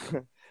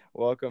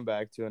Welcome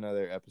back to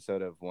another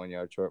episode of 1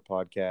 Yard Short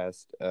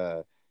Podcast.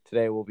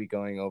 Today we'll be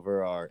going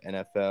over our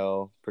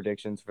NFL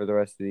predictions for the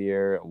rest of the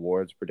year,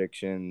 awards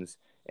predictions,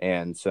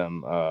 and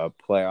some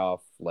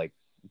playoff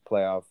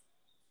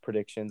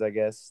predictions. I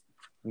guess,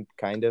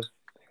 kind of,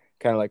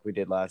 like we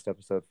did last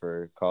episode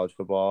for college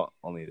football.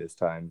 Only this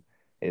time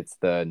it's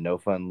the no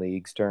fun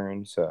league's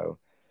turn. So,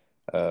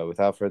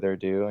 without further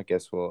ado, I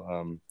guess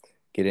we'll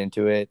get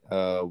into it.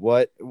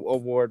 What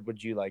award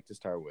would you like to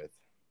start with?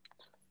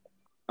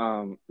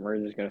 We're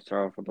just gonna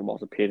start off with the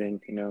balls of pitting,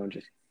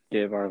 just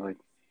give our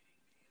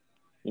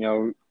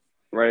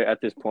right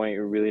at this point, we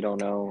really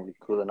don't know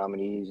who the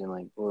nominees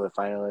and who the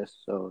finalists,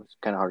 so it's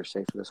kind of hard to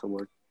say for this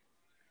award.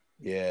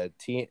 Yeah,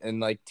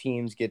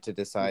 teams get to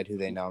decide who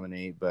they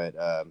nominate, but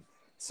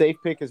safe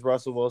pick is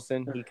Russell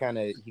Wilson. He kind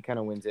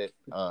of wins it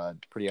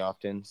pretty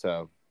often,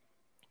 so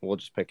we'll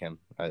just pick him,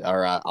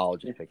 or I'll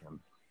just pick him.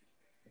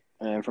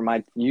 And for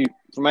my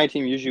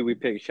team, usually we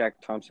pick Shaq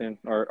Thompson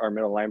or our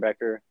middle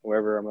linebacker,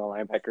 whoever our middle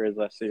linebacker is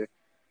last year,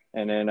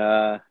 and then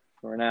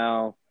for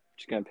now,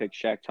 just gonna pick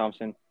Shaq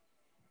Thompson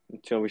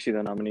until we see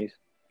the nominees.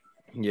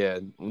 Yeah,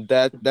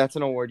 that's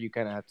an award you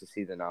kind of have to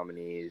see the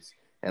nominees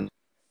and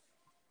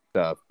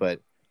stuff,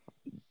 but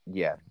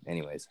yeah.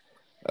 Anyways,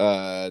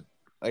 I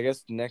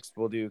guess next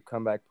we'll do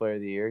comeback player of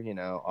the year.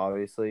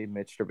 Obviously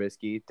Mitch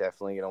Trubisky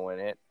definitely gonna win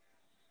it.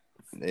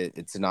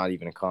 It's not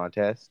even a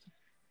contest.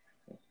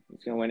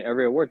 He's gonna win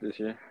every award this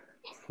year.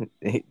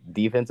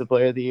 Defensive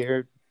player of the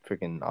year,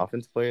 freaking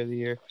offensive player of the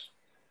year.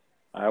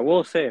 I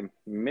will say,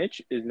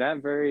 Mitch is not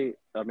very.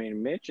 I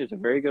mean, Mitch is a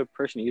very good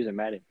person to use in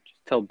Madden.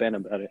 Just tell Ben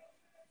about it.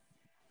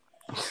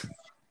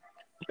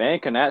 Ben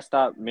cannot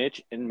stop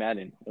Mitch in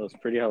Madden. It was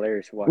pretty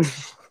hilarious to watch.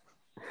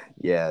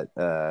 Yeah,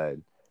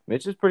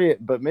 Mitch is pretty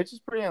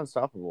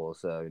unstoppable.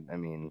 So I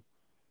mean,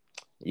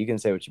 you can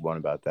say what you want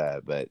about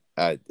that, but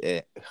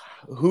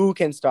who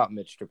can stop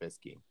Mitch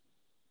Trubisky?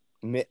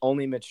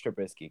 Only Mitch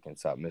Trubisky can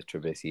stop Mitch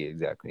Trubisky,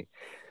 exactly.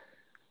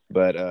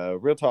 But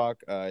real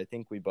talk, I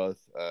think we both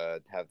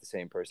have the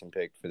same person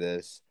picked for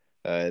this.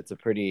 It's a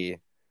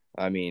pretty,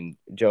 I mean,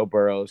 Joe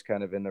Burrow's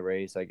kind of in the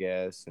race, I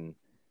guess, and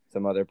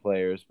some other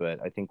players, but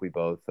I think we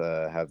both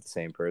have the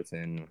same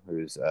person,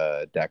 who's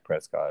Dak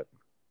Prescott.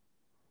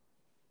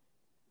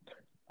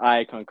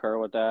 I concur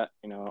with that.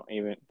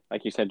 Even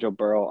like you said, Joe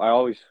Burrow.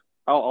 I'll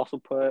also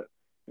put,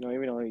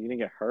 even though he didn't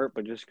get hurt,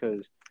 but just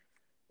because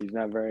he's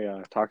not very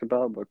talked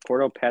about. But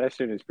Cordell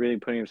Patterson is really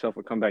putting himself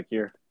a comeback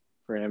year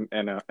for him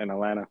in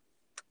Atlanta.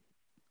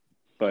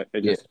 But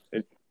Yeah,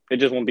 it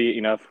just won't be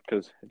enough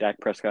because Dak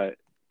Prescott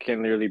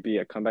can literally be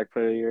a comeback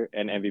player of the year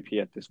and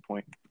MVP at this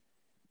point.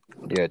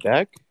 yeah,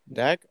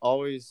 Dak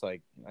always,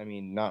 like, I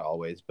mean, not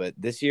always, but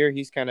this year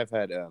he's kind of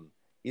had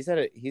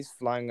he's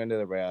flying under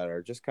the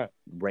radar, just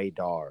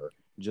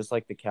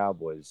like the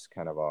Cowboys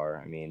kind of are.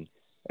 I mean,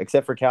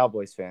 except for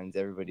Cowboys fans,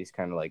 everybody's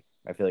kind of like,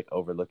 I feel like,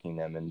 overlooking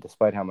them. And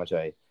despite how much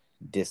I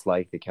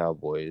dislike the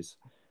Cowboys,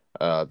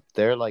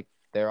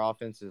 their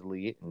offense is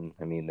elite, and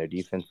I mean their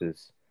defense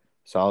is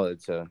solid.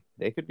 So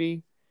they could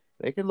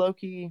low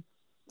key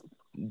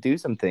do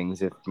some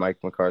things if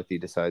Mike McCarthy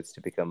decides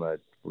to become a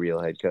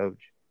real head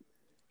coach.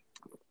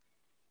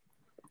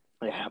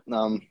 Yeah.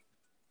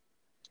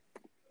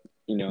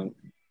 You know,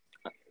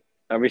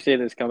 I always say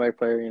this comeback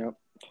player.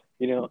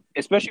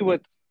 Especially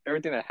with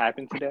everything that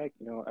happened to Dak.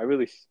 I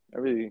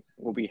really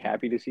will be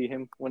happy to see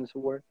him win this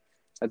award.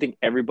 I think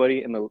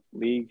everybody in the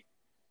league,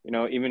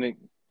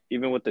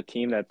 even with the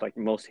team that's like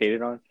most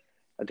hated on,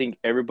 I think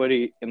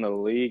everybody in the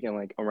league and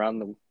like around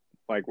the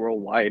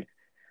worldwide,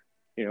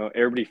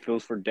 everybody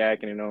feels for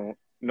Dak, and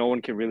no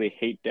one can really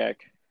hate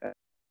Dak.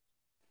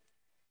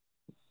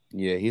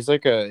 Yeah, he's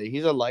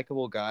a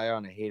likable guy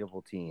on a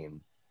hateable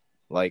team.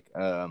 Like,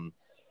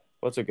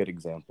 what's a good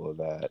example of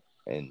that?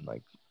 And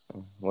like,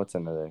 what's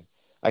another?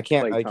 Clay I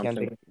can't Thompson.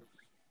 think.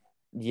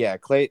 Yeah,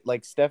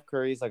 like Steph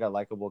Curry's like a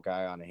likable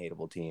guy on a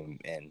hateable team,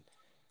 and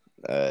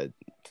uh,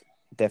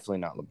 definitely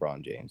not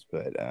LeBron James.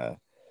 But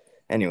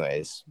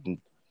anyways,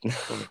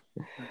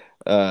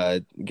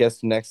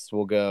 guess next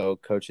we'll go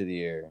coach of the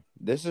year.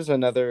 This is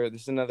another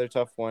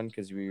tough one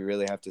because we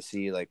really have to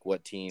see like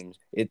what teams.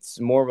 It's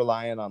more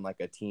reliant on like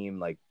a team,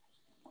 like,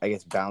 I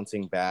guess,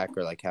 bouncing back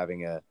or like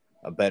having a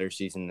better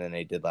season than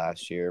they did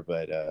last year.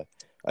 But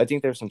I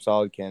think there's some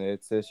solid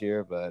candidates this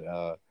year. But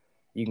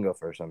you can go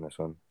first on this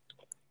one.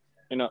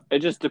 It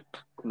just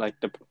like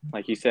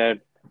you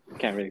said,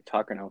 can't really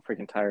talk right now. I'm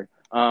freaking tired.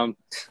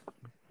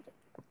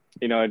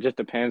 It just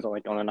depends on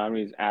the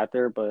nominees out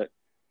there, but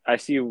I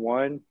see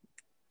one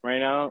right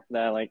now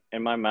that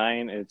in my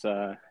mind it's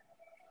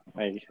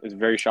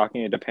very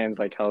shocking. It depends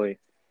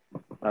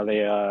how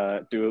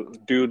they do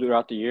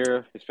throughout the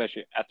year,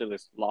 especially after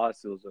this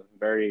loss. It was a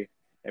very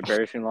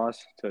embarrassing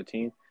loss to a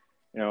team.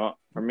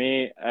 For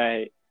me,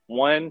 I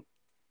one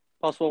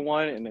possible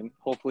one, and then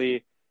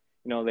hopefully,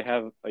 they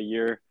have a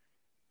year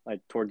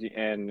towards the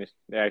end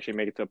they actually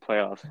make it to the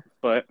playoffs.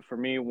 But for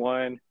me,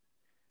 one,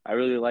 I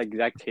really like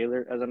Zach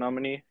Taylor as a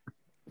nominee.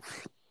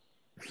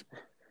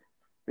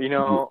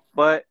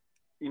 But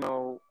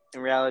in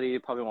reality,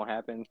 it probably won't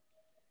happen.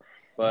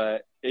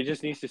 but it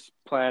just needs to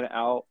plan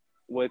out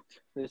with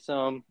this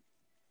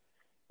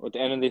with the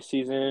end of this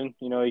season.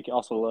 You know, you can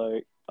also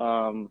like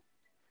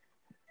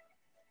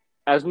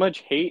as much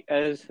hate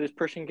as this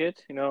person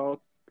gets. You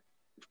know,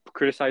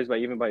 criticized by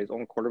even by his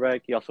own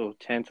quarterback. He also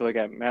tends to look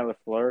at Matt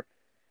LaFleur.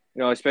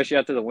 You know, especially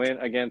after the win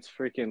against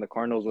freaking the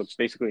Cardinals with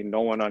basically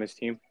no one on his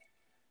team.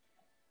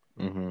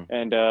 Mm-hmm.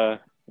 And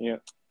you know,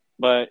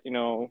 but you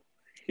know,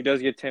 he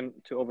does get him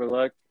to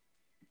overlook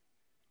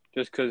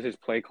just because his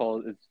play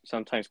call is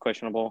sometimes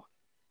questionable.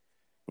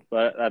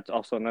 But that's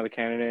also another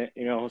candidate.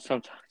 You know,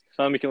 some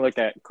you can look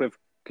at Cliff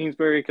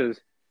Kingsbury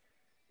because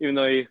even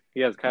though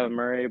he has Kyler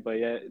Murray, but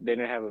yet they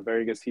didn't have a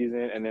very good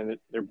season, and then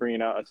they're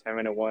bringing out a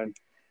 7-1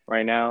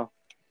 right now.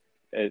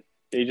 It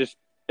it just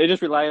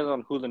relies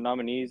on who the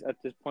nominees at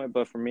this point.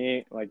 But for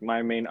me, like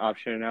my main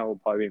option now will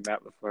probably be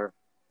Matt LaFleur.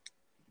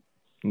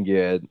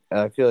 Yeah,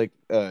 I feel like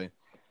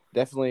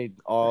definitely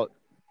all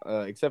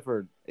except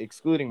for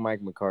excluding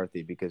Mike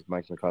McCarthy because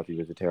Mike McCarthy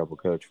was a terrible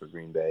coach for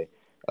Green Bay.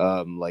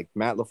 Like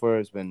Matt LaFleur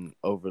has been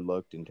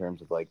overlooked in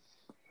terms of like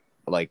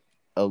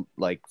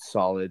like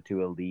solid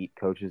to elite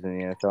coaches in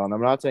the NFL. And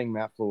I'm not saying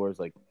Matt LaFleur is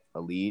like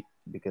elite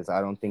because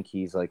I don't think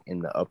he's like in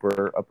the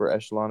upper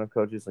echelon of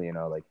coaches. You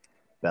know, like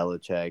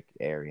Belichick,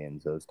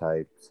 Arians, those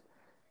types.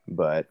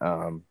 But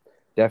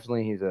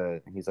definitely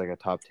he's like a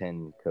top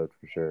 10 coach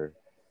for sure.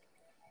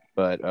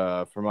 But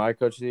for my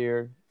coach of the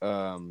year,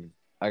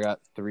 I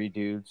got three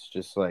dudes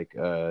just like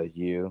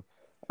you.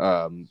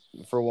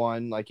 For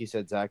one, like you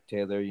said, Zach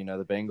Taylor. You know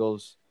the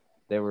Bengals.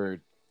 They were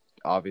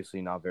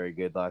obviously not very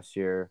good last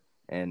year,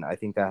 and I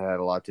think that had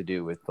a lot to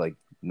do with like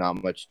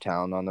not much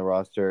talent on the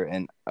roster.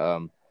 And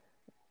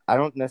I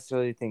don't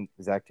necessarily think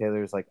Zach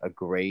Taylor is like a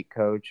great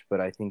coach,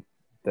 but I think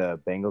the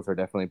Bengals are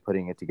definitely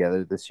putting it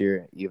together this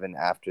year, even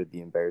after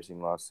the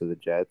embarrassing loss to the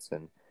Jets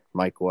and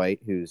Mike White,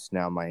 who's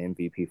now my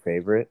MVP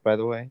favorite, by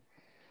the way.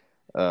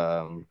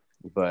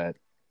 But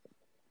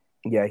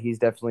yeah, he's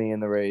definitely in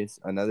the race.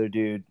 Another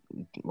dude,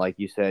 like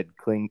you said,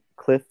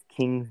 Cliff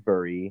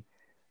Kingsbury.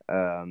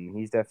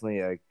 He's definitely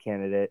a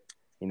candidate.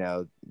 You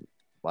know,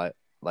 like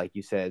like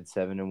you said,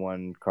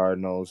 7-1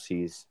 Cardinals.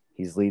 He's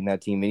leading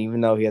that team, and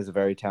even though he has a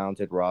very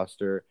talented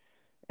roster,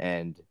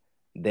 and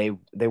they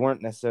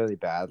weren't necessarily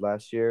bad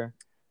last year,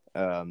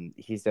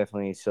 he's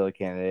definitely still a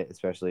candidate,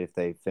 especially if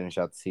they finish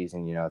out the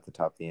season, you know, at the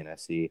top of the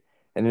NFC.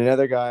 And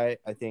another guy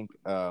I think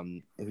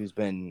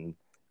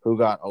who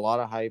got a lot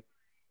of hype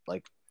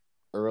like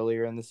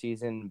earlier in the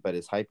season, but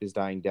his hype is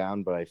dying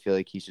down. But I feel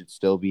like he should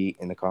still be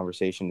in the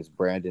conversation. Is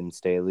Brandon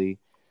Staley?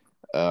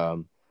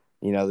 Um,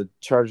 you know, the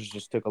Chargers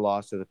just took a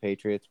loss to the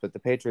Patriots, but the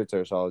Patriots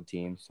are a solid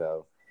team,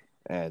 so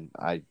and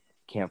I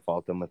can't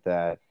fault them with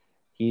that.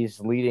 He's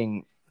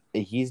leading.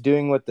 He's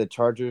doing what the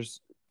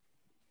Chargers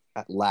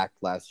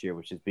lacked last year,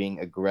 which is being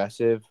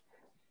aggressive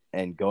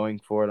and going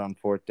for it on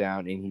fourth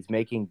down, and he's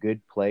making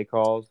good play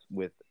calls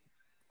with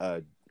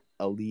a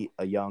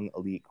a young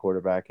elite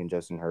quarterback in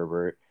Justin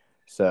Herbert.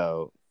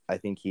 So I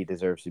think he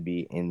deserves to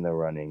be in the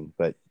running,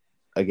 but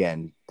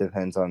again,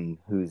 depends on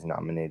who's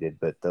nominated.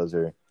 But those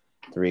are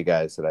three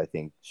guys that I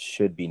think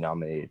should be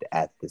nominated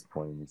at this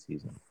point in the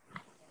season.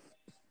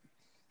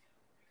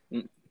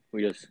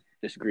 We just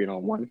disagreed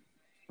on one.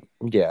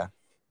 Yeah,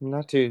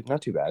 not too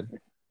bad.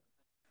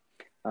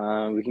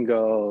 We can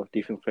go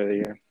defense player of the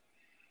year.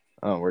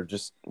 Oh, we're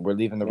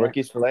leaving the Yeah,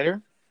 rookies for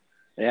later.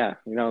 yeah.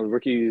 You know,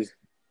 rookies.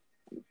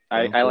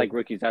 I Okay. like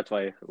rookies. That's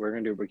why we're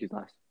gonna do rookies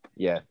last.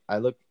 Yeah, I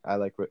like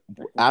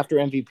after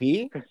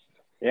MVP.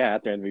 Yeah,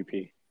 after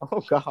MVP. Oh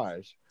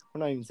gosh, we're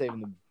not even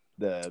saving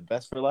the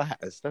best for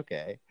last.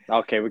 Okay.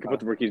 Okay, we can Uh,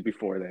 put the rookies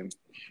before them.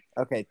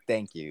 okay,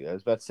 thank you. I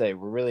was about to say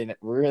we're really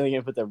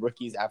gonna put the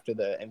rookies after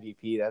the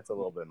MVP. That's a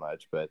little bit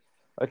much, but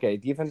okay.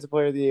 Defensive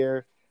player of the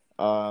year.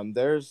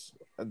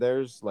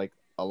 There's like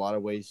a lot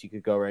of ways you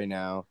could go right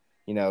now.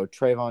 You know,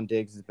 Trayvon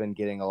Diggs has been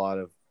getting a lot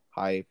of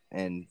hype,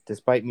 and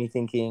despite me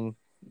thinking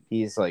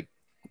he's like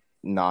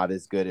not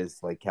as good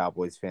as like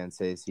Cowboys fans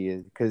say he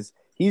is because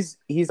he's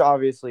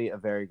obviously a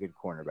very good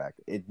cornerback.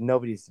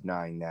 Nobody's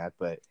denying that,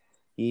 but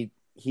he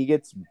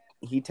gets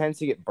he tends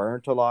to get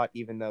burnt a lot,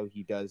 even though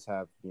he does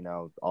have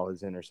all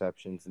his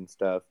interceptions and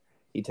stuff.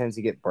 He tends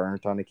to get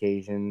burnt on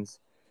occasions,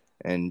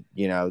 and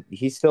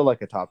he's still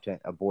like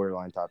a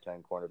borderline top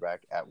 10 cornerback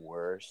at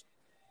worst.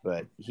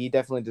 But he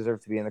definitely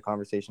deserves to be in the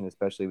conversation,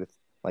 especially with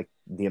like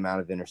the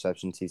amount of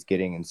interceptions he's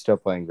getting and still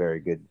playing very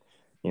good,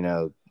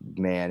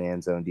 man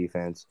and zone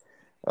defense.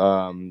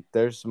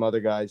 There's some other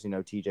guys,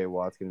 TJ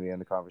Watt's going to be in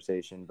the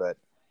conversation, but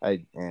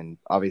and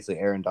obviously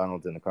Aaron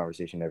Donald's in the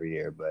conversation every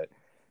year, but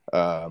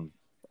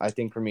I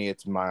think for me,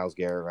 it's Myles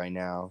Garrett right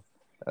now.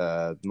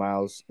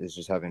 Miles is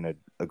just having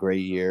a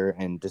great year,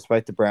 and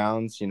despite the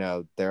Browns,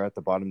 they're at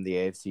the bottom of the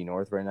AFC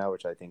North right now,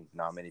 which I think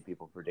not many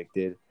people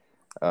predicted.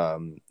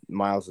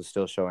 Miles is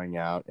still showing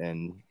out,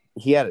 and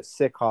he had a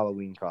sick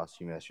Halloween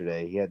costume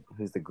yesterday.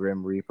 Who's the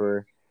Grim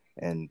Reaper,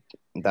 and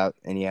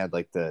he had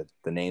like the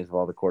names of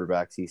all the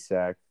quarterbacks he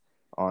sacked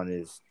on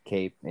his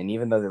cape, and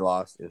even though they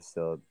lost, it's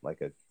still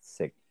like a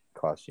sick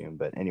costume.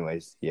 But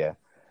anyways, yeah,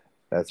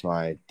 that's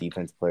my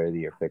defense player of the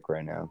year pick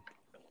right now.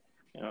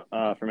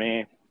 For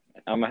me,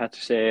 I'm gonna have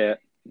to say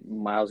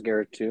Miles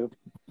Garrett too.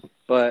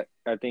 But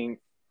I think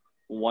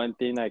one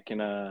thing that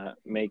can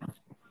make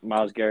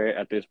Miles Garrett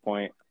at this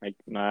point like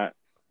not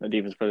the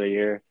defense player of the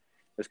year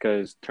is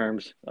because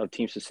terms of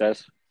team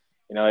success.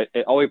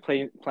 It always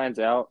plans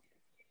out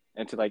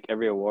into like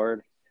every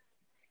award,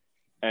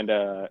 and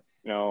the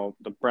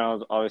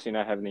Browns obviously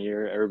not having the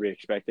year everybody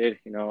expected.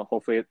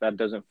 Hopefully that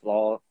doesn't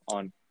fall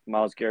on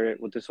Miles Garrett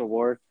with this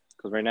award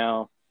because right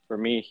now for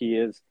me he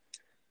is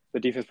the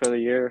defense player of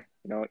the year.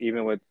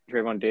 Even with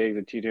Trayvon Diggs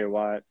and T.J.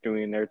 Watt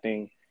doing their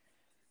thing.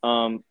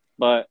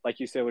 But like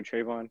you said with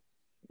Trayvon,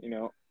 you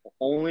know,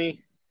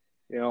 only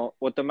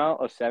with the amount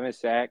of seven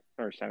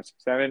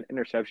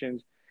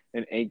interceptions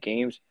in 8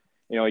 games,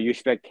 you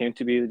expect him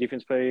to be the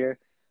defense player of the year,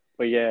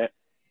 but yet,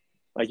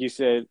 like you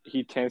said,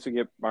 he tends to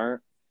get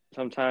burnt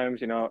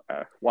sometimes.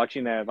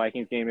 Watching that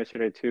Vikings game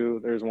yesterday too,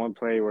 there's one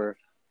play where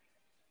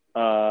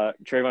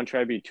Trayvon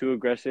tried to be too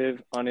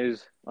aggressive on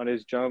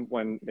his jump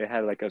when they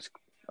had like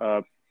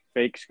a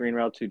fake screen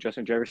route to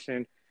Justin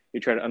Jefferson. He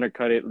tried to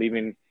undercut it,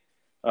 leaving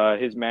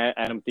his man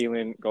Adam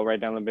Thielen go right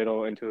down the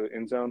middle into the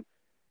end zone.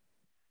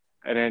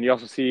 And then you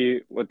also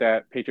see with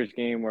that Patriots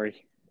game where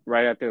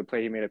right after the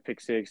play he made a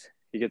pick six,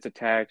 he gets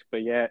attacked,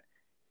 but yet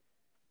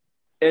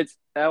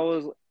that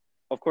was,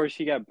 of course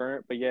he got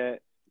burnt, but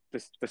yet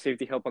the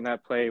safety help on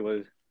that play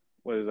was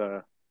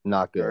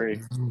Not good.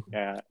 very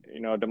yeah.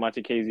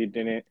 Demonte Casey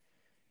didn't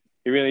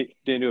he really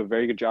didn't do a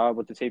very good job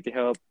with the safety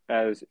help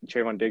as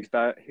Trayvon Diggs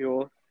thought he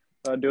will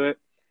do it.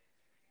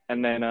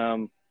 And then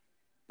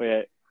but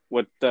yeah,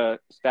 with the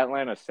stat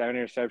line of 7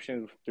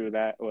 interceptions through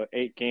that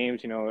 8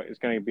 games, it's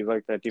going to be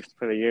like that defense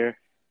for the year.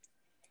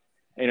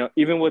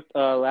 Even with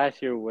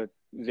last year with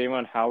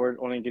Xavier Howard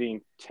only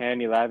getting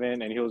 10,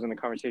 11, and he was in the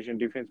conversation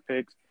defense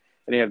picks,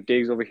 and they have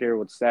Diggs over here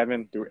with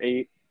 7 through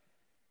 8.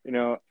 You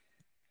know,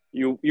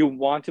 you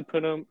want to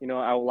put him.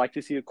 I would like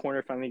to see a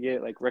corner finally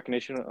get like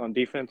recognition on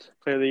defense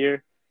player of the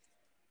year.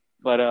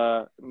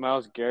 But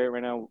Miles Garrett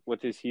right now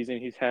with his season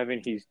he's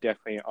having, he's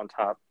definitely on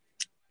top.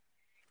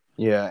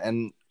 Yeah,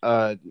 and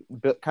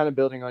kind of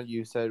building on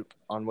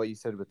what you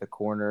said with the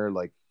corner,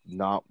 like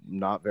not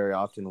very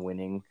often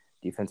winning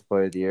defensive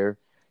player of the year.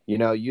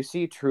 You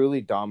see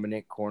truly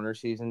dominant corner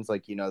seasons,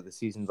 like the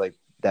seasons like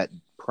that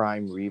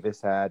prime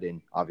Revis had,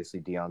 and obviously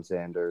Deion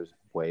Sanders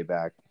way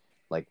back,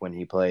 like when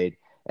he played,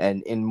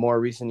 and in more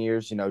recent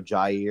years,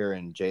 Jair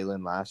and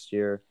Jalen last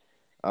year.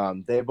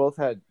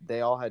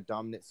 They all had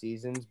dominant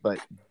seasons, but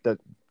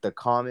the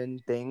common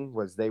thing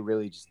was they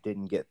really just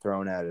didn't get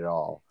thrown at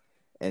all,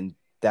 and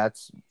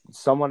that's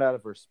somewhat out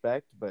of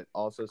respect, but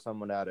also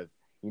somewhat out of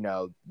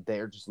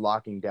they're just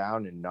locking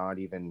down and not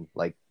even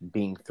like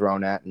being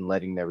thrown at and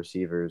letting their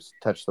receivers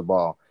touch the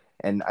ball.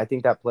 And I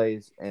think that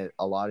plays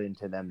a lot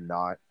into them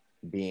not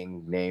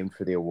being named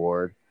for the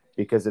award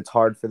because it's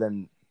hard for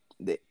them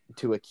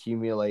to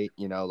accumulate,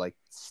 like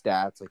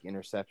stats like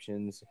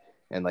interceptions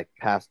and like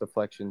pass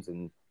deflections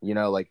and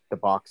like the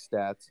box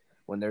stats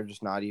when they're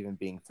just not even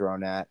being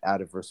thrown at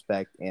out of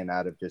respect and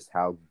out of just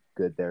how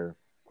good they're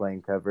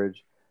playing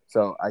coverage.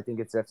 So I think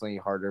it's definitely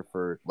harder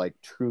for like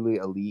truly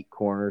elite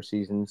corner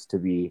seasons to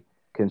be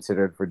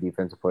considered for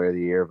defensive player of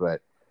the year.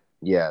 But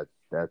yeah,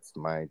 that's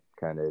my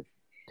kind of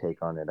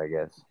take on it, I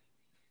guess.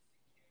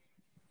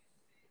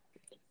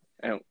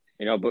 And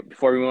but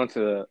before we move on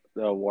to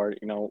the award,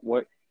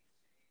 what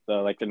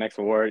the next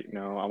award,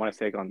 I want to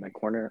take on the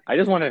corner. I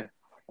just want to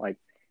like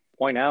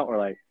point out or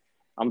like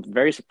I'm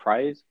very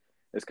surprised.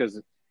 It's because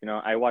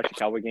I watch the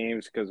Cowboy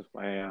games because of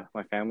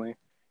my family.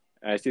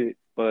 And I see,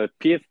 but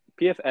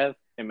PFF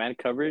and man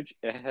coverage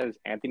it has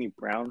Anthony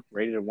Brown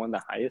rated at one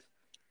of the highest.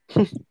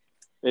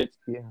 It's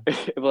Yeah.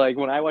 like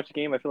when I watch a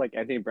game, I feel like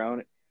Anthony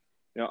Brown.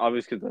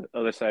 Obviously because the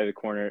other side of the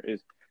corner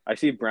is I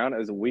see Brown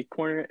as a weak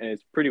corner, and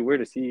it's pretty weird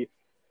to see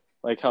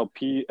like how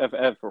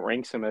PFF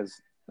ranks him as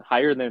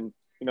higher than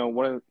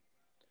one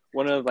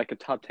of like a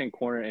top 10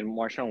 corner in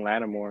Marshawn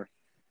Lattimore.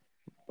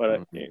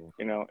 But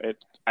it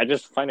I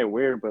just find it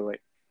weird. But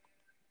like,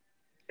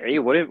 hey,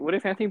 what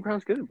if Anthony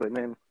Brown's good? But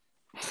man,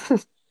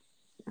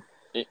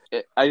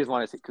 I just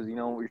want to say because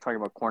we're talking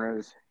about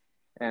corners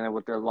and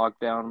with their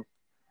lockdown.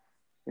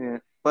 Yeah,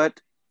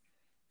 but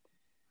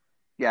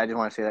yeah, I just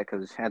want to say that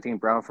because Anthony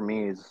Brown for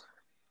me is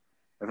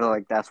I feel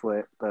like that's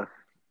what the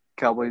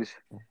Cowboys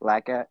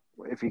lack at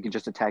if you could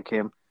just attack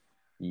him.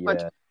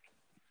 But Yeah.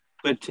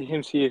 but to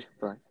him see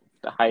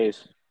the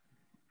highest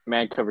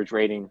man coverage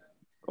rating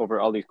over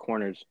all these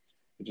corners,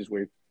 which is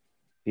weird.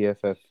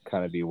 PFF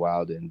kind of be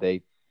wild, and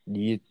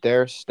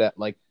their stat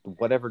like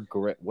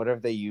whatever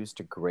they use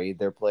to grade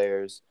their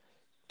players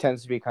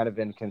tends to be kind of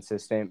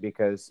inconsistent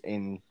because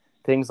in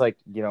things like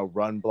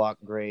run block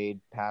grade,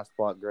 pass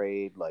block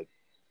grade, like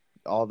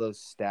all those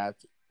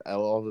stats,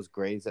 all those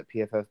grades that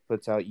PFF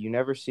puts out, you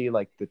never see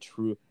like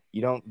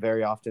you don't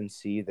very often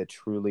see the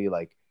truly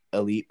like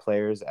elite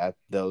players at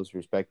those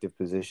respective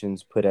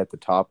positions put at the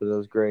top of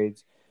those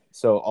grades.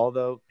 So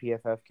although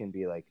PFF can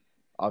be like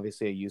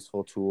obviously a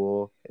useful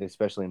tool,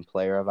 especially in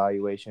player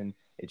evaluation,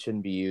 it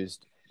shouldn't be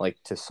used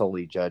like to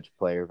solely judge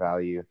player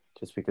value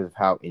just because of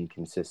how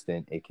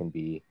inconsistent it can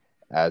be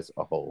as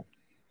a whole.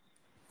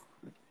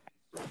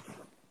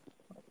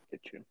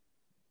 Get you.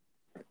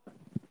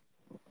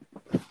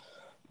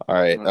 All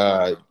right.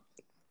 Uh,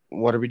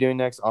 What are we doing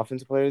next?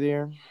 Offensive player of the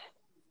year?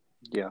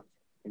 yeah.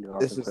 You know,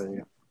 This offense is player,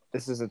 yeah.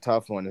 this is a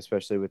tough one,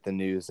 especially with the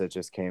news that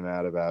just came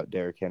out about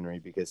Derrick Henry,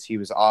 because he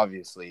was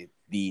obviously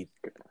the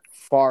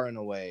far and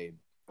away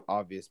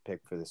obvious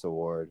pick for this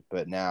award.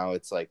 But now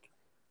it's like,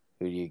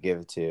 who do you give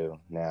it to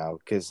now?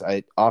 Because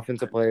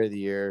offensive player of the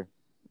year,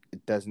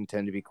 it doesn't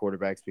tend to be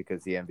quarterbacks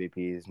because the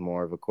MVP is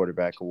more of a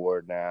quarterback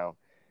award now,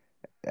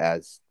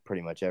 as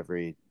pretty much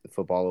every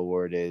football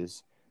award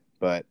is.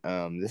 But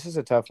this is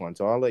a tough one,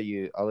 so I'll let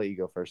you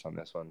go first on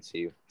this one.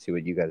 See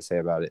what you got to say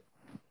about it.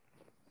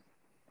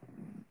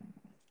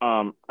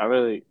 I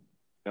really,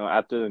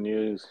 after the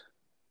news,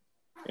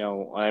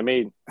 when I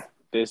made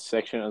this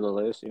section of the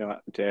list,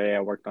 today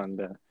I worked on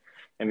the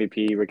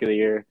MVP Rookie of the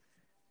Year,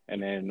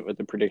 and then with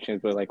the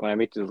predictions. But like when I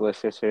made this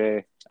list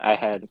yesterday, I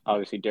had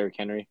obviously Derrick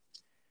Henry,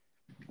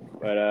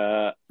 but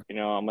I'm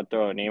gonna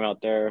throw a name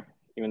out there,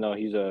 even though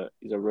he's a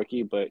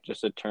rookie, but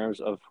just in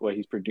terms of what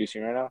he's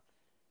producing right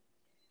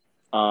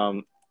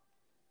now,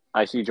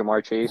 I see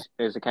Jamar Chase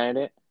as a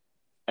candidate,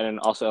 and then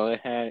also on the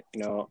other hand,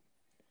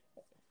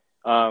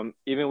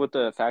 even with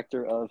the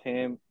factor of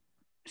him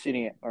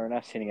sitting or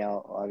not sitting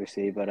out,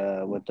 obviously, but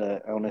with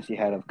the illness he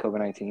had of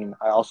COVID-19,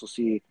 I also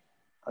see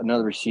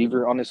another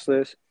receiver on this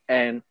list,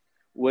 and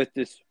with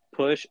this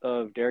push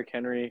of Derrick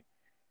Henry,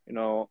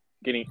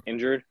 getting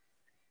injured,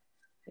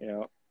 you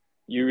know,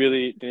 you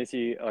really didn't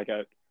see like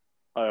a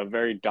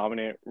very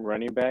dominant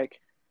running back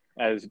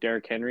as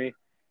Derrick Henry,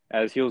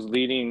 as he was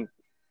leading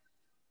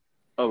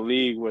a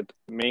league with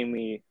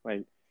mainly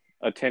like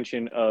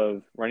attention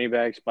of running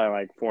backs by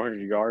like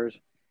 400 yards.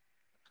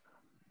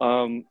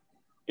 Um,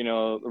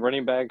 the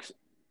running backs,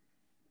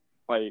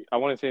 like I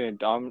want to say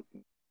the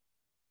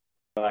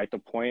like the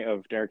point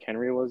of Derrick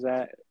Henry was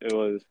that it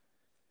was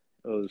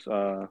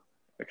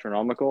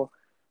astronomical,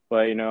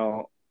 but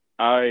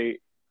I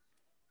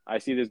I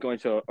see this going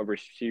to a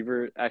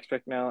receiver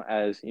aspect now,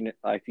 as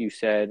like you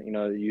said,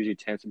 it usually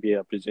tends to be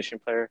a position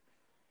player.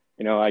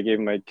 I gave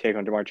him my take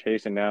on Jamar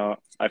Chase, and now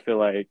I feel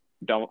like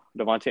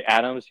Devontae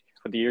Adams,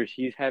 for the years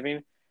he's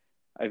having,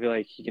 I feel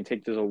like he can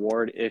take this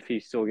award if he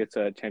still gets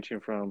attention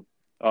from.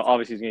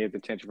 Obviously, he's gonna get the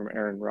attention from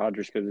Aaron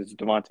Rodgers because it's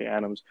Devontae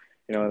Adams.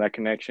 That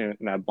connection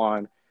and that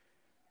bond.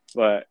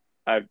 But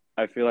I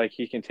feel like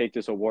he can take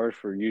this award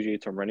for, usually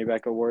it's a running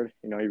back award.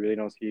 You really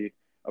don't see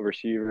a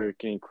receiver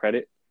getting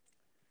credit.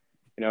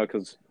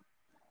 Because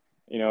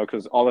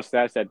all the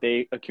stats that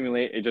they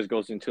accumulate, it just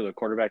goes into the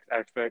quarterback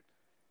aspect.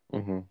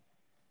 Mm-hmm.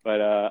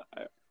 But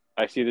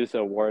I see this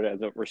award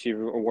as a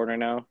receiver award right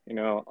now.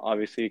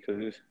 Obviously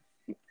because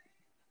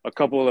a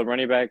couple of the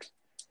running backs,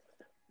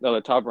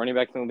 the top running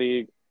backs in the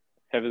league,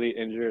 heavily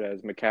injured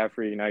as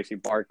McCaffrey. I see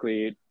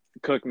Barkley.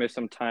 Cook missed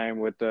some time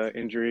with the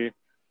injury.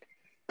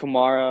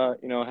 Kamara,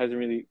 hasn't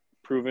really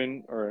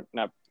proven, or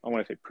not, I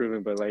want to say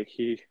proven, but like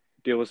he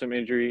dealt with some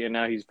injury, and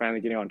now he's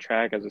finally getting on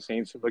track as the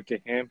Saints look to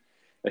him,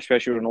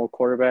 especially with an old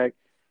quarterback.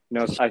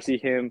 I see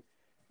him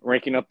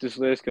ranking up this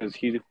list because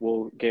he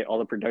will get all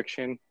the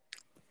production.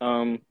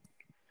 But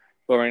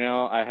right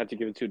now, I had to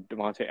give it to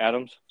Devontae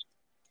Adams.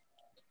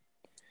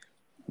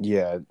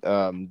 Yeah,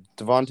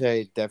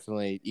 Devontae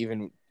definitely,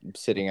 even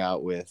sitting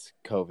out with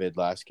COVID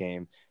last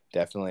game,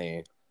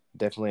 definitely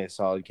a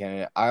solid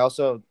candidate. I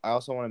also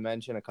want to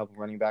mention a couple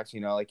running backs.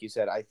 Like you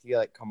said, I feel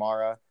like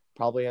Kamara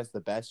probably has the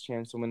best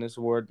chance to win this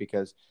award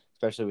because,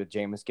 especially with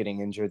Jameis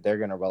getting injured, they're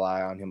going to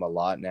rely on him a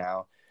lot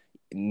now.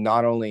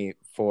 Not only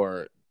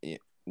for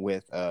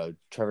with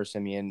Trevor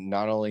Siemian,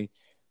 not only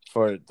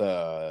for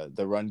the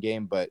run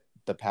game, but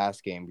the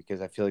pass game,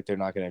 because I feel like they're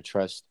not going to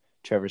trust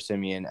Trevor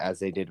Siemian as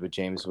they did with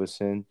James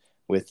Winston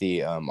with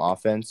the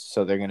offense.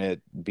 So they're going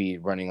to be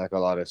running like a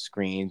lot of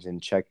screens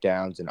and check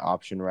downs and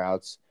option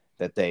routes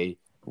that they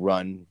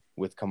run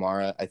with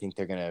Kamara. I think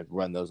they're going to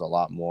run those a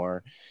lot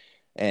more.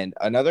 And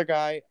another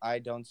guy I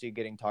don't see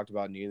getting talked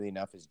about nearly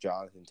enough is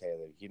Jonathan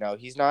Taylor.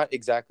 He's not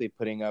exactly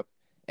putting up,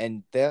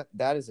 and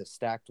that is a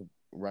stacked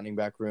running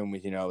back room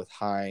with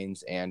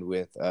Hines and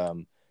with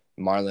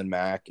Marlon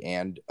Mack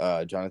and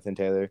Jonathan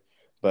Taylor.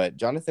 But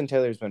Jonathan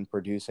Taylor's been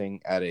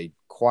producing at a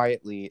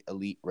quietly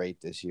elite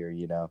rate this year.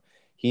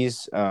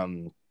 He's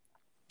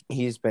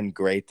he's been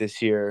great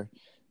this year.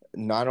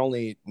 Not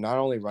only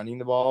running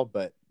the ball,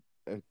 but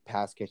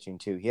pass catching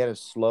too. He had a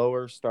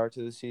slower start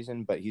to the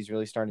season, but he's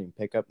really starting to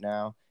pick up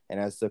now. And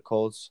as the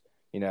Colts,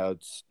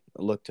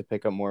 look to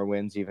pick up more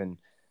wins, even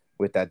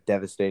with that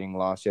devastating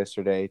loss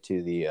yesterday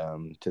to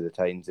the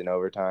Titans in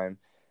overtime,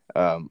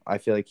 I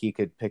feel like he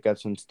could pick up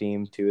some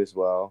steam too as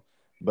well.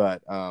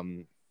 But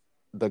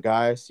the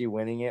guy I see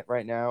winning it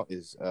right now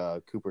is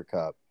Cooper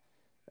Kupp.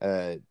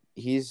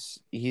 He's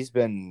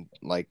been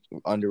like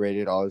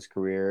underrated all his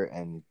career,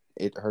 and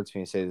it hurts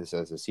me to say this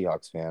as a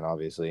Seahawks fan.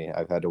 Obviously,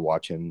 I've had to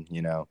watch him,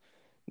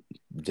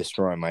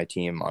 destroy my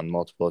team on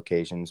multiple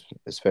occasions,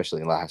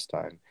 especially last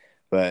time.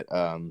 But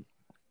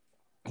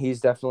he's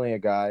definitely a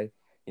guy.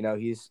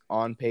 he's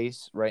on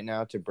pace right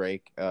now to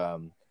break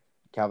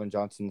Calvin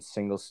Johnson's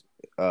single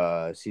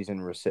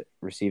season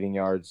receiving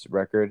yards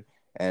record.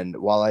 And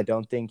while I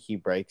don't think he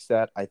breaks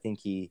that, I think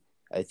he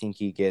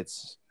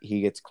gets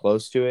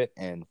close to it.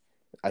 And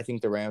I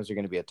think the Rams are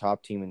going to be a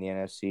top team in the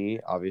NFC,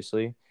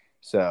 obviously.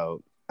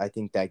 So I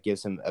think that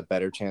gives him a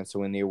better chance to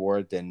win the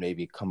award than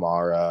maybe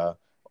Kamara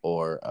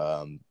or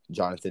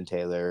Jonathan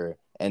Taylor.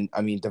 And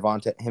I mean,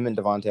 him and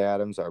Devontae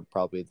Adams are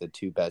probably the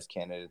two best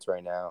candidates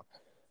right now.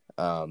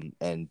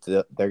 And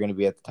they're going to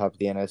be at the top of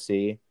the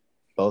NFC,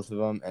 both of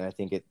them. And I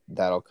think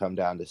that'll come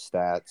down to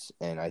stats.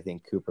 And I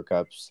think Cooper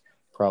Cup's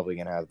probably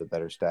going to have the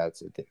better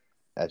stats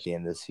at the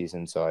end of the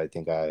season. So I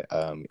think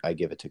I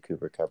give it to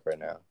Cooper Cup right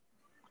now.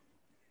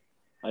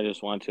 I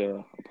just want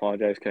to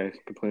apologize because I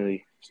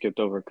completely skipped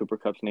over Cooper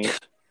Cup's name,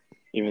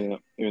 even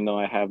though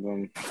I have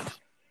him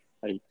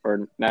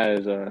or not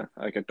as a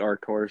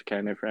dark horse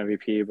candidate for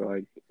MVP, but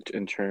like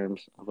in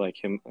terms of like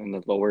him on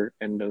the lower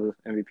end of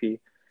MVP.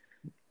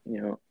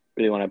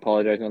 Really want to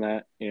apologize on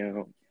that.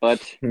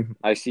 But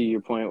I see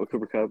your point with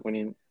Cooper Cup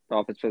winning the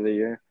Offensive of the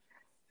Year.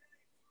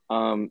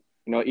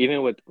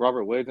 Even with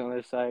Robert Woods on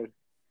this side,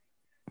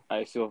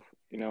 I still,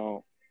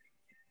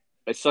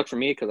 it sucks for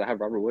me because I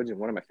have Robert Woods in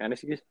one of my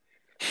fantasies.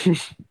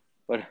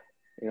 But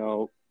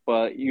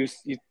you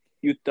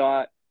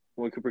thought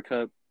with Cooper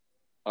Cup,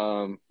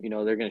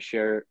 they're gonna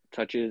share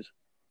touches,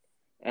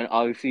 and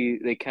obviously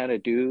they kind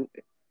of do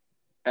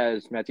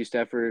as Matthew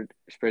Stafford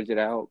spreads it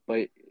out.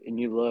 But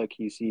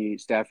you see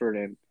Stafford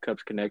and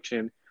Cup's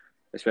connection,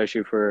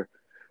 especially for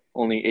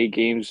only 8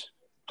 games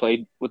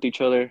played with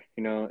each other.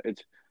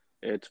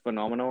 It's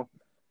phenomenal,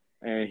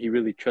 and he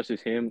really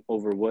trusts him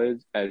over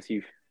Woods as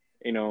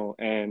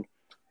and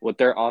with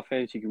their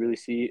offense, you can really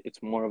see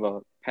it's more of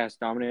a pass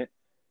dominant,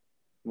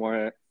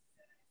 more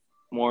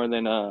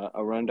than a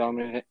run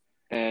dominant,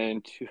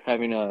 and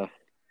having a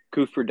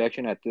Coop's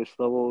production at this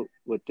level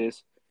with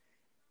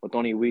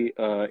only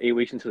 8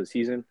 weeks into the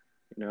season,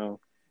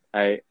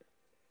 I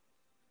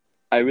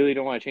really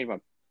don't want to change my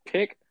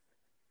pick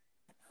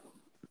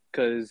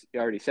because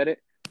you already said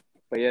it.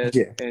 But yes,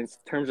 Yeah. in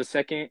terms of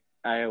second,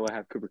 I will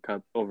have Cooper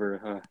Cup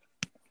over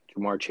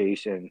Jamar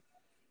Chase and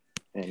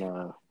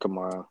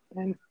Kamara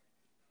and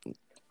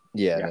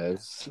Yeah,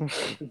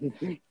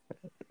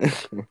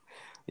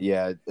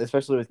 yeah,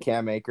 especially with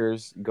Cam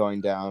Akers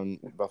going down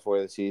before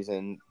the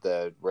season,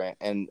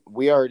 and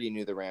we already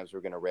knew the Rams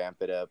were going to ramp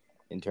it up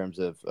in terms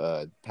of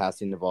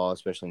passing the ball,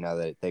 especially now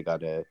that they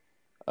got an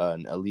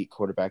elite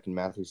quarterback in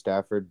Matthew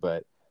Stafford.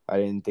 But I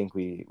didn't think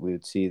we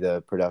would see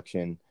the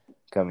production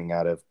coming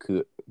out of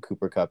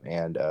Cooper Cup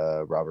and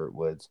Robert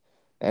Woods.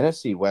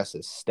 NFC West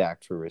is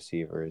stacked for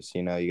receivers.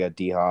 You got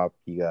D Hop,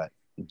 you got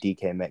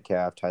DK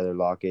Metcalf, Tyler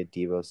Lockett,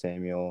 Deebo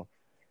Samuel,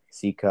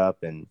 C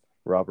Cup, and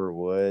Robert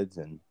Woods,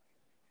 and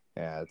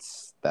yeah,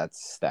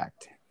 that's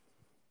stacked.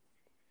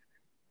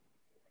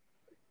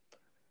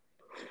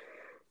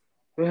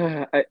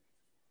 I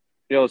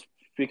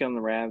speaking on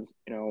the Rams,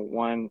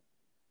 one,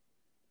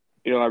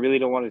 I really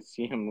don't want to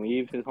see him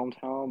leave his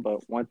hometown,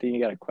 but one thing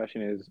you got to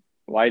question is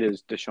why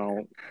does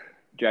Deshaun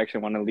Jackson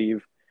want to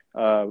leave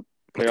playoff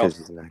Because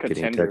he's not getting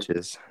contender?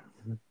 touches.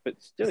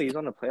 But still, he's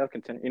on the playoff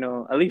contender.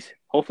 At least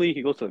hopefully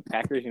he goes to the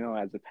Packers.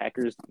 As the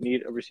Packers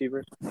need a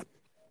receiver.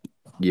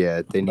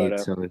 Yeah, they need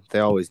But some. They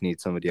always need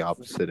somebody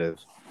opposite of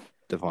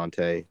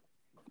Devontae,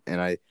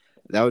 and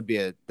that'd be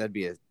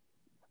a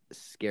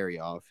scary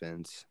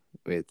offense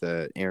with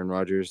Aaron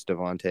Rodgers,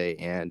 Devontae,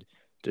 and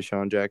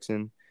Deshaun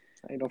Jackson.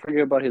 hey, don't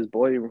forget about his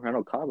boy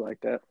Randall Cobb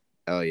like that.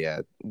 Oh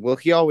yeah. Well,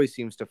 he always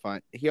seems to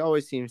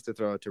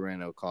throw it to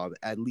Randall Cobb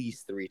at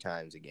least 3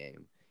 times a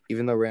game.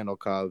 Even though Randall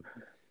Cobb,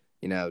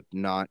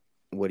 not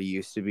what he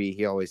used to be,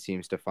 he always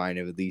seems to find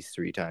him at least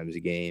 3 times a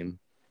game.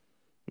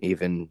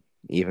 Even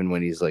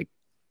when he's like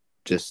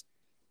just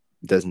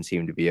doesn't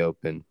seem to be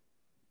open.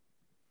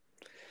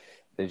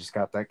 They just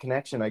got that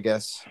connection, I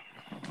guess.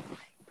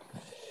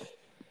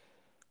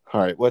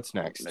 All right, what's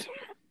next?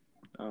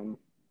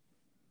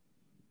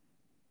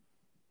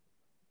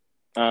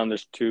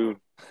 There's 2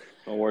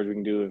 awards we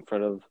can do in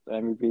front of the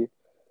MVP. You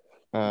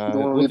don't want to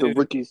We'll leave the do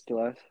rookies to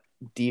last.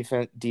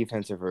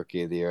 defensive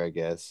rookie of the year, I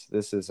guess.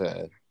 This is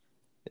a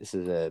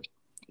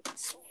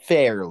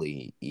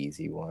fairly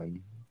easy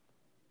one.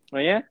 Oh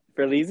yeah,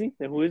 fairly easy.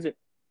 Then who is it?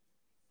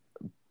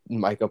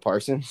 Micah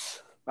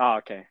Parsons. Oh,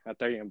 okay. I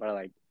thought you were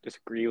about to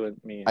disagree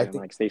with me I and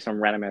think say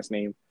some random ass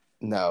name.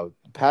 no.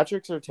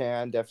 Patrick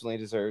Surtain definitely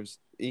deserves.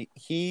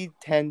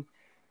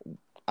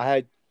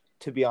 I,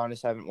 to be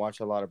honest, haven't watched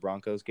a lot of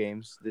Broncos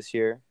games this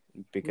year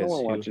No because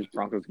one watches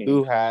Broncos games.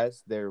 who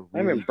has? They're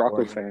I'm a really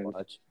Broncos boring fan. to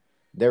watch.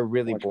 They're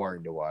really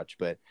boring to watch.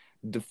 But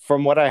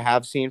from what I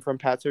have seen from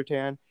Pat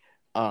Surtain,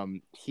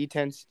 he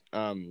tends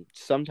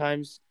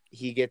sometimes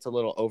he gets a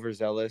little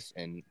overzealous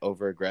and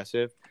over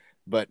aggressive,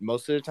 but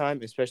most of the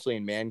time, especially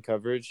in man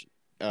coverage,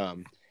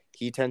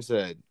 he tends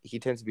to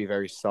be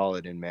very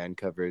solid in man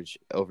coverage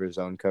over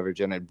zone coverage,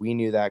 and we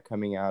knew that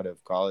coming out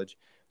of college.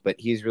 But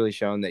he's really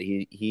shown that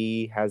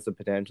he has the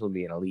potential to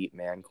be an elite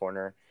man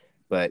corner.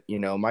 But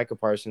Micah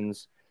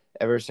Parsons,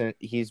 ever since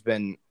he's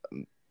been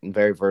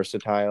very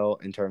versatile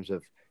in terms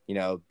of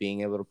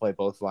being able to play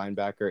both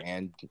linebacker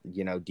and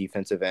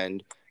defensive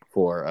end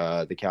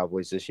for the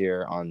Cowboys this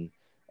year on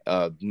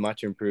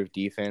much improved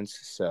defense.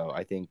 So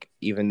I think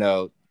even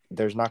though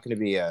there's not going to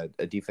be a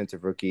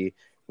defensive rookie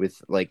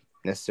with like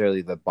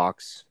necessarily the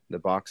box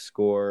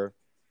score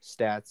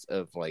stats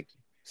of like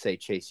say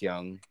Chase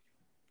Young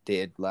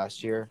did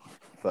last year,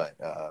 but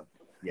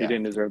He yeah.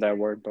 didn't deserve that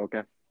word, but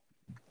okay.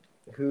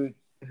 Who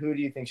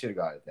do you think should have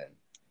got it then?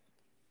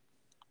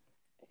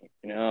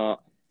 You know,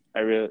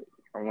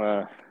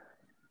 I'm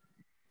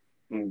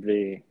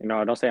the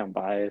I don't say I'm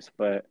biased,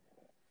 but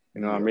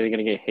I'm really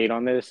gonna get hate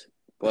on this.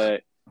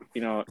 But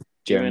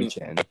Jeremy even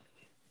Chin.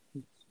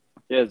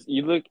 yes,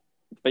 you look,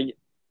 but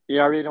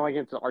I really don't want to get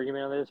into the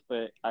argument on this.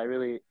 But I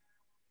really,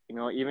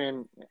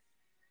 even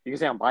you can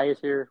say I'm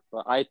biased here,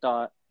 but I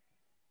thought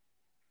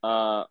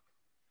uh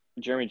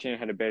Jeremy Chin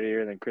had a better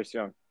year than Chris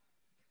Young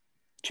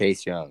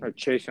Chase Young. or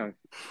Chase Young.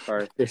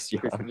 Sorry, Chris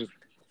Young.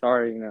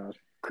 sorry,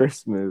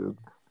 Chris Move.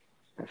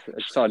 I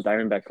saw a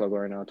Diamondback logo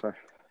right now. Sorry.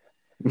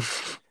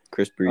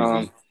 Chris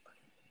Breezy.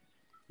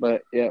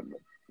 But yeah,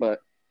 but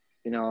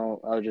I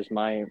was just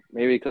maybe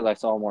because I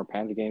saw more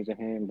Panther games than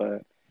him,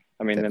 but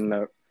I mean than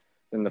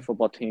the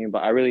football team.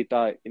 But I really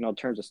thought in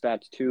terms of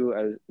stats too,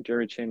 as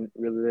Jerry Chin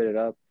really lit it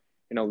up.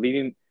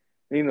 Leading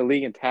the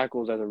league in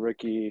tackles as a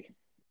rookie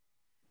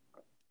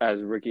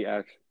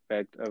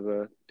aspect of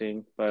the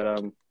thing.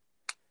 But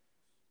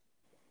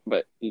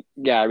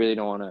yeah, I really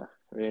don't want to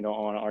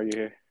argue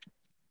here.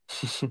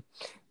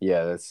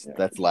 Yeah,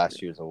 that's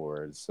last year's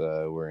awards.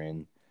 We're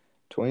in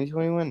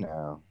 2021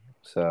 now,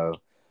 so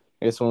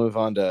I guess we'll move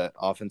on to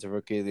offensive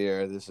rookie of the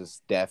year. This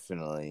is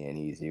definitely an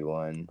easy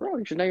one. Bro,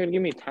 you're not gonna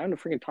give me time to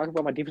freaking talk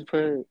about my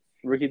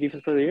rookie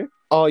defense player of the year?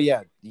 Oh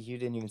yeah, you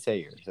didn't even say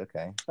yours.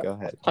 Okay, go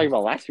ahead. Talking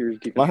about last year's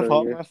defense My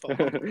player fault.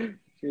 of the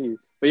year. My fault.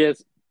 But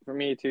yes, for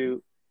me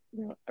too.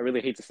 I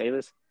really hate to say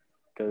this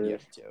because Yeah,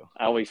 Joe.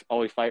 I always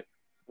fight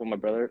with my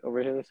brother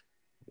over his,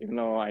 even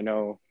though I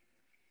know,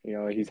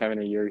 he's having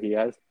a year he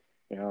has,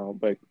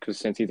 but because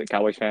since he's a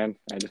Cowboys fan,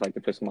 I just like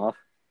to piss him off.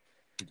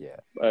 Yeah.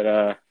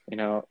 But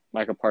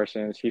Michael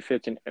Parsons, he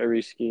fits in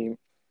every scheme.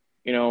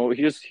 He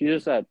just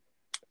has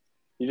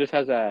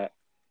that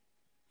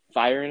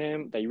fire in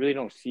him that you really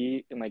don't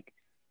see in like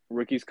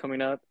rookies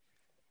coming up.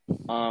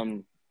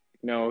 Um,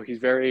 he's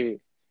very,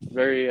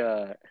 very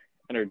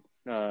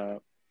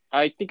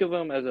I think of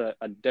him as a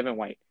Devin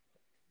White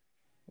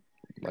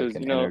Like because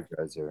an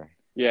energizer.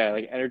 yeah,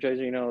 like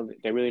Energizer.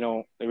 They really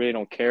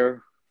don't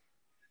care.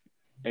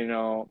 And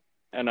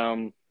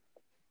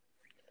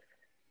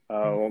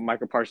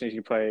Michael Parsons,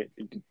 you play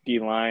D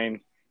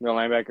line, middle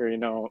linebacker.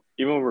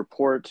 Even with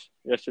reports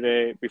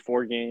yesterday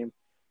before game,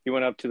 he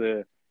went up to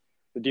the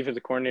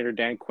defensive coordinator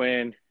Dan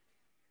Quinn,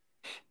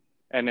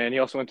 and then he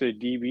also went to the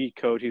DB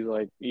coach. He's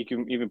like, you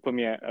can even put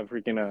me at a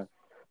freaking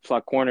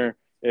slot corner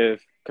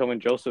if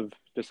Kelvin Joseph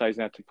decides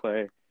not to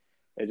play.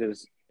 It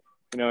just,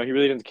 he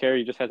really doesn't care.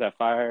 He just has that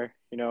fire.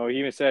 He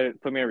even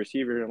said, put me at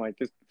receiver. I'm like,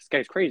 this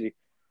guy's crazy.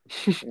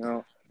 I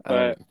don't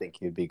But even think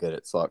he'd be good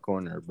at slot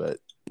corner, but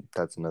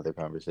that's another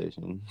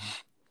conversation.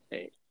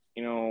 hey,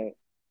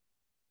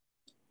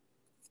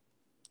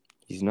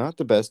 He's not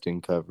the best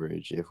in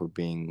coverage, if we're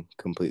being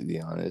completely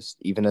honest,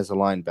 even as a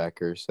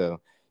linebacker. So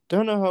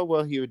don't know how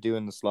well he would do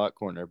in the slot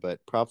corner,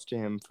 but props to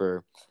him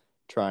for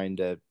trying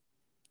to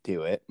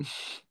do it.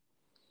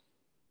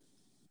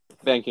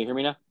 Ben, can you hear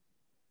me now?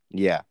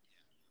 Yeah.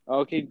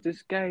 Okay,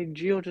 this guy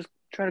Gio just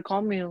tried to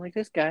call me like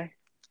this guy.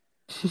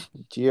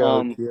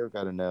 Gio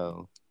got to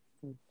know.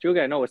 Gio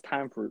got to know it's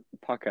time for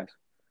podcast.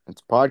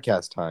 It's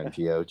podcast time,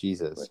 Gio.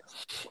 Jesus.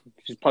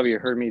 He's probably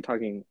heard me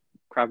talking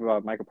crap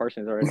about Michael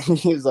Parsons already.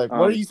 He was like,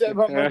 "What do you say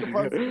about Michael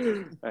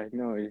Parsons?" I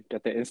know he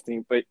got the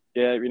instinct, but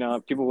yeah,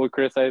 people will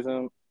criticize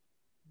him,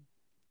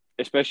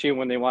 especially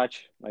when they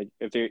watch, like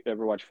if they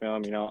ever watch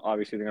film.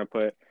 Obviously they're gonna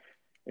put,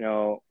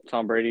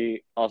 Tom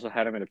Brady also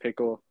had him in a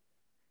pickle,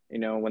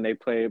 when they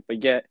play.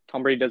 But yet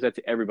Tom Brady does that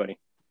to everybody.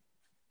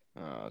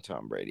 Oh,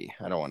 Tom Brady.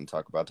 I don't want to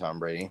talk about Tom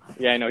Brady.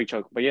 Yeah, I know he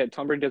choked, but yeah,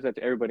 Tom Brady does that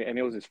to everybody, and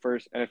it was his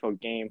first NFL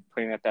game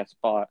playing at that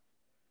spot.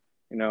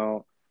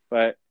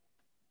 But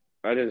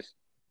I just,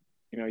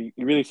 you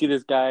really see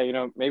this guy.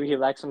 Maybe he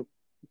lacks some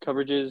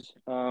coverages.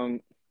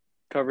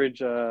 Coverage.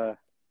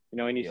 He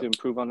needs to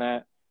improve on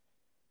that.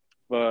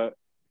 But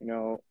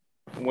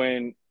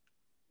when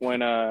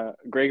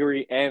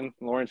Gregory and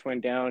Lawrence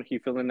went down, he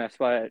filled in that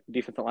spot at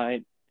defensive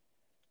line,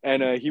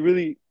 and he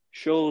really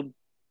showed.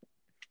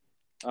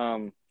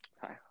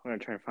 I'm gonna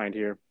try to find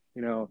here.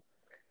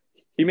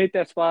 He made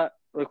that spot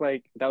look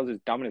like that was his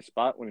dominant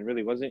spot when it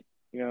really wasn't.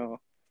 He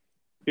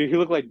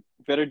looked like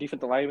better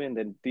defensive lineman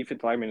than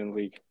defensive lineman in the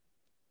league.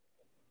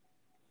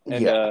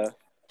 And yeah.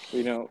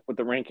 With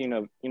the ranking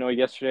of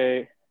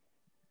yesterday,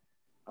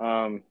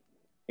 even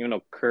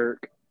though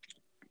Kirk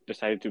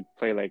decided to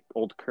play like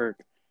old Kirk,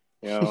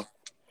 but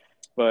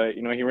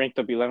he ranked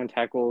up 11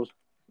 tackles,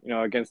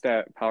 against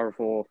that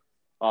powerful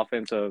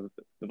offense of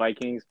the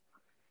Vikings.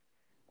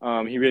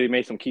 He really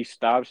made some key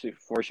stops,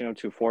 forcing him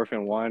to 4th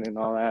and 1 and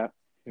all that.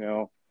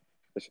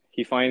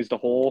 He finds the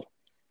hole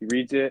He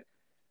reads it,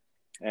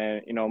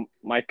 and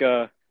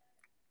Micah.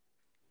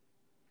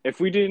 If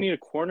we didn't need a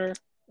corner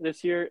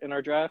this year in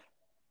our draft,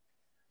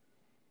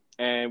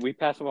 and we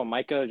passed up on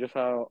Micah, just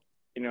how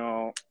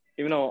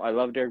even though I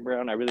love Derek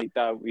Brown, I really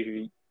thought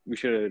we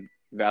should have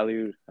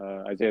valued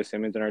Isaiah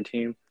Simmons in our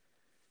team.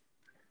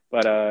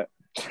 But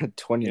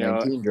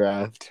 2019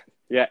 draft.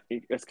 Yeah,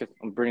 that's because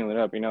I'm bringing it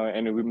up,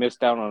 and we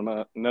missed out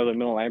on another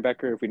middle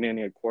linebacker if we didn't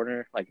need a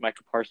corner like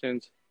Michael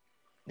Parsons.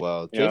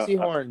 Well, J.C.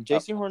 Horn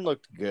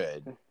looked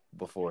good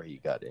before he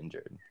got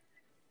injured.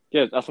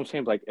 Yeah, that's what I'm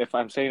saying. Like, if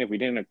we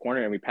didn't need a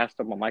corner and we passed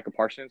up on Michael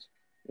Parsons,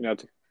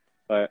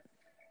 but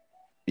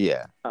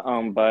yeah,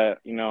 but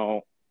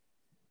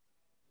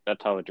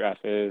that's how the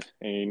draft is,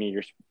 and you need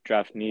your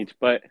draft needs.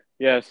 But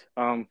yes,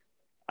 I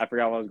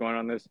forgot what I was going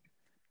on this.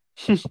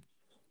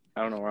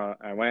 I don't know where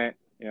I went.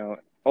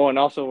 Oh, and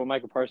also with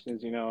Michael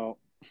Parsons,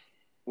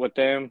 with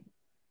them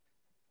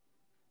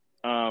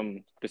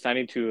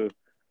deciding to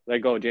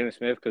let go of Jalen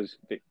Smith because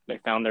they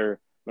found their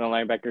middle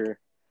linebacker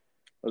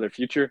of their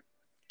future.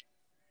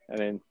 And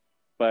then,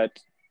 but,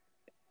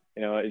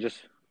 it just,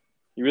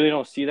 you really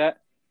don't see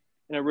that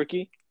in a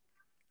rookie.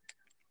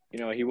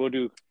 He will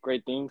do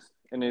great things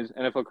in his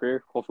NFL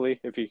career, hopefully,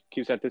 if he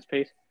keeps at this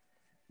pace.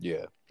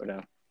 Yeah.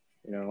 But,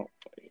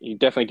 he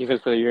definitely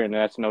defensive player of the year, and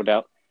that's no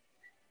doubt.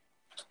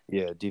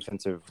 Yeah,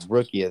 defensive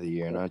rookie of the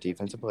year, not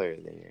defensive player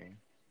of the year.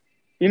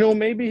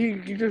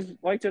 Maybe he just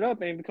lights it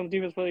up and becomes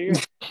defensive player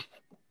of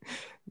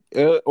the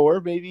year.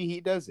 Or maybe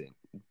he doesn't.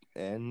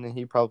 And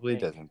he probably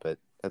doesn't, but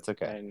that's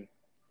okay.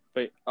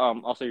 But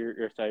also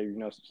your side,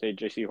 say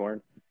J.C.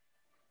 Horn.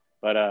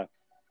 But,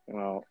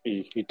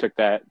 he took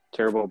that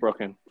terrible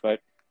broken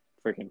foot,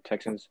 freaking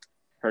Texans,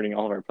 hurting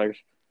all of our players.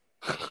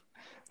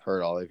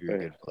 Hurt all of your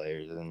good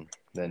players and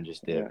then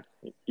just did.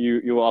 Yeah.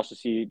 You will also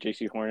see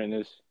J.C. Horn in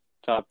this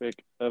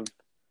topic of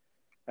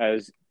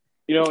as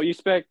you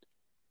expect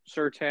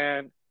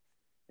Surtain,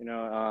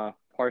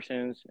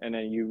 Parsons, and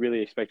then you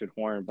really expected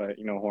Horn, but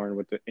Horn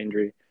with the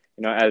injury,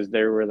 as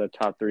they were the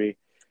top 3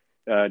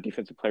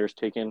 defensive players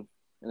taken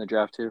in the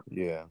draft too.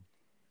 Yeah.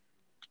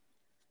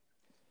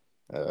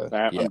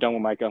 I'm done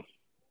with Micah.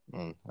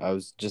 I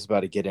was just about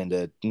to get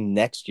into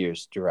next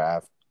year's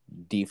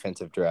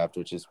defensive draft,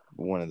 which is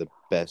one of the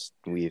best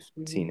we've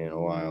seen in a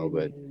while,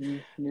 but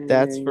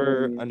that's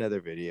for another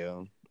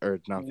video. Or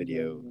not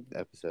video,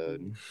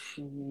 episode.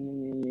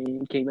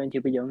 Kayvon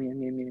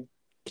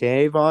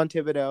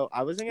Thibodeau.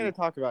 I wasn't going to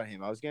talk about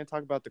him. I was going to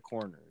talk about the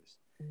corners.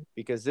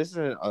 Because this is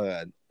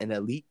an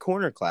elite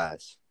corner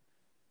class.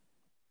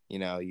 You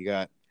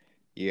got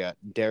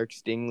Derek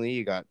Stingley,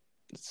 you got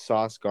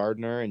Sauce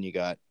Gardner, and you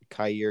got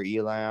Kyer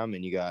Elam,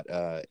 and you got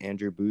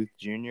Andrew Booth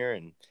Jr.,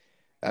 and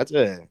that's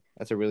a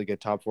really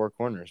good top 4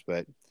 corners.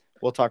 But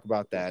we'll talk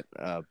about that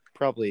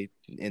probably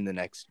in the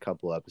next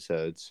couple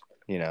episodes.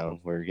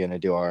 We're gonna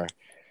do a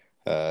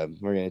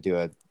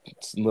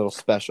little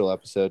special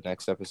episode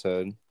next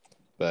episode.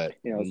 But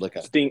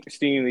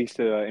Stingley needs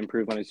to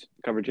improve on his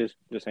coverages.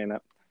 Just saying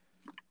that.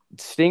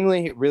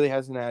 Stingley really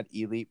hasn't had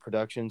elite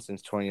production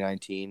since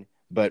 2019.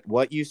 But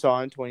what you saw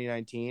in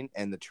 2019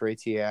 and the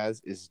traits he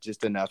has is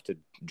just enough to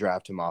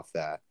draft him off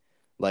that.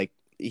 Like,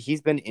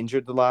 he's been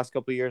injured the last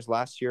couple of years.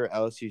 Last year,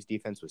 LSU's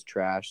defense was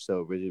trash,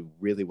 so it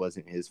really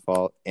wasn't his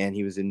fault, and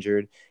he was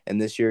injured. And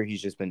this year,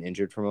 he's just been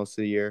injured for most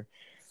of the year.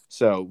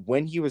 So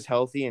when he was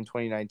healthy in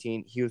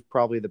 2019, he was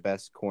probably the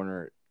best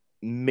corner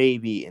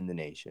maybe in the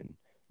nation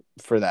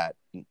for that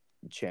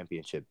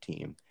championship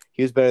team.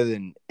 He was better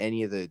than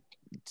anybody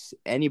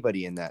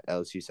in that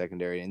LSU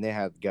secondary, and they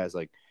had guys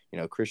like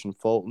Christian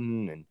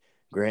Fulton and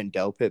Grant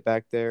Delpit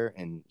back there,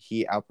 and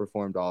he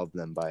outperformed all of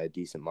them by a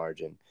decent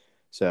margin.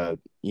 So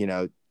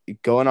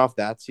going off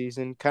that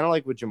season, kind of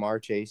like with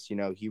Jamar Chase,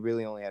 he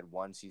really only had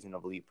one season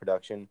of elite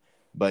production,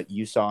 but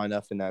you saw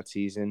enough in that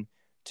season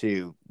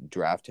to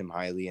draft him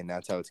highly, and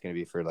that's how it's going to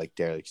be for like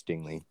Derek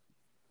Stingley.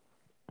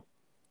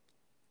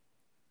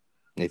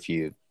 If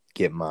you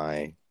get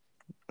my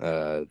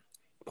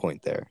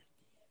point there.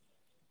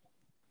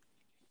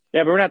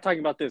 Yeah, but we're not talking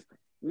about this.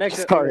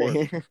 Next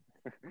Sorry.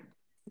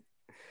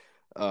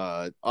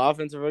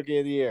 Offensive Rookie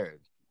of the Year.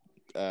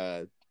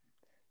 Jamar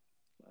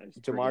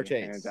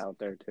Chase out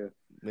there too.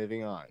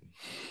 Moving on.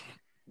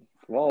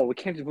 Well, we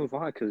can't just move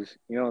on because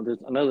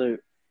there's another.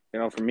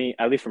 For me,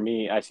 at least for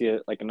me, I see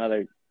it like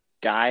another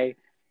guy,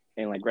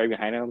 and like right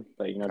behind him,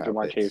 like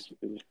Jamar Chase.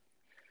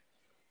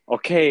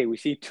 Okay, we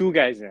see 2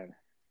 guys in.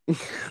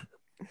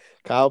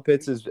 Kyle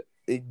Pitts is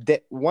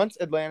once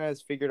Atlanta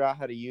has figured out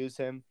how to use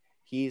him,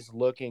 he's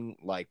looking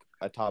like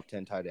a top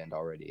 10 tight end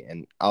already,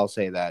 and I'll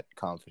say that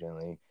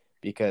confidently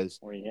because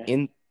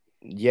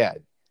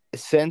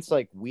since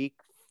like week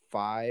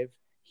 5,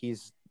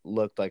 he's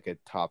looked like a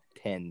top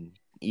 10,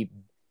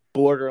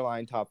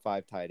 borderline top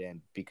 5 tight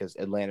end because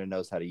Atlanta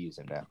knows how to use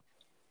him now.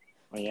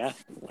 Oh yeah,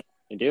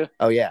 you do.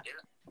 Oh yeah.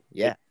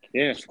 He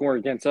didn't score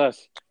against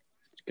us.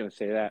 Just gonna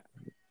say that.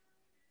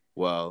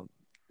 Well,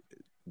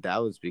 that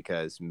was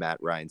because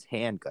Matt Ryan's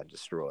hand got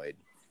destroyed.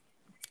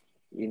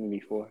 Even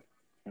before.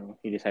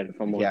 He just had to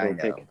fumble. Yeah, I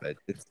know, but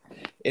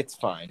it's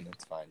fine.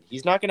 It's fine.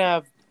 He's not going to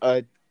have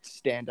a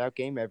standout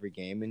game every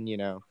game, and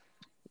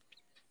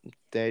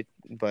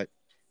but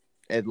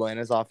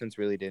Atlanta's offense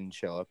really didn't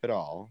show up at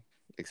all,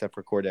 except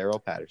for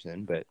Cordero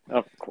Patterson. But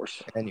Of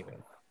course, anyway,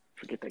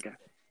 forget that guy.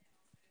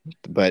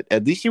 but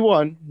at least you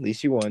won. At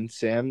least you won.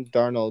 Sam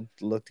Darnold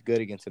looked good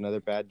against another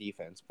bad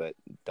defense, but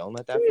don't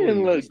let that He fool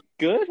didn't you. look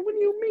good. What do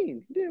you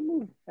mean? He didn't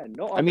move. Had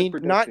no I offense mean,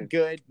 production.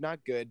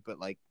 not good, but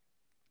like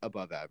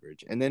above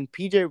average. And then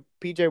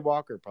PJ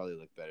Walker probably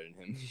looked better than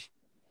him.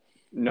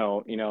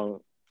 No,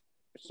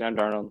 Sam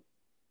Darnold.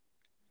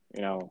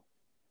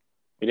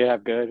 We did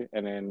have good,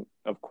 and then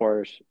of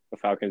course the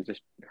Falcons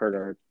just hurt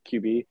our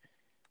QB.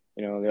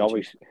 They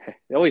always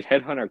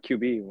headhunt our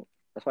QB.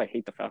 That's why I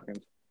hate the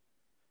Falcons.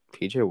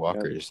 PJ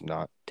Walker is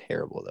not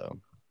terrible though.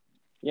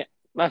 Yeah, I'm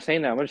not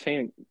saying that. I'm just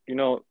saying,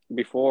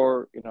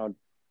 before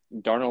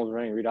Darnold was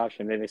running read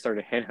option, then they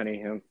started headhunting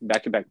him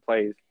back to back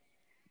plays.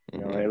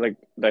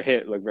 The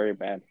hit looked very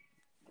bad.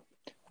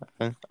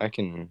 I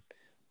can.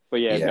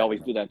 But yeah, they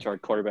always do that to our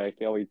quarterback.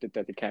 They always did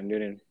that to Cam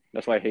Newton.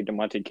 That's why I hate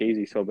DeMonte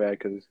Casey so bad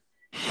because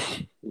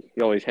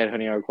he always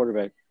headhunting our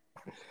quarterback.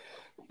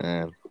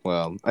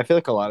 Well, I feel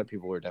like a lot of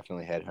people were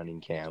definitely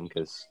headhunting Cam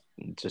because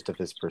just of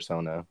his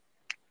persona.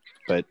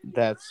 But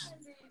that's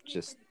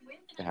just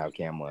how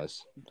Cam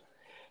was.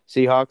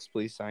 Seahawks,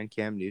 please sign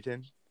Cam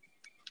Newton.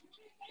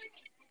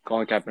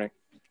 Colin Kaepernick.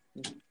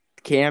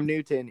 Cam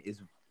Newton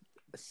is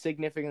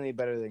significantly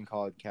better than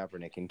Colin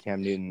Kaepernick, and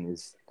Cam Newton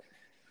is.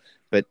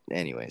 But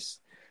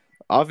anyways,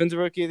 Offensive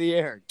Rookie of the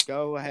Year.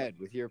 Go ahead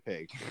with your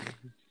pick.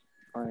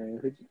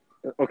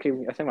 Okay,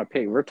 I said my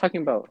pick. We're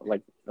talking about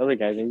like other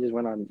guys, and he just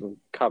went on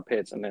Kyle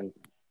Pitts and then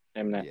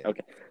Eminem. Yeah.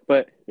 Okay,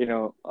 but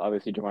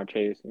obviously Jamar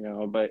Chase.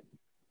 But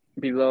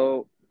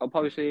below, I'll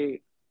probably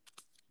say,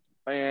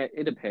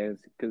 it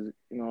depends because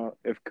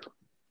if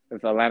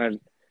Atlanta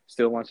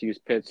still wants to use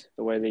Pitts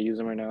the way they use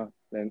them right now,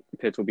 then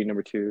Pitts will be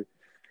number 2.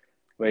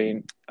 But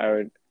I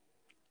would,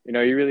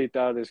 you really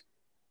thought this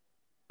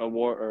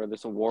award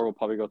will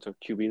probably go to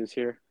QB this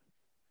year.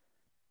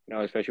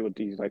 Especially with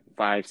these like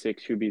 5-6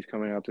 QBs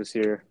coming up this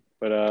year.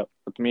 But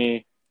with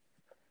me,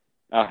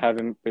 I'll have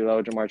him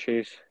below Jamar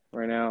Chase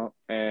right now.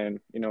 And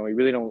we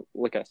really don't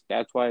look at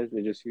stats wise.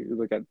 You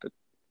look at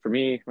for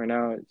me right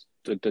now, it's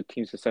the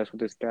team success with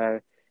this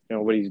guy.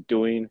 What he's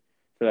doing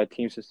for that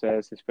team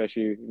success,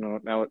 especially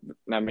now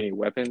not many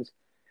weapons.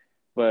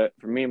 But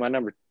for me, my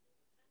number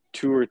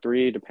 2 or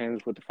 3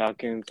 depends with the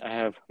Falcons. I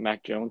have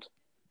Mac Jones.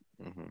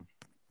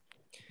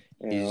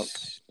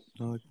 He's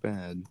not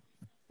bad.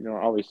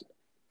 Always.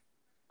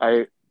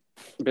 I've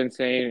been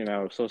saying, I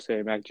would still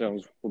say Mac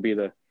Jones will be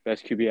the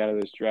best QB out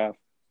of this draft.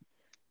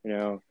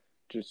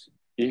 Just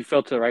he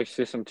fell to the right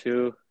system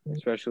too,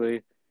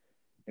 especially.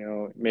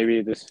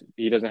 Maybe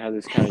he doesn't have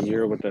this kind of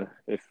year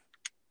if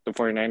the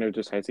 49ers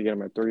decides to get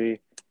him at 3.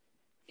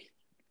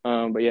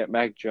 But yeah,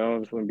 Mac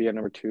Jones would be at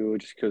number 2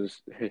 just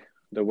because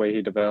the way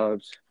he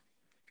develops.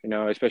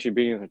 Especially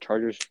beating the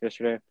Chargers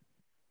yesterday.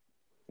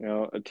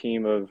 A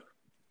team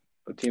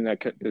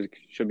that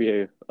should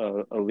be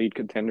a lead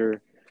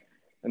contender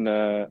in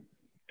the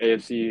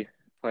AFC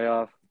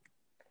playoff.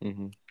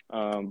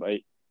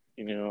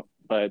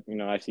 But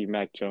I see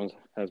Mac Jones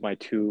as my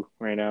 2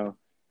 right now,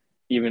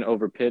 even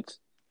over Pitts.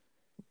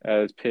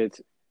 As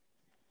Pitts,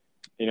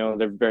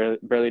 they're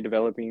barely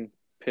developing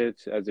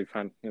Pitts as they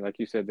found, like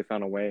you said, they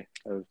found a way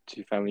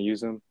to finally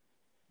use them.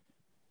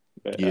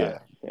 But, yeah.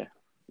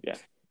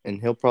 And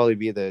he'll probably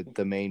be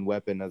the main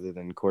weapon other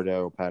than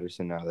Cordero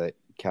Patterson now that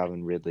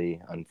Calvin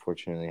Ridley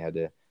unfortunately had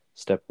to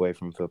step away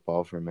from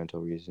football for mental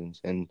reasons.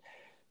 And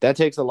that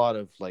takes a lot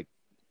of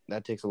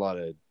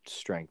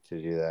strength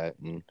to do that.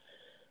 And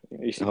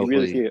you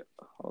really see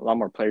a lot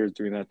more players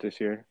doing that this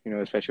year,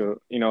 especially,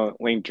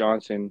 Lane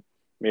Johnson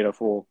made a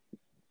full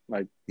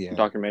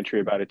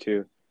documentary about it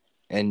too.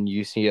 And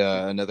you see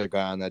another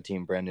guy on that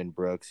team, Brandon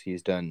Brooks.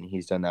 He's done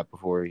that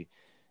before.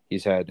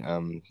 He's had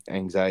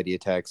anxiety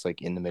attacks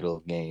like in the middle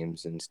of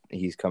games, and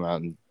he's come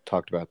out and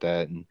talked about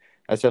that. And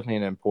that's definitely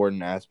an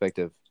important aspect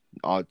of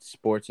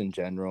sports in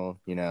general.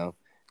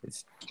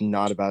 It's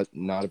not about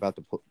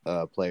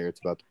the player;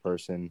 it's about the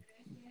person.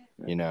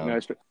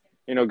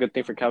 Good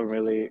thing for Calvin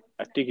Ridley.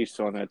 I think he's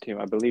still on that team.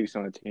 I believe he's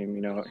on the team.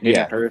 He's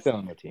still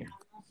on the team.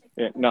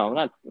 Yeah, no,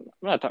 I'm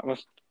not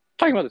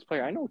talking about this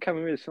player. I know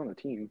Calvin Ridley's still on the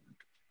team.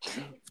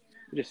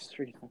 But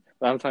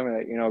I'm talking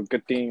about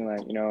good thing,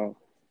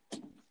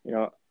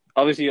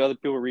 obviously other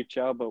people reach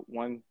out, but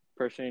one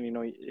person,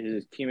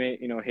 his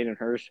teammate, Hayden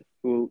Hurst,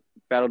 who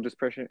battled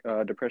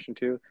depression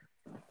too.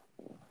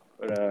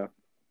 But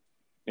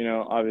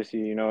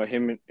obviously,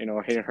 him,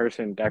 Hayden Hurst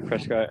and Dak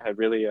Prescott had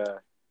really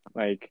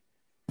made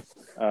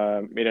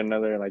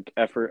another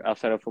effort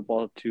outside of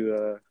football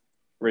to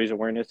raise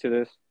awareness to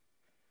this.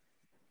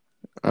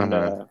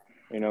 And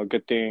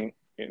good thing,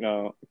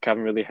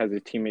 Calvin really has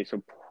his teammates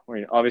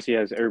support. Obviously, he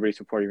has everybody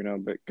support,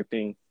 but good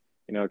thing,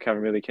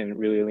 Calvin really can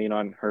really lean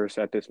on Hurst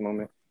at this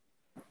moment.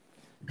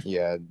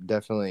 Yeah,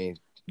 definitely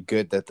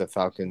good that the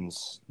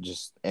Falcons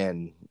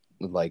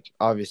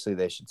obviously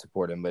they should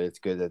support him, but it's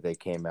good that they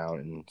came out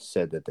and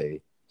said that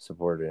they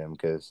supported him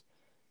because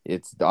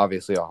it's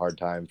obviously a hard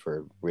time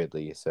for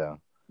Ridley,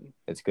 so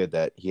it's good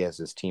that he has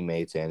his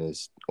teammates and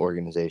his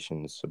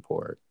organization's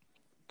support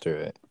through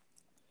it.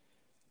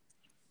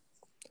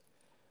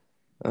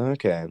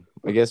 Okay,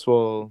 I guess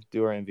we'll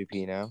do our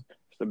MVP now.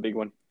 It's a big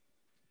one.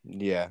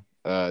 Yeah.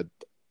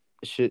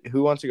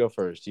 Who wants to go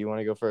first? Do you want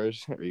to go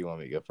first, or you want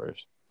me to go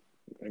first?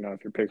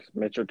 If your pick's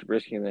Mitchell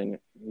Trubisky, then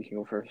you can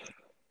go first.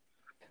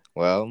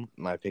 Well,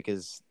 my pick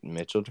is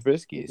Mitchell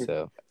Trubisky,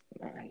 so.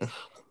 Nice.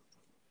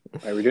 All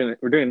right,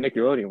 we're doing a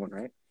Nickelodeon one,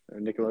 right? A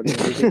Nickelodeon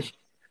MVP.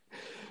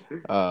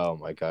 Oh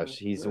my gosh,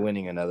 he's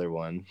winning another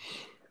one.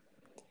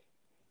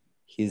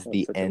 He's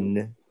the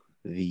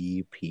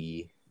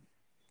MVP.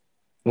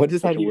 What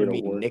does that even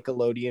mean? Award.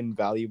 Nickelodeon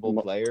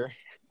valuable player?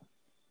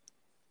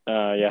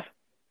 Yeah.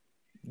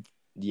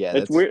 Yeah,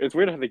 It's weird. It's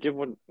weird how they give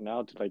one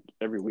now to like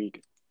every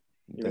week,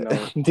 even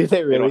though do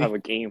they really? They don't have a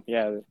game.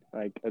 Yeah,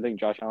 like I think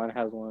Josh Allen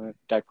has one.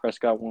 Dak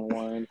Prescott won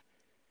one.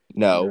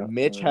 No,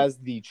 Mitch has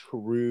the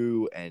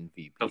true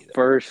MVP. The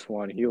first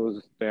one, he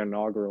was the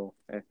inaugural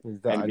He's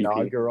the MVP.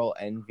 inaugural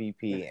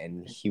MVP,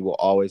 and he will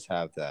always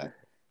have that.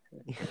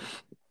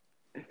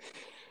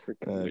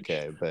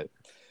 Okay, but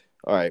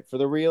all right, for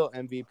the real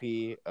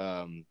MVP,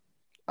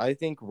 I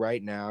think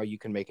right now you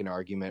can make an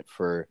argument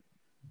for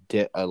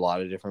a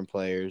lot of different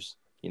players.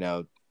 You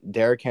know,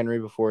 Derrick Henry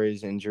before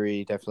his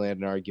injury definitely had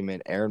an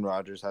argument. Aaron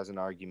Rodgers has an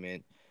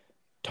argument.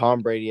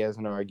 Tom Brady has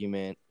an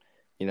argument.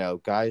 You know,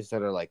 guys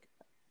that are like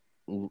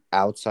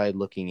outside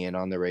looking in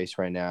on the race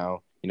right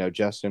now. You know,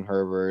 Justin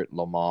Herbert,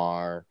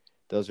 Lamar.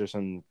 Those are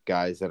some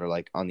guys that are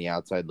like on the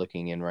outside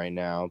looking in right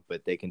now,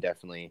 but they can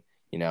definitely,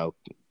 you know,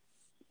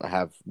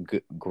 have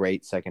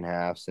great second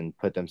halves and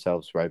put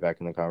themselves right back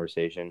in the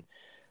conversation.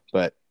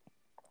 But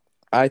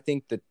I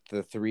think that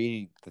the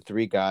three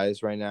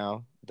guys right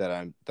now that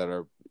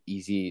are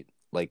easily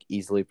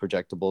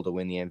projectable to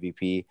win the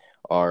MVP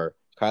are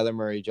Kyler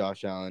Murray,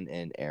 Josh Allen,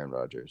 and Aaron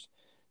Rodgers,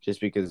 just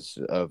because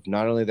of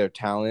not only their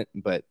talent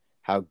but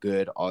how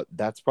good.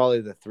 That's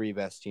probably the three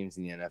best teams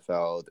in the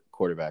NFL, the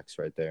quarterbacks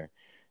right there,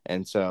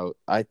 and so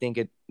I think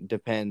it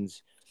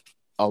depends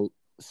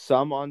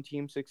some on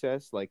team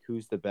success, like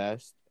who's the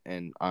best,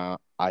 and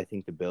I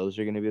think the Bills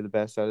are going to be the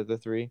best out of the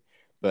three,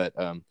 but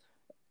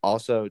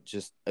also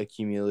just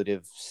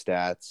accumulative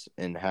stats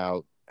and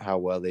how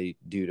well they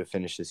do to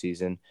finish the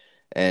season.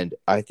 And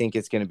I think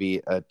it's going to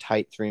be a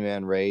tight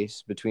three-man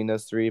race between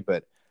those three.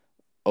 But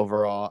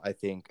overall, I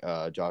think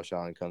Josh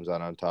Allen comes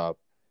out on top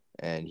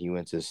and he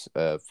wins his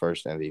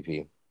first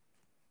MVP.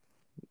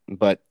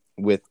 But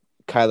with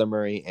Kyler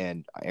Murray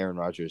and Aaron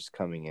Rodgers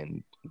coming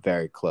in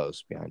very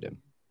close behind him.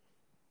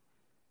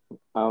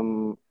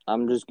 I'm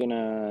just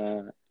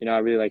gonna, I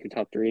really like the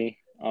top three.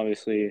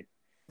 Obviously,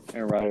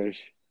 Aaron Rodgers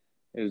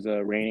is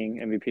the reigning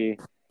MVP.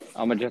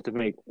 I'm gonna have to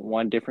make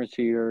one difference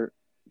to your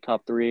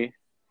top three.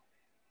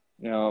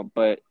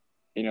 But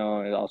it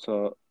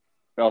also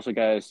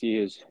gotta see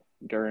his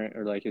during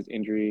or like his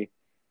injury,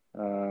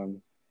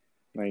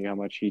 like how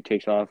much he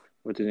takes off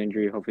with his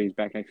injury. Hopefully he's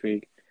back next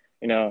week.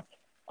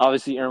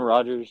 Obviously Aaron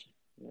Rodgers,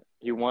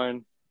 he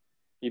won.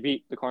 He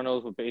beat the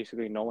Cardinals with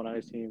basically no one on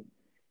his team.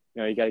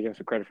 You gotta give him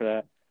some credit for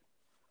that.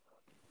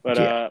 But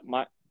yeah.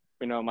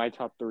 my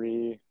top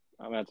three,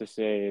 I'm gonna have to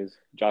say is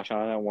Josh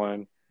Allen at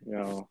one.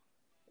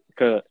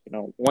 Because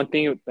one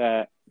thing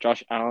that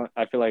Josh Allen,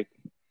 I feel like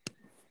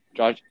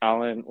Josh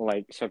Allen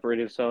like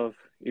separated himself,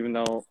 even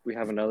though we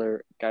have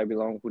another guy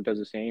below who does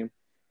the same.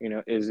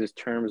 Is his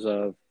terms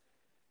of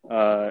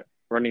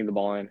running the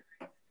ball in.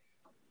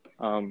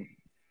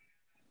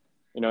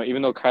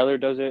 Even though Kyler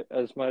does it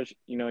as much,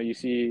 you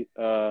see,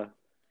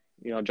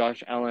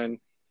 Josh Allen,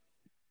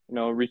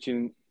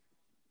 reaching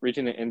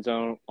the end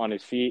zone on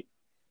his feet.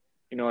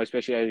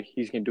 Especially as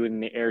he's gonna do it in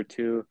the air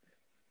too.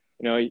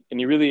 And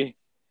you really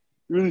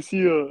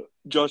see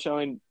Josh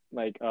Allen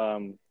like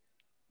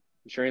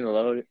sharing the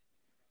load.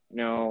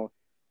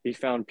 He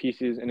found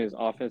pieces in his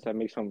offense that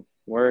makes him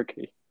work.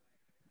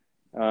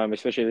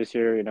 Especially this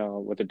year,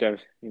 with the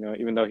depth.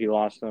 Even though he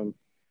lost them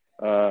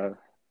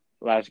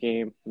last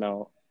game,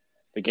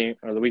 the game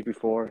or the week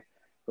before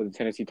with the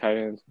Tennessee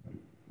Titans,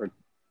 or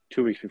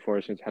 2 weeks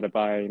before since had to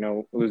buy.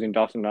 Losing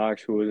Dawson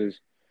Knox, who was his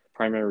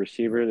primary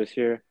receiver this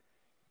year.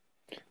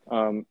 He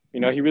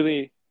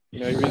really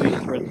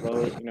spreads the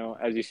load.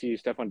 As you see,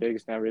 Stephon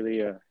Diggs not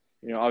really.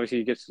 Obviously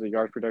he gets to the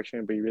yard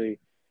production, but he really,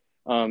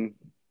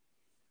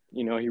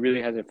 he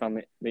really hasn't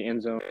found the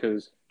end zone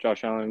because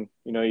Josh Allen,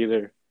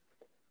 either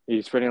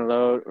he's spreading the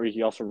load or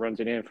he also runs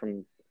it in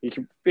from. He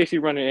can basically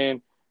run it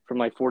in from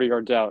like 40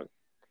 yards out.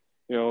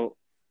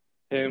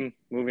 Him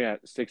moving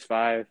at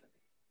 6'5".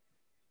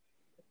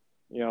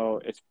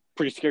 It's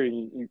pretty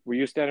scary. Were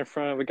you stand in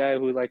front of a guy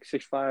who like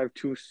 6'5",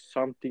 2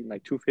 something,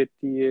 like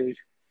 250-ish?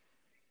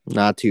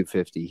 Not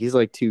 250. He's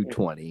like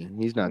 220.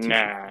 He's not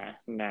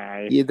 250.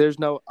 Nah. Yeah, there's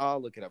no.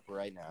 I'll look it up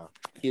right now.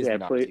 He's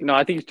not. No,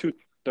 I think he's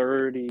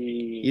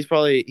 230. He's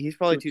probably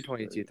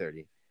 220,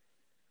 230.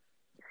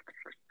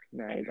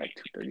 Nah, he's like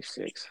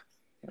 236.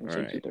 I'm All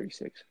saying right.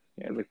 236.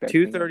 Yeah, look back.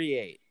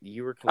 238.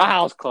 You were close.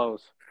 I was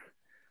close.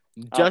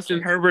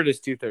 Justin Herbert is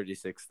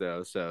 236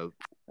 though, so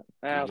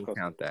That's we'll close.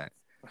 count that.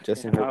 Yeah,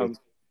 Justin Herbert,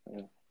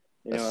 yeah.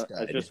 a It's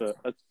stud. just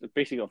it's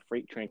basically a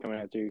freight train coming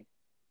at you.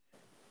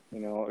 You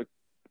know,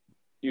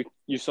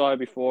 you saw it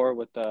before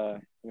with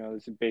this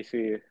is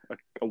basically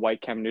a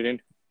white Cam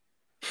Newton.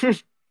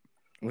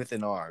 With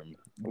an arm.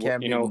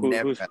 Cam You know Newton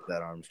never who's had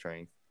that arm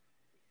strength.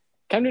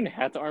 Cam Newton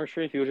had the arm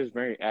strength. He was just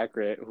very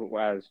accurate.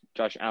 Whereas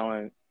Josh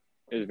Allen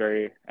is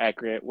very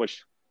accurate,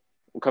 which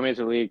coming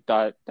into the league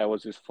thought that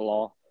was his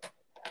flaw.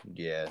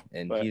 Yeah,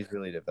 and But he's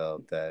really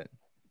developed that.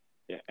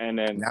 yeah, and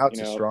then Now it's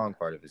a strong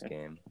part of his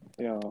game.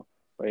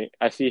 like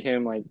I see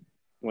him like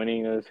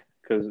winning this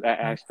because that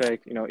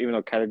aspect, even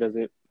though Kyler does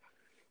it.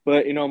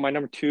 But my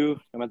number two,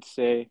 I'm about to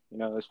say,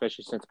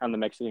 especially since I'm the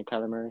Mexican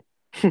Kyler Murray,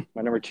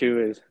 my number two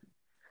is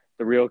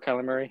the real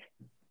Kyler Murray.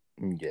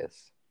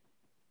 Yes.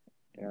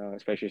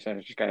 Especially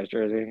since this guy's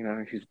jersey,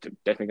 he's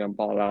definitely gonna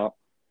ball out.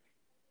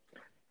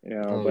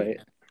 Oh But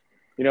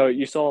yeah.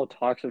 you saw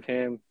talks of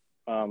him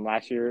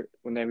last year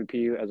when the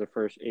MVP as the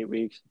first 8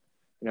 weeks.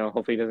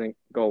 Hopefully he doesn't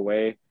go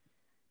away,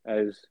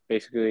 as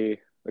basically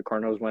the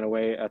Cardinals went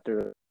away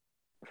after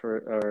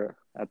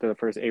the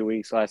first 8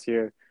 weeks last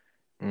year.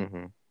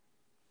 Mm-hmm.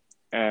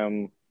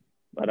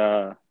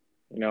 But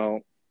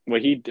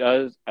what he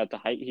does at the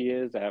height he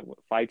is at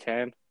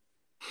 5'10",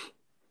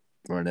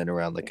 Running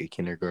around like a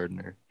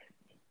kindergartner.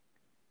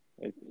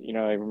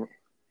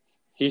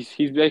 He's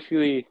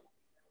basically.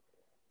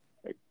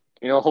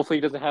 Hopefully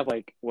he doesn't have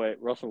like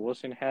what Russell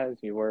Wilson has,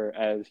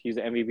 whereas he's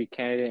an MVP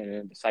candidate and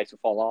then decides to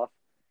fall off.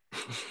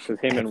 Because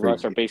him and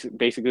Russ are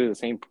basically the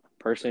same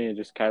person, and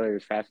just Kyler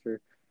is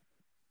faster.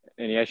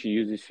 And he actually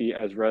uses his feet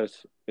as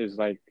Russ is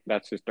like,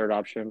 that's his third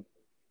option.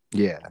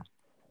 Yeah.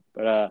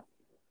 But,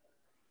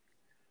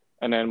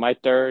 and then my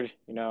third,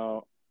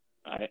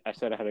 I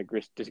said I had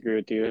to disagree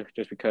with you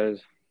just because,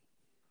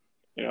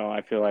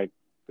 I feel like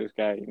this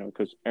guy,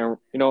 because Aaron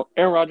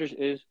Rodgers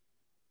is,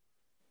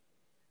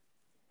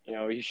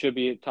 he should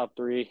be top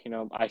three.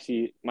 I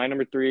see my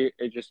number three.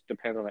 It just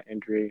depends on the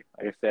injury.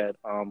 Like I said,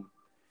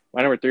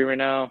 my number three right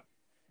now,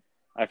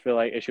 I feel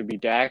like it should be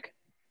Dak.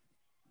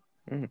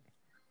 Mm.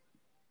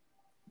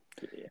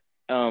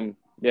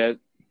 Yeah,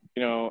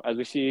 as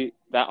we see,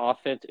 that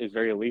offense is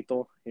very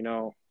lethal. As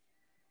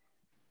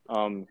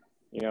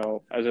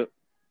a,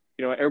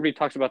 everybody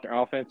talks about their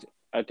offense.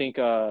 I think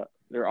their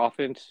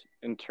offense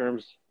in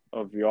terms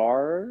of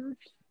yards,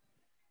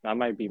 I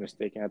might be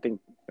mistaken. I think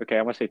okay,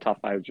 I'm gonna say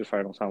top five just so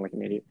I don't sound like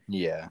an idiot.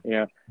 Yeah.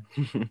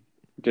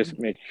 Just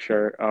make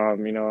sure.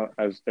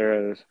 As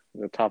they're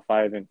the top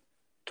five in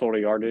total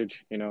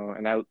yardage.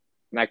 And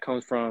that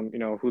comes from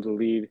who the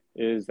lead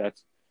is.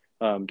 That's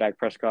Dak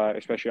Prescott,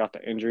 especially off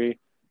the injury.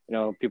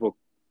 People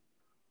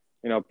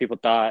people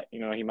thought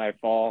he might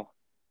fall.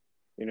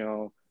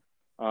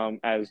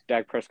 As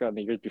Dak Prescott in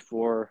the years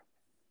before,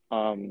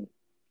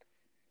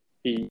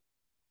 he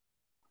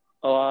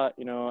a lot.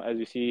 As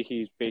you see,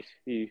 he's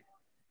basically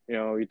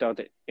without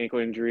the ankle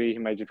injury, he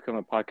might just become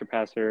a pocket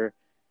passer.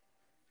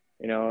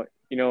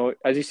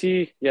 As you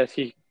see, yes,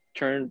 he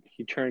turned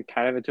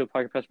kind of into a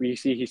pocket passer, but you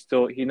see he's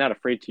not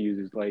afraid to use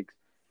his legs.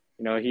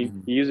 He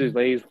uses his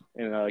legs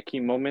in key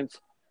moments,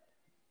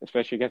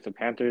 especially against the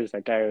Panthers.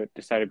 That guy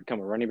decided to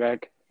become a running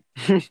back,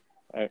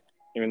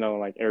 even though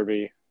like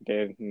everybody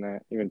did,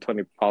 and even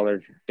Tony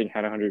Pollard I think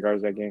had 100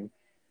 yards that game.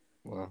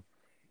 Wow.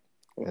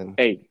 And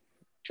Hey,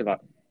 chill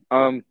out.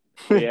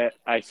 Yeah,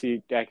 I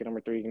see Dak at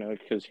number three.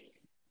 Because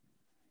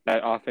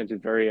that offense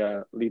is very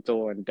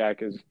lethal, and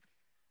Dak is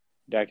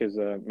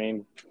the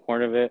main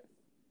point of it.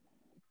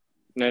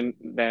 And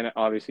then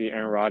obviously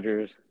Aaron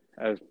Rodgers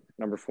as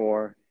number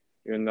four,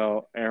 even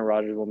though Aaron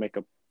Rodgers will make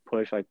a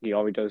push like he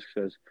always does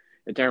because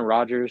it's Aaron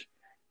Rodgers,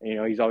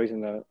 and he's always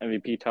in the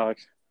MVP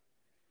talks.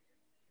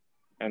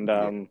 And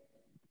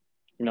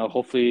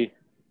hopefully,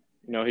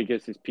 he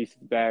gets his pieces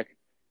back.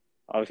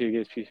 Obviously, he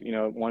gets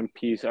one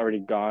piece already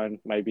gone.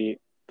 Might be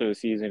through the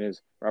season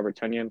is Robert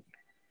Tonyan.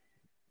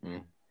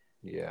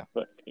 Yeah.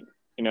 But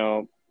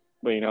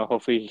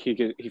hopefully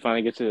he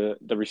finally gets the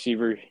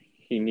receiver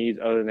he needs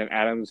other than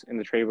Adams in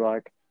the trade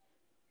block,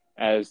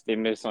 as they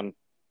miss on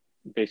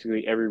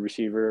basically every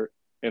receiver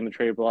in the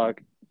trade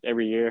block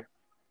every year.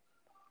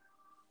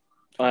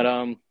 But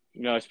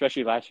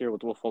especially last year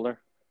with Will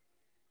Fuller.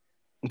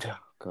 Oh,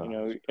 God.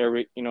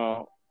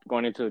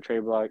 Going into the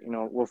trade block,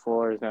 Will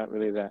Fuller is not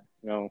really that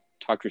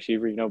top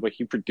receiver, but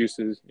he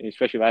produces.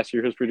 Especially last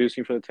year, he was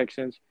producing for the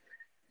Texans,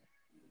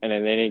 and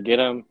then they didn't get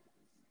him.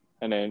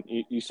 And then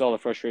you saw the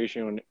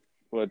frustration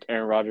with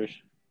Aaron Rodgers,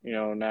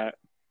 not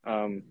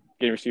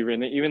getting receiver.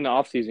 And then even the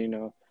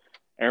offseason,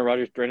 Aaron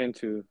Rodgers threatened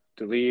to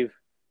leave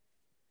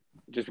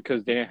just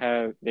because they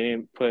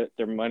didn't put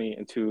their money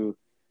into,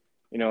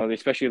 they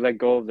especially let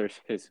go of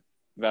his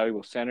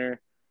valuable center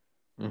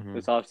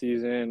this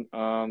offseason.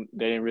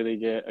 They didn't really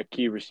get a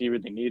key receiver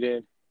they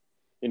needed.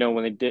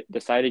 When they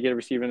decided to get a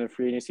receiver in the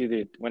free agency,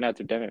 they went out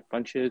to Devin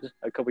Funchess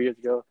a couple years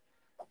ago.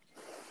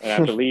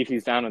 And I believe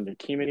he's not on their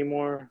team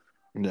anymore.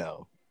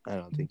 No, I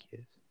don't think he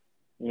is.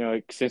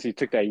 Since he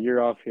took that year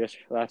off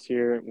last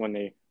year when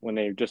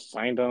they just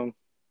signed him.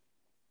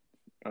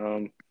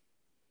 Um,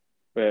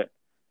 but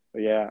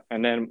yeah,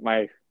 and then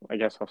I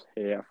guess I'll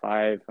say yeah,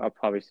 five. I'll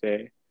probably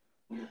say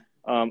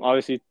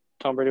obviously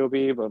Tom Brady will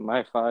be, but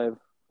my five,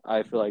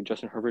 I feel like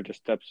Justin Herbert just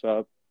steps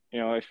up.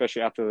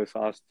 Especially after this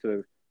loss to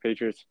the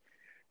Patriots,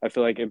 I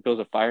feel like it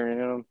builds a fire in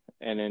him,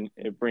 and then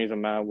it brings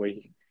him out what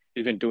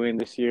he's been doing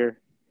this year,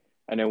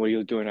 and then what he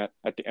was doing at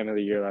the end of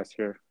the year last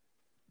year.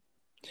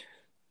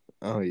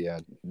 Oh yeah,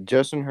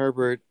 Justin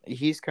Herbert.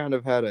 He's kind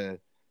of had a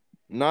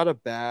not a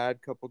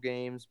bad couple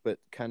games, but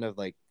kind of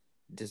like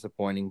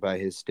disappointing by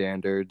his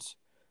standards,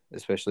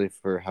 especially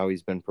for how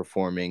he's been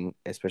performing,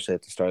 especially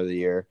at the start of the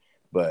year.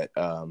 But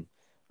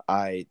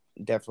I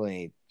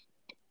definitely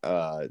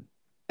uh,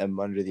 am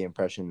under the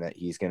impression that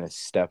he's going to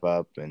step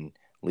up and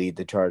lead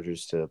the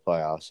Chargers to the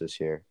playoffs this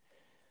year.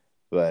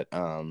 But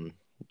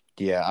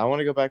yeah, I want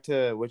to go back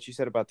to what you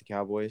said about the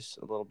Cowboys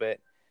a little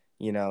bit.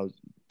 You know,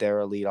 their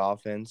elite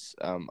offense.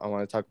 I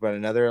want to talk about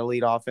another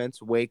elite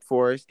offense, Wake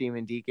Forest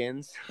Demon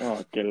Deacons.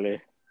 Oh,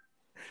 Kelly.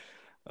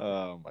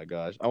 Oh my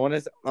gosh. I want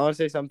to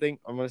say something.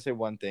 I'm going to say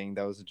one thing.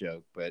 That was a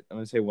joke, but I'm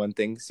going to say one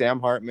thing. Sam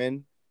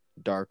Hartman,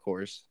 dark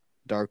horse.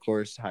 Dark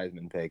horse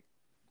Heisman pick.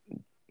 Is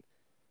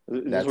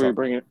this That's where you're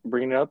all.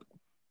 bringing it up?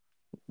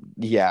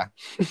 Yeah.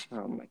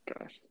 Oh my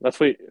gosh, that's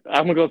what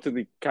I'm gonna go to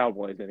the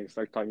Cowboys and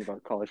start talking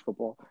about college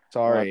football. Uh,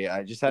 Sorry.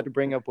 I just had to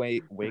bring up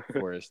Wake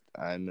Forest.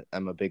 I'm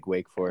a big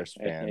Wake Forest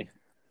hey, fan.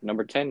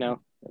 number 10 now,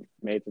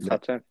 made the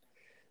top 10.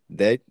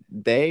 They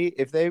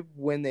if they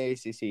win the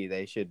ACC,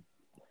 they should,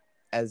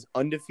 as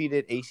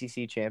undefeated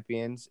ACC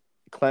champions.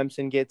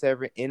 Clemson gets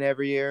every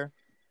year.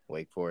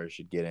 Wake Forest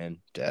should get in.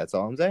 That's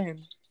all I'm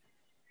saying.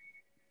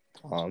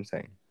 All I'm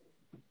saying.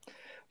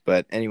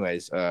 But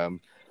anyways, I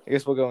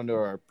guess we'll go into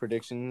our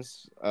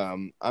predictions.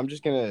 I'm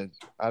just gonna.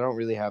 I don't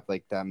really have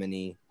like that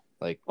many.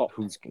 Like Oh,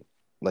 who's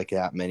like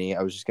that many.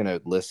 I was just gonna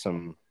list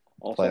some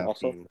playoff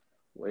also, teams.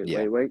 wait, Yeah.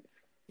 wait, wait.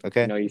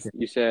 Okay.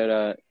 You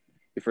said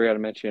you forgot to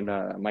mention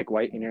Mike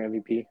White in your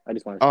MVP. I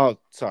just wanted Oh,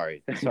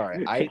 sorry.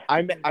 to.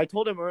 I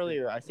told him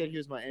earlier. I said he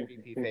was my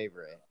MVP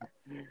favorite.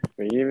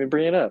 But you didn't even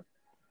bring it up.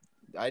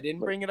 I didn't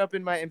But bring it up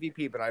in my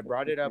MVP, but I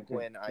brought it up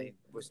when I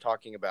was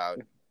talking about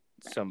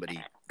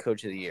somebody,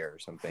 coach of the year or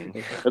something.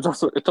 it's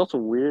also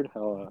weird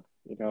how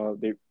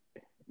they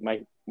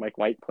Mike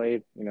White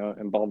played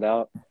and balled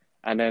out,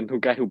 and then who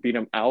guy who beat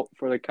him out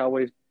for the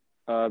Cowboys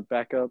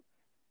backup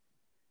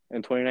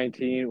in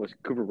 2019 was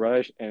Cooper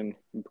Rush, and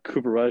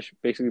Cooper Rush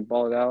basically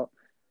balled out.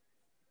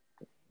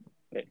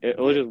 It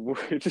was Yeah.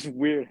 just it's just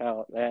weird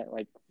how that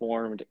like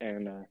formed,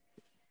 and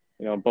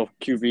both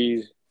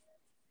QBs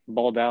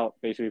balled out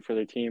basically for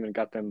their team and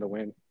got them the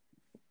win.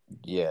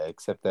 Yeah,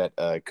 except that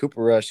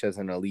Cooper Rush has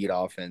an elite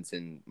offense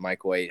and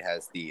Mike White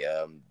has the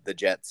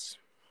Jets.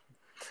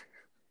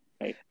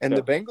 Like And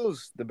so,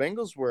 the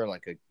Bengals were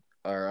like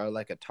are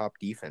like a top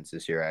defense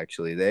this year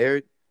actually.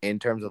 They're in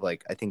terms of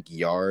like I think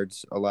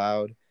yards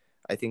allowed.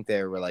 I think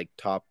they were like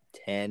top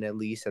 10 at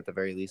least at the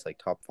very least like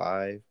top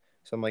 5,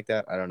 something like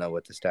that. I don't know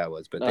what the stat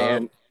was, but they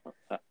had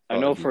um, I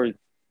know solid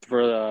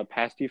for defense. the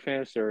pass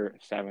defense they're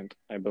seventh,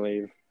 I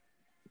believe.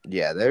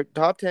 Yeah, they're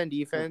top 10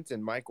 defense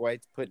and Mike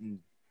White's putting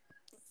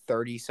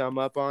 30 some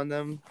up on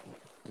them.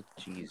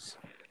 Jeez.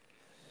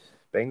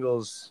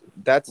 Bengals.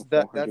 That's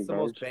 400 the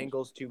most yards.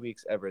 Bengals 2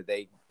 weeks ever.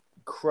 They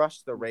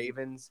crushed the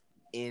Ravens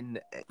in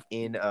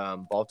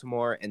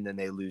Baltimore, and then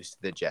they lose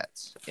to the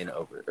Jets in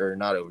over or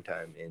not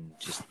overtime in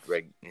just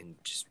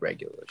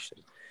regulation.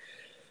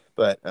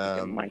 But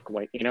Mike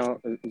White.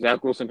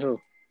 Zach Wilson who?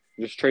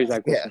 Just trade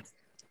Zach yeah, Wilson.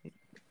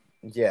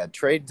 yeah.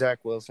 Trade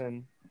Zach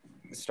Wilson.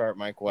 Start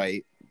Mike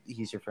White.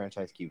 He's your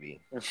franchise QB.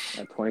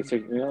 At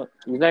 26.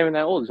 He's not even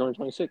that old. He's only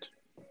 26.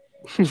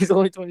 He's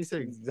only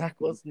 26. Zach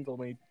Wilson's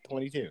only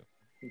 22.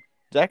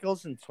 Zach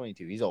Wilson's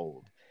 22. He's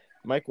old.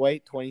 Mike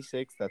White,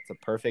 26. That's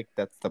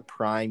the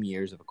prime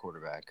years of a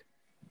quarterback.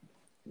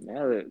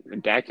 Yeah,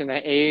 Dak's in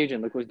that age,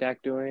 and look what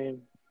Dak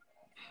doing.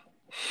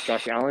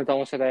 Josh Allen's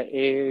almost at that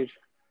age.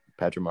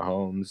 Patrick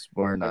Mahomes.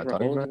 We're not Patrick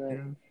talking Mahomes about in that.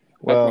 him. Patrick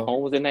Well,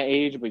 Mahomes was in that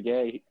age, but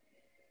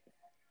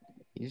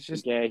he's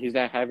just he's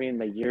not having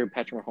the year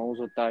Patrick Mahomes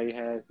would thought he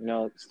had.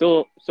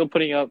 Still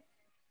putting up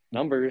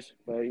numbers,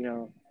 but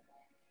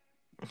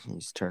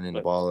he's turning the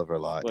but ball over a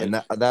lot, but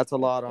and that's a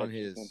lot on that's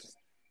just one thing. his.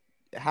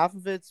 Half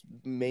of it's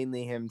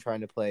mainly him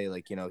trying to play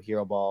like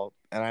hero ball,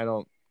 and I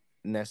don't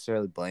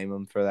necessarily blame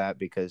him for that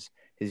because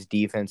his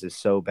defense is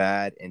so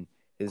bad and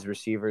his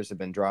receivers have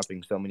been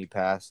dropping so many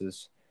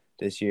passes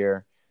this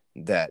year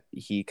that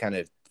he kind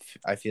of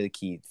I feel like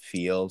he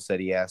feels that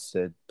he has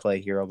to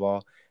play hero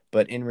ball,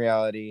 but in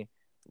reality,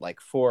 like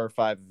 4 or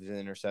 5 of his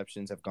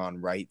interceptions have gone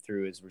right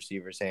through his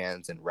receiver's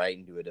hands and right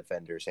into a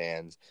defender's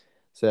hands.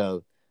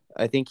 So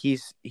I think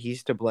he's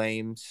to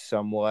blame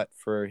somewhat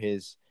for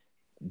his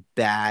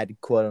bad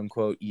quote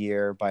unquote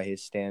year by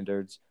his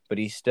standards, but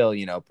he's still,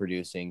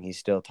 producing. He's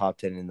still top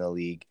 10 in the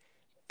league,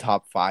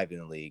 top 5 in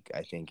the league,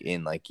 I think,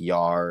 in like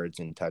yards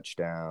and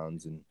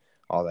touchdowns and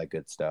all that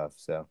good stuff.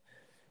 So,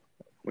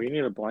 What you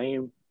need to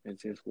blame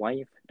is his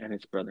wife and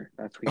his brother.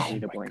 That's what you oh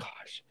need to my blame.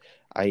 gosh.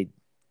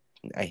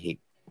 I hate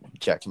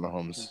Jackson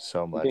Mahomes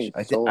so I'm much.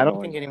 getting so I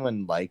don't think annoyed.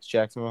 anyone likes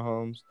Jackson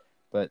Mahomes,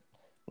 but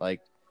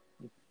like,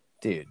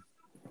 dude,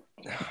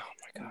 oh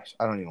my gosh,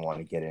 I don't even want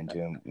to get into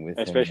him with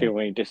him. Especially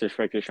when he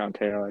disrespected Sean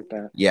Taylor like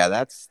that. Yeah,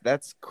 that's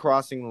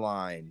crossing the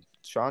line.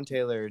 Sean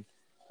Taylor's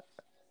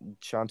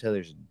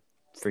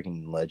a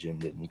freaking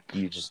legend, and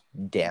you just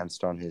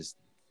danced on his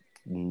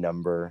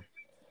number.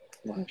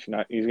 Well,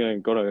 he's gonna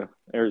go to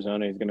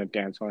Arizona. He's gonna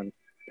dance on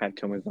Pat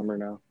Tillman's number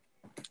now.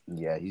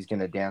 Yeah, he's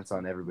gonna dance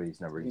on everybody's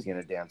number. He's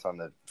gonna dance on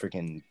the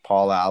freaking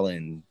Paul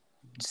Allen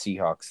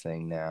Seahawks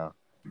thing now.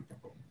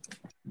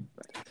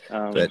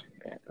 But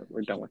Yeah,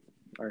 we're done with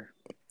our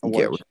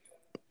yeah, awards.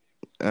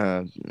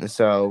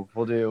 so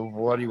we'll do.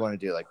 What do you want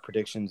to do? Like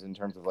predictions in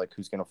terms of like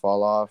who's gonna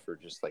fall off, or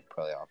just like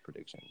playoff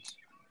predictions?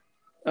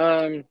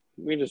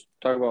 We just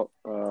talk about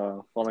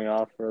falling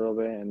off for a little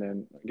bit, and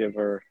then give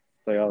our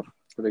playoff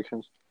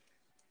predictions.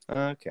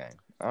 Okay,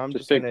 I'm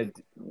Just just pick, gonna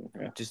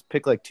yeah, just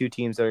pick like two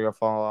teams that are gonna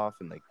fall off,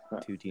 and like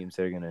two teams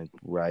that are gonna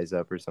rise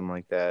up, or something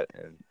like that.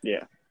 And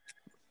yeah.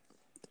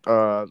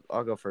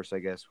 I'll go first, I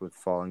guess, with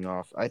falling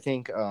off. I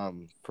think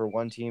for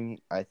one team,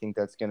 I think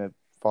that's gonna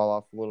fall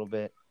off a little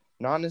bit.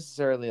 Not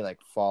necessarily like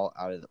fall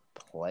out of the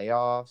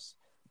playoffs,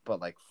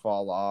 but like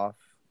fall off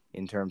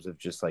in terms of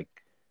just like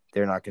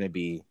they're not gonna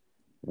be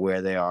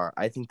where they are.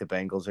 I think the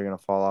Bengals are gonna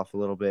fall off a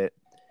little bit.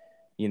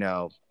 You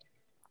know,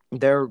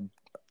 they're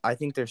I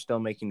think they're still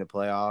making the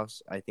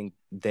playoffs. I think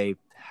they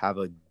have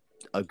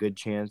a good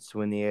chance to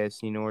win the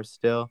AFC North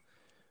still,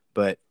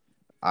 but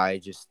I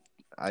just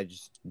I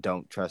just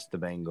don't trust the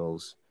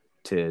Bengals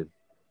to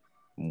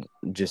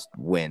just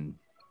win.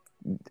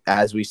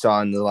 As we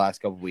saw in the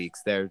last couple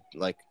weeks, they're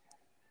like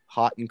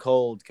hot and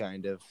cold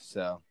kind of.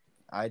 So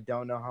I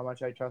don't know how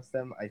much I trust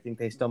them. I think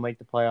they still make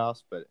the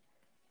playoffs, but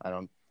I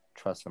don't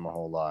trust them a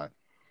whole lot.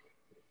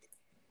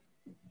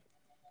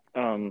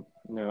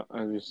 No,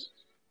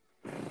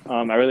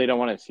 I really don't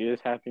want to see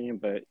this happening,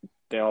 but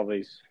they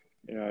always,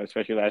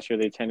 especially last year,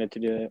 they tended to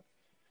do it,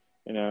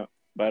 you know.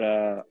 But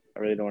I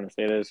really don't want to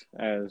say this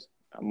as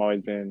I'm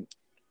always been,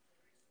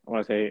 I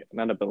want to say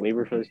not a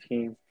believer for this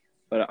team,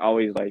 but I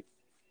always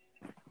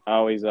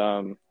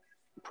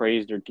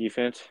praise their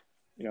defense,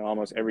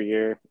 almost every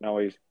year, and I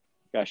always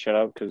got shut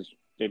up because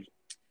they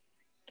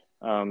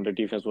their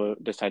defense will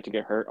decide to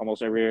get hurt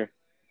almost every year.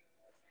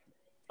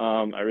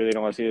 I really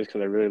don't want to see this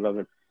because I really love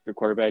their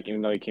quarterback,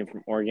 even though he came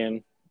from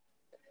Oregon.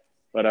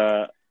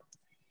 But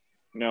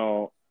you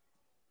know,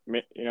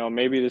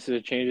 maybe this is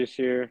a change this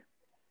year.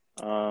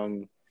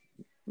 Um,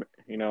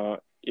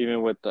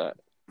 Even with the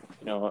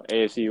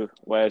AFC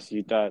West,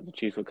 you thought the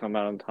Chiefs would come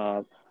out on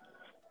top,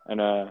 and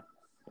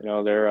you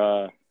know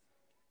their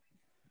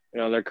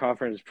their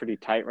conference is pretty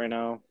tight right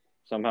now.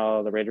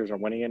 Somehow the Raiders are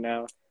winning it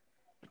now,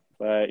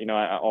 but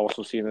I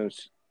also see them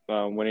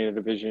winning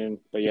the division.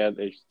 But yeah,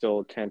 they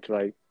still tend to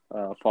like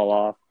fall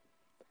off.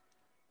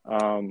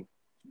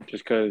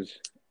 Just because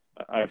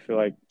I feel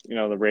like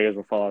the Raiders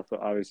will fall off. But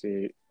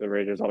obviously, the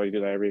Raiders always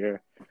do that every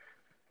year,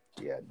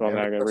 Yeah, so I'm never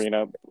not gonna trust. bring it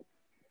up.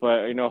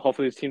 But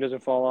hopefully this team doesn't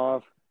fall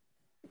off.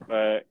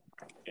 But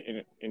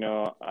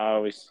I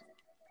always,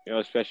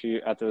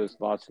 especially after this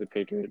loss to the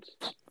Patriots,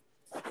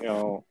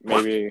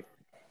 maybe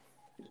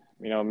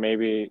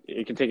maybe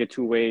it can take it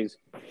two ways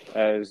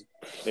as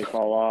they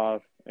fall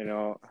off.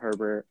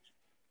 Herbert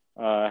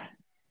uh,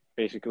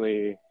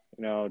 basically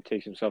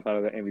takes himself out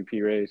of the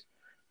MVP race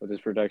with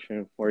his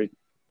production, or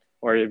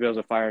he builds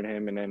a fire in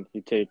him and then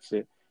he takes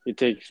it. He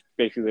takes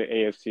basically the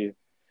AFC.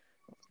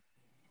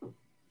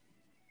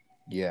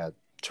 Yeah,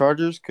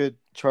 Chargers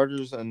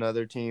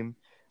another team.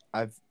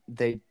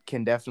 They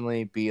can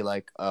definitely be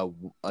like a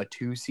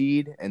 2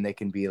 seed, and they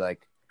can be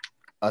like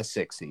a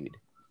 6 seed.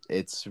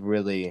 It's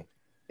really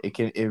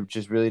it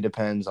just really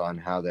depends on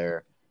how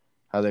their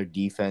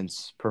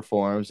defense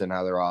performs and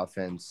how their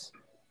offense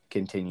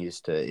continues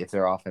to if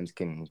their offense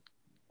can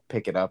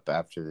pick it up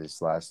after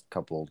this last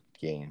couple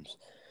games.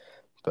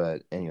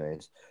 But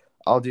anyways,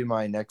 I'll do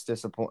my next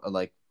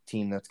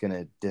team that's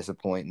gonna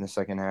disappoint in the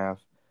second half.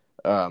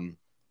 Um,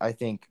 I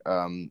think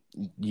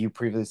you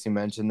previously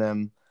mentioned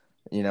them,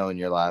 in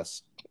your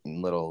last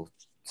little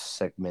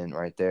segment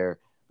right there.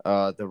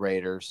 The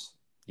Raiders.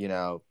 You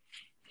know,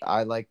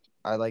 I like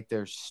I like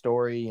their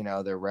story.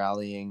 They're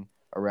rallying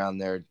around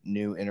their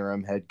new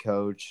interim head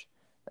coach.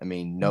 I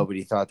mean,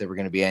 nobody thought they were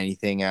going to be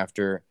anything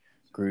after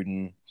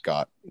Gruden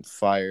got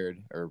fired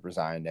or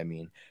resigned. I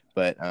mean,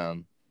 but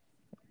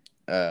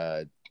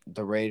uh,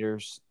 the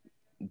Raiders,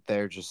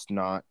 they're just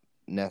not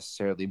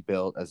necessarily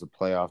built as a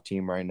playoff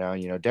team right now.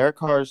 Derek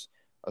Carr's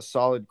a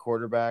solid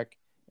quarterback,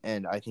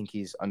 and I think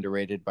he's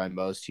underrated by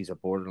most. He's a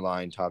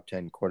borderline top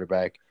 10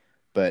 quarterback,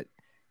 but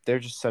they're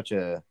just such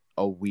a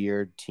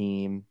weird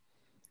team,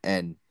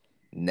 and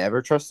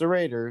never trust the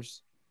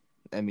Raiders.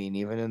 I mean,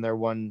 even in their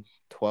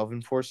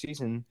 1-12-4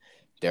 season,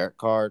 Derek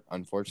Carr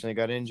unfortunately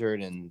got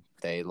injured, and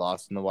they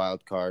lost in the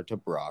wild card to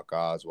Brock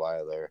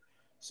Osweiler.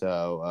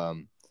 So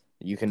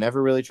you can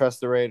never really trust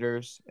the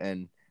Raiders,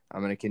 and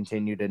I'm going to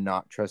continue to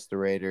not trust the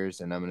Raiders,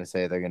 and I'm going to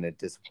say they're going to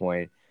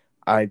disappoint.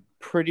 I'm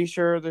pretty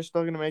sure they're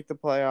still going to make the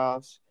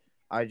playoffs.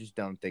 I just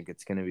don't think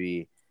it's going to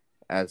be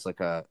as like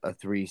a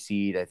 3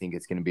 seed. I think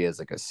it's going to be as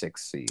like a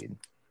 6 seed.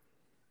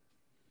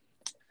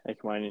 Like,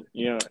 come on,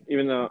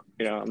 even though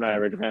I'm not a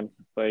Raider fan,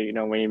 but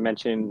when you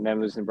mentioned them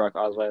losing Brock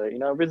Osweiler,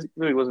 it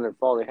really wasn't their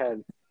fault. They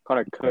had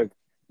Connor Cook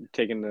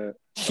taking the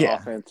Yeah.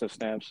 offensive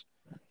snaps.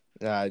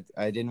 I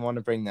didn't want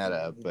to bring that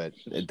up, but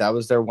that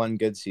was their one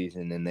good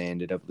season, and they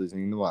ended up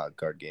losing the wild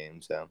card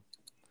game. So,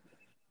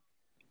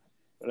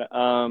 But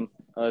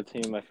other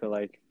team I feel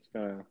like is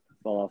gonna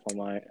fall off on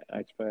my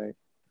expect.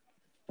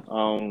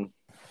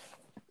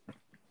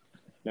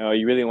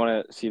 You really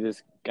want to see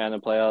this guy in the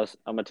playoffs.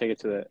 I'm gonna take it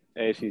to the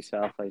AFC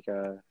South, like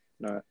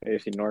not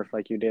AFC North,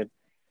 like you did.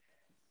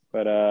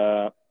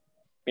 But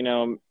you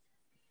know,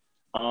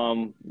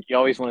 you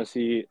always want to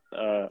see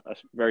a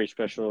very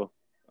special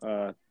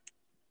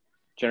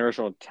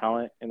generational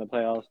talent in the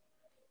playoffs.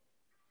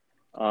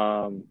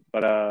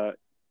 But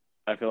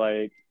I feel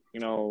like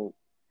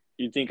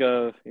you think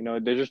of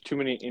there's just too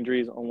many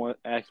injuries on one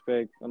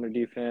aspect on their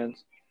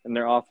defense and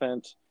their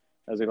offense,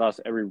 as they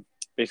lost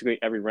basically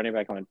every running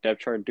back on a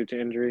depth chart due to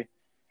injury.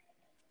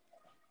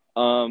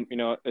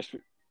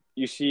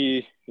 You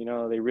see,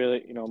 they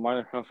really,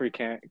 Marlon Humphrey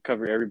can't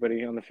cover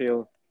everybody on the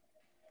field,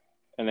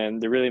 and then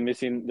they're really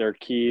missing their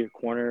key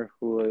corner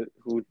who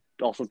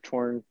also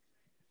torn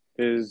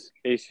his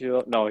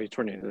ACL. No, he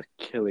torn his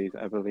Achilles,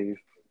 I believe.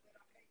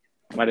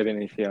 Might have been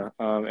ACL.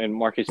 And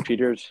Marcus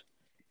Peters,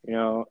 you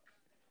know,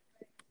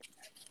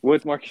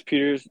 with Marcus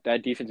Peters,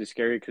 that defense is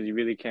scary because you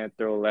really can't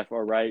throw left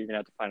or right. You're gonna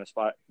have to find a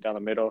spot down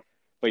the middle.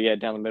 But yeah,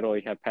 down the middle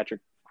you have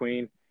Patrick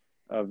Queen,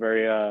 a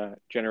very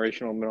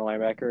generational middle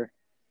linebacker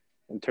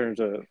in terms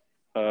of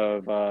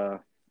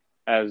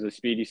as the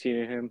speed you see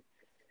in him.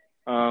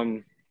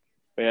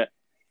 But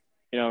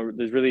yeah,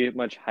 there's really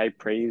much high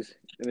praise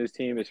in this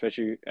team,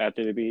 especially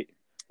after they beat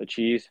the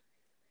Chiefs.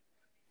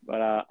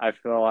 But I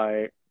feel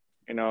like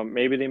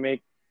maybe they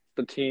make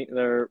the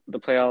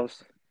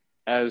playoffs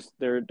as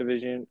their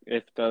division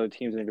if the other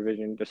teams in the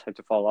division decide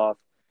to fall off.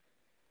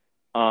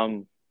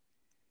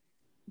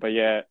 But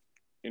yeah,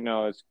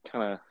 it's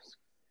kind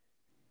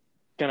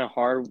of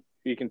hard.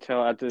 You can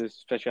tell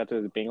especially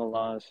after the Bengal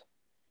loss.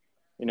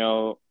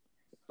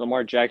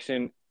 Lamar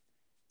Jackson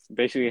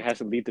basically has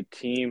to lead the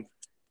team,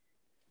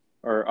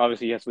 or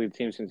obviously he has to lead the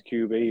team since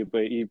QB,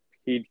 but he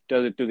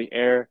does it through the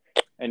air,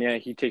 and yeah,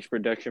 he takes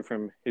production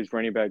from his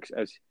running backs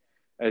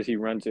as he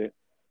runs it.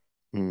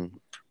 mm.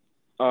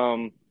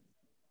 Um,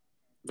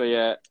 but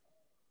yeah,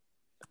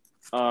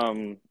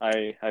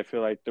 I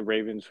feel like the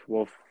Ravens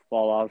will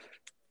fall off.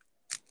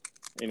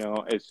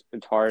 It's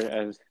hard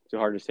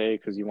to say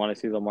because you want to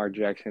see Lamar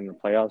Jackson in the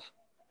playoffs,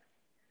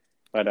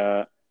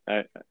 but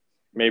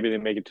maybe they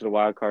make it to the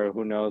wild card.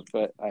 Who knows?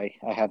 But I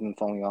have them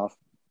falling off.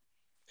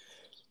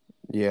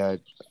 Yeah,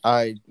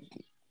 I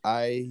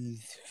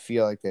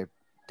feel like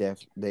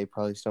they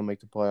probably still make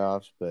the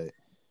playoffs, but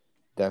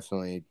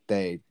definitely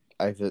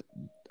I feel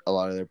a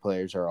lot of their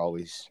players are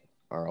always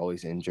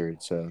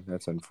injured, so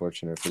that's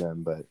unfortunate for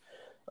them. But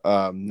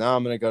now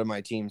I'm gonna go to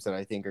my teams that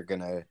I think are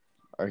gonna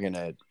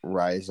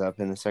rise up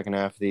in the second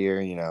half of the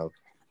year.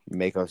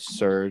 Make a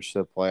surge to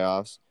the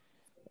playoffs.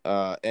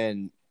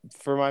 And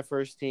for my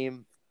first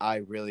team, I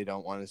really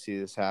don't want to see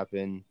this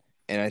happen,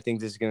 and I think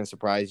this is gonna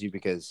surprise you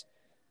because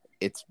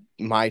it's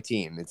my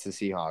team. It's the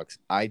Seahawks.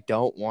 I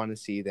don't want to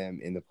see them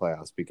in the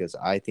playoffs because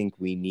I think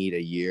we need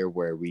a year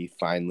where we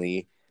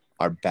finally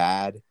are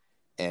bad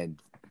and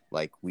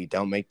like we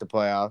don't make the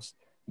playoffs.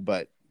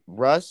 But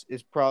Russ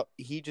is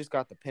he just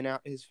got the pin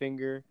out his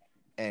finger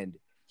and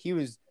he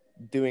was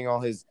doing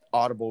all his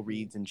audible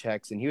reads and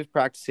checks and he was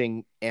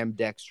practicing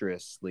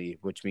ambidextrously,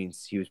 which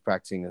means he was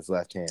practicing his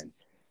left hand.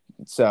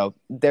 So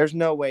there's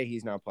no way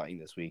he's not playing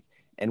this week.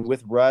 And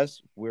with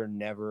Russ, we're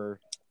never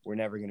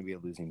going to be a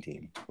losing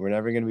team. We're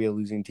never going to be a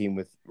losing team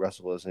with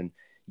Russell Wilson.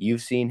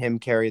 You've seen him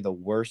carry the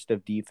worst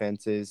of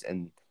defenses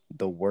and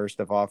the worst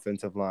of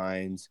offensive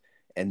lines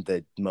and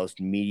the most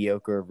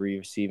mediocre of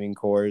receiving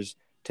cores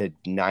to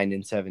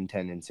 9-7,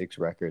 10-6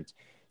 records.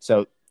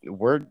 So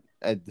we're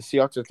the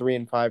Seahawks are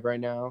 3-5 right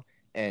now,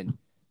 and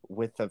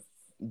with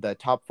the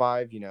top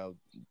five,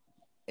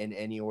 in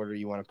any order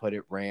you want to put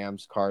it,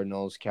 Rams,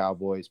 Cardinals,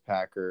 Cowboys,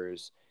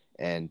 Packers,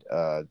 and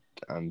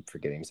I'm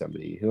forgetting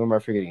somebody. Who am I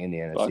forgetting in the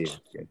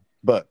NFC?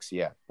 Bucks,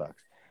 yeah,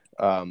 Bucks.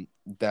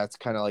 That's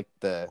kind of like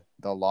the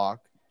lock,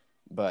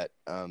 but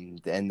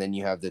and then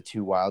you have the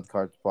 2 wild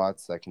card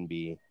spots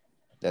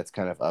that's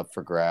kind of up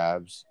for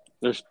grabs.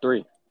 There's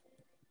 3.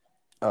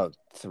 Oh,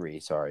 3.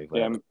 Sorry.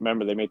 Whatever. Yeah,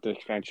 remember they made the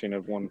expansion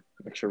of 1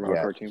 extra wild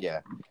card team.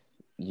 Yeah,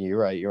 you're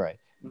right.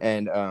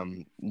 And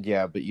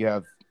yeah, but you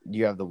have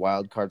the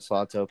wild card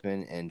slots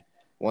open, and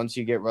once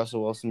you get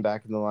Russell Wilson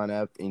back in the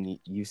lineup, and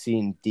you've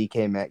seen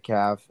DK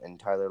Metcalf and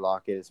Tyler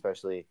Lockett,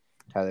 especially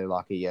Tyler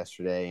Lockett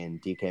yesterday,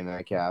 and DK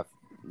Metcalf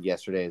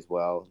yesterday as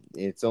well.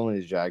 It's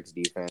only the Jags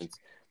defense,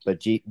 but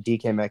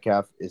DK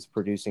Metcalf is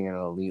producing at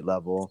an elite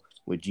level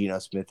with Geno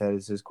Smith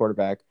as his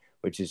quarterback,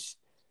 which is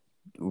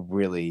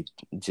really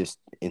just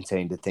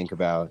insane to think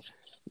about,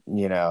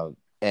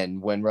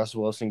 And when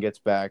Russell Wilson gets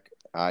back,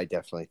 I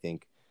definitely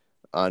think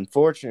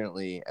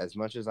Unfortunately, as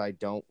much as I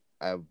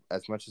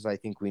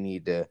think we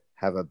need to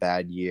have a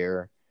bad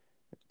year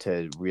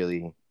to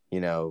really,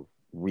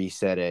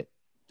 reset it,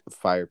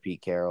 fire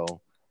Pete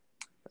Carroll.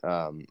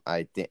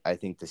 I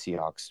think the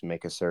Seahawks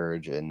make a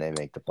surge and they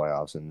make the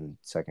playoffs in the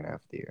second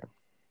half of the year.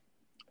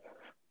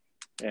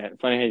 Yeah,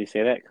 funny how you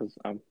say that because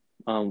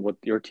with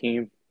your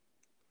team,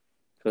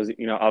 because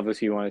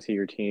obviously you want to see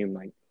your team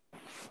like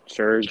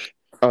surge.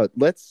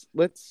 Let's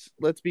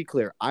be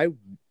clear.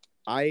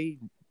 I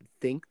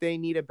think they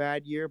need a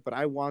bad year, but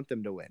I want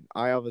them to win.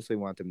 I obviously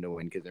want them to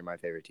win because they're my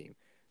favorite team.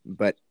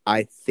 But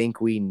I think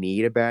we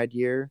need a bad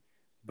year,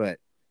 but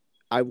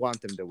I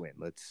want them to win.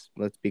 Let's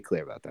be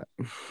clear about that.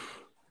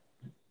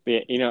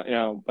 But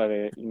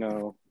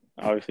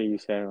obviously you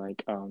said like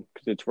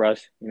because it's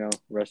Russ.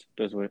 Russ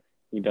does what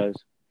he does.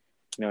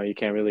 You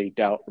can't really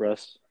doubt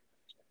Russ.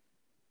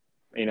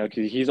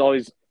 Because he's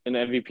always in the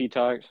MVP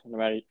talks, no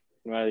matter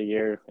the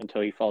year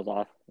until he falls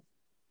off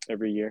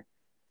every year.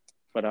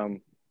 But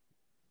you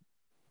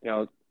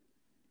know,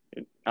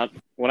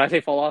 when I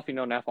say fall off,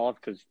 not fall off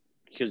because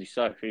he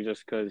sucks. He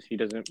just because he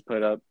doesn't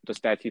put up the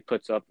stats he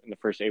puts up in the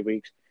first 8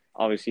 weeks.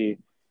 Obviously,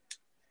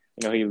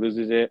 he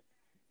loses it,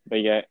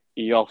 but yet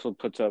he also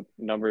puts up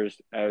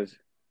numbers as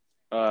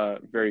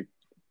very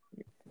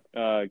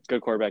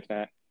good quarterbacks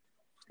that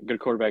good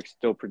quarterbacks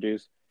still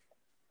produce.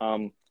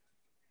 But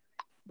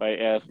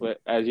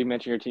as you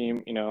mentioned, your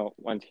team,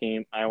 one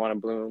team I want to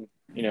bloom.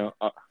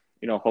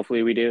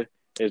 Hopefully we do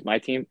is my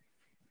team.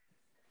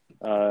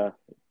 We're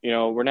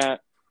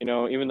not.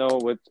 Even though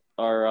with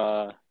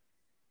our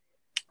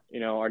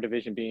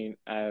division being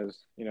as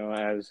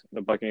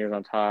the Buccaneers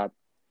on top,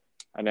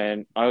 and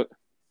then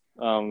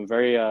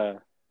very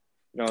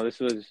this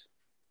was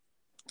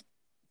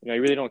you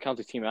really don't count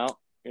this team out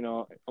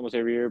almost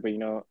every year, but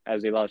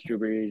as they lost Drew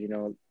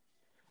Brees,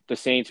 the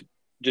Saints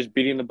just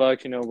beating the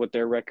Bucs, with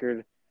their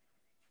record,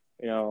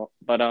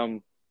 but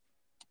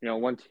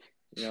one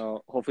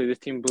hopefully this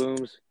team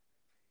blooms,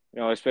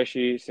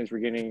 especially since we're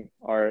getting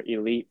our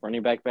elite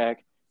running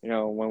back,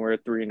 when we're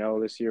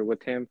 3-0 this year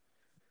with him.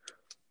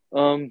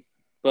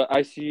 But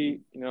I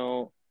see,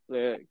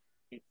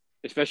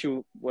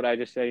 especially what I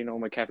just said,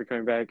 McCaffrey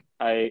coming back.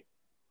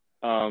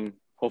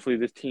 Hopefully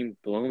this team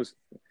blooms,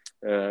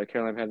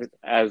 Carolina Panthers,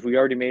 as we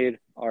already made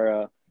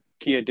our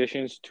key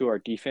additions to our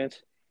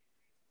defense.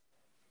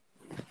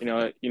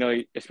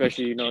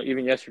 Especially,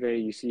 even yesterday,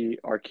 you see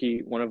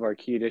one of our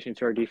key additions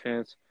to our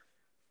defense.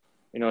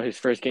 His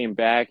first game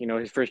back.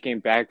 His first game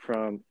back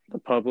from the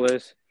pub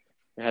list.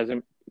 It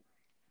hasn't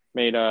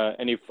made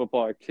any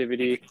football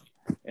activity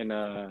in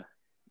the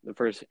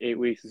first 8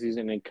 weeks of the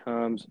season. And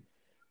comes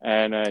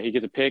and he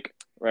gets a pick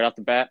right off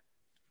the bat.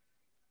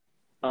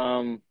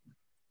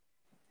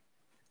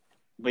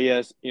 But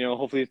yes,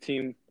 hopefully the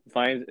team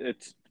finds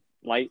its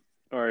light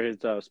or his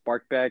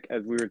spark back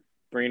as we were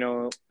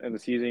 3-0 in the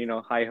season.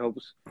 High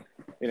hopes.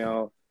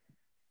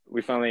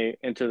 We finally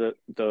enter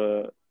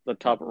the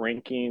top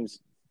rankings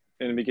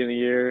in the beginning of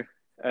the year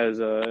as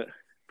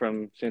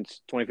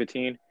since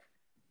 2015.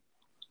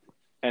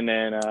 And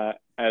then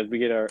as we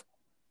get our,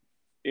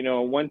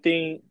 one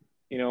thing,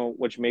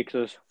 which makes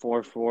us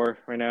 4-4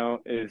 right now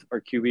is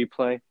our QB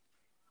play.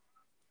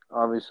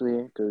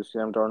 Obviously, because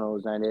Sam Darnold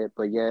was not it,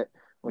 but yet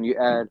when you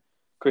add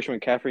Christian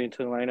McCaffrey into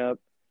the lineup,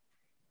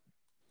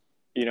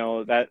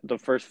 that the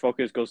first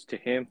focus goes to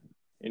him.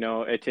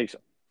 It takes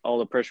all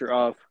the pressure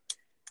off,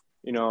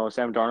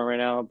 Sam Darnold right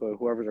now, but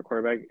whoever's a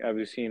quarterback,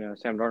 I've seen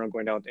Sam Darnold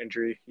going down with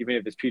injury, even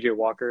if it's PJ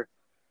Walker.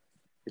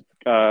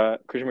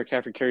 Christian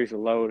McCaffrey carries the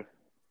load.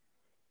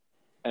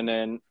 And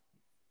then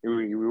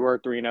we were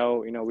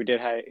 3-0. We did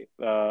have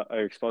an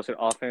explosive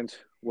offense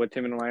with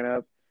him in the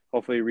lineup.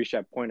 Hopefully reach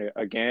that point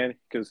again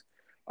because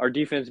our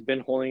defense has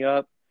been holding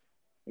up.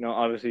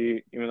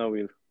 Obviously, even though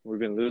we've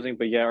been losing,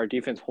 but yeah, our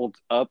defense holds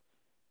up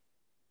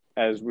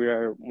as we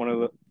are one of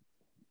the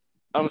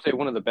 – I don't say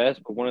one of the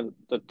best, but one of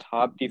the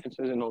top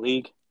defenses in the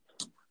league.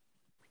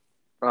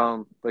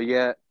 But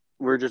yeah,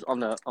 we're just on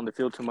the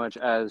field too much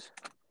as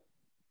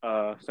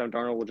Sam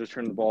Darnold will just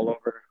turn the ball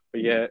over.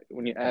 But yeah,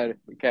 when you add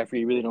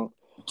McCaffrey,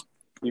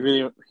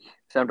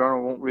 Sam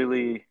Darnold won't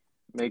really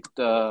make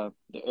the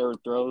error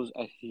throws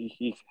as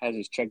he has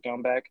his check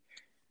down back.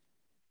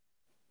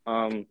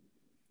 But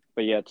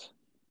yet,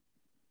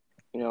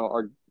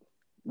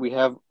 we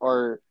have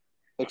our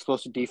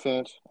explosive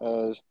defense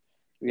as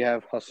we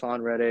have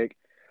Hassan Reddick,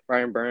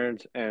 Ryan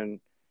Burns, and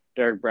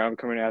Derek Brown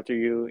coming after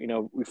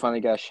you. We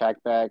finally got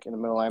Shaq back in the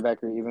middle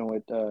linebacker, even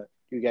with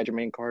you got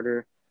Jermaine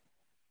Carter.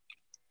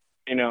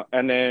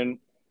 And then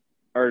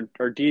our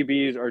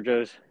DBs are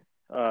just,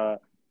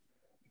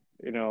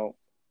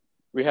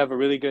 we have a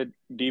really good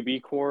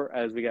DB core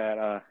as we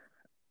got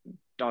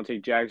Dante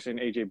Jackson,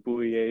 AJ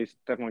Bouye,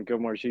 Stephon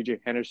Gilmore, CJ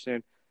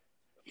Henderson.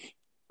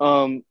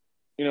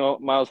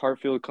 Miles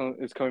Hartfield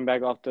is coming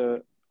back off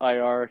the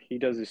IR. He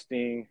does his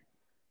thing.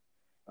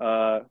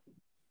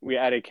 We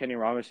added Kenny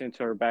Robinson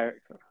to our back.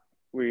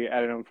 We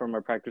added him from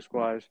our practice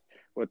squads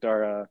with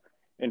our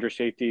inter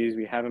safeties.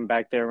 We have him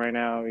back there right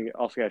now. We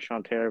also got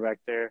Sean Taylor back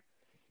there.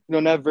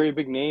 not very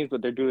big names,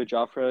 but they do the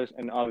job for us.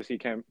 And obviously,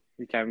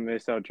 you can't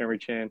miss out Jeremy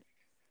Chin.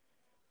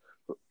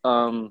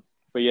 Um,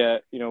 but yeah,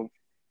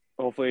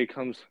 hopefully it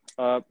comes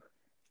up.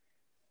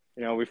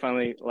 We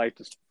finally light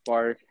the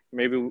spark.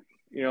 Maybe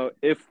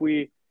if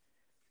we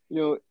you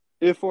know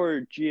if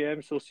our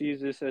GM still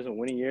sees this as a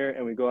winning year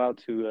and we go out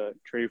to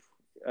trade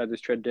at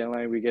this trade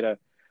deadline, we get a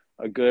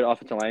good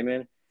offensive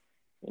lineman.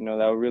 That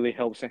would really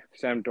help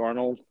Sam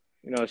Darnold.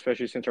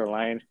 Especially since our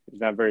line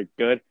is not very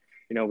good.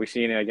 We've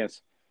seen it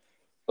against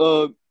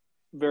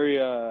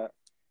very I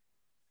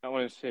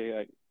want to say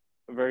like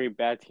very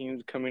bad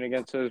teams coming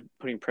against us,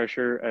 putting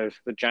pressure as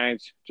the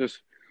Giants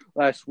just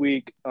last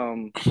week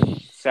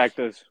sacked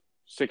us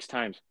 6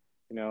 times.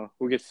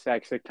 Who gets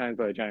sacked 6 times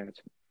by the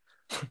Giants?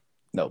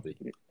 Nobody.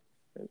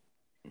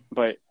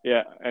 But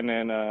yeah, and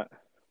then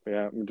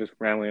yeah, I'm just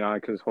rambling on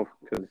because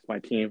it's my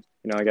team.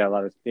 I got a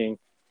lot of things.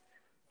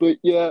 But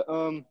yeah,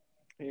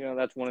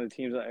 that's one of the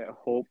teams I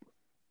hope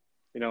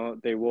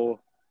they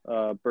will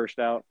burst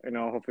out.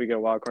 Hopefully get a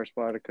wild card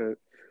spot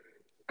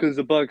because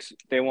the Bucks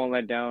they won't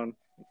let down.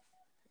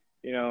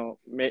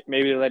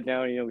 Maybe they let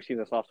down. We see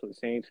this loss with the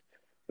Saints,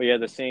 but yeah,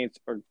 the Saints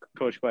are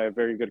coached by a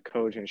very good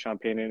coach in Sean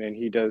Payton, and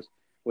he does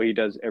what he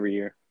does every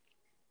year.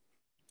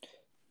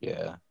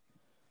 Yeah.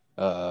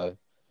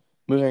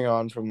 Moving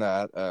on from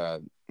that,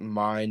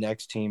 my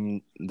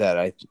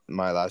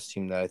my last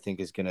team that I think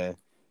is gonna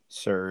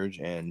surge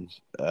and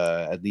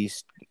at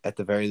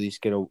the very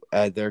least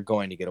they're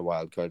going to get a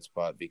wild card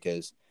spot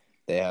because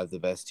they have the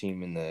best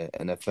team in the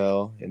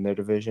NFL in their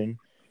division.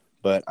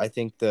 But I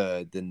think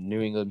the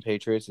New England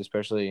Patriots,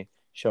 especially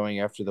showing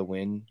after the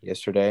win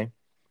yesterday,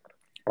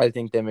 I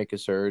think they make a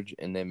surge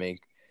and they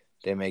make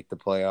the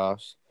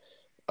playoffs.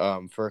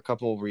 For a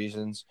couple of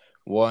reasons.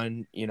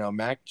 One,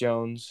 Mac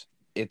Jones.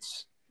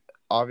 It's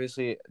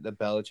obviously the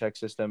Belichick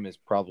system is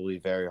probably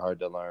very hard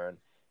to learn,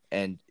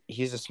 and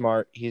he's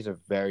a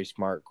very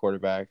smart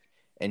quarterback,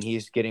 and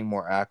he's getting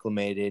more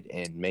acclimated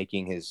and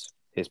making his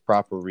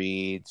proper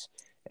reads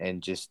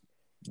and just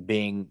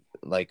being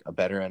like a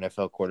better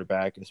NFL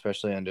quarterback,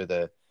 especially under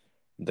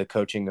the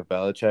coaching of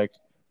Belichick.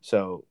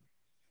 So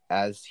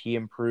as he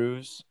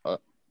improves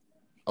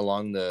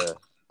along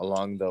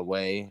the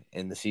way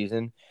in the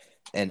season,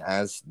 and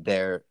as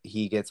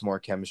he gets more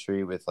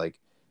chemistry with like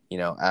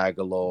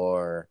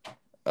Aguilar,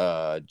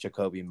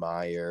 Jacoby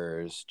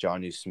Myers,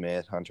 Jonnu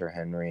Smith, Hunter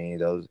Henry,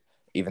 those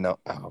even though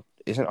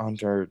isn't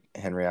Hunter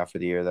Henry out for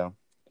the year though,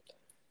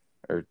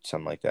 or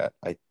something like that.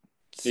 Did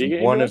you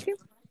get One injured last of game?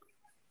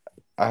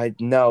 I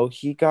no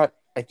he got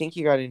I think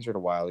he got injured a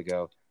while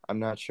ago. I'm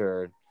not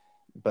sure,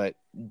 but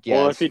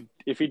Well, if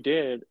yes, he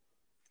did,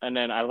 and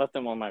then I left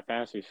him on my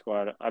fantasy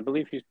squad. I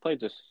believe he's played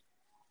this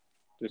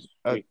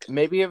week.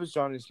 maybe it was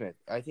Jonnu Smith.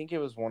 I think it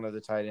was one of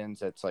the tight ends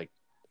that's like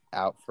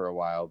out for a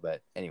while.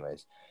 But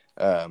anyways,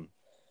 um,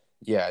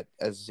 yeah,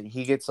 as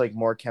he gets like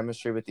more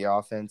chemistry with the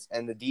offense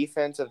and the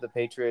defense of the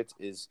Patriots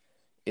is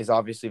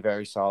obviously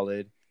very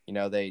solid.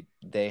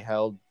 They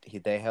held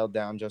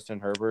down Justin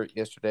Herbert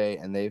yesterday,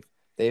 and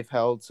they've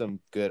held some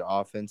good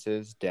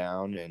offenses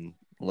down and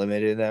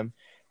limited them.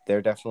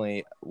 They're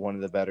definitely one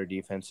of the better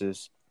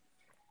defenses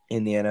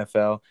in the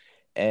NFL,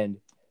 and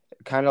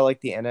kind of like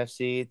the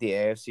NFC, the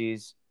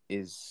AFC's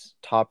is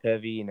top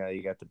heavy.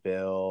 You got the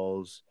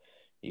Bills,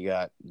 you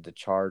got the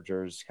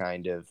Chargers,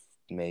 kind of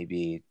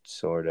maybe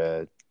sort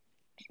of.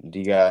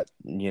 You got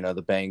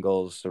the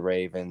Bengals, the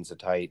Ravens, the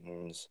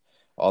Titans,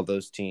 all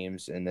those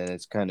teams, and then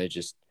it's kind of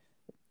just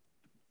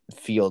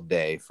field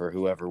day for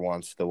whoever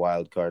wants the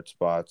wild card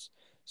spots.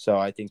 So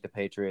I think the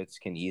Patriots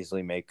can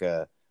easily make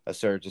a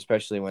surge,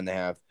 especially when they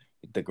have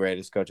the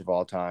greatest coach of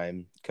all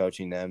time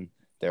coaching them.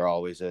 They're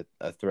always a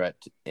threat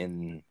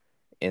in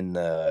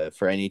the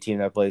for any team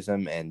that plays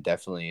them, and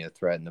definitely a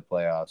threat in the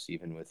playoffs,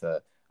 even with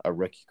a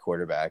rookie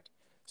quarterback.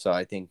 So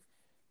I think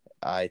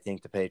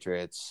the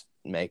Patriots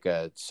make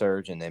a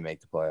surge and they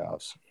make the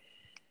playoffs.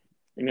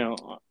 You know,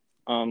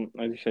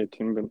 as you said,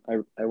 team.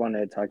 But I wanted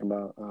to talk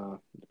about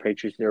the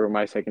Patriots. They were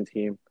my second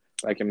team.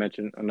 I can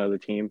mention another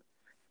team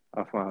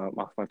off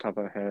my top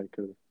of my head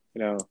because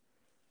you know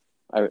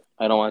I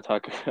don't want to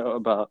talk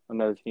about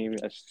another team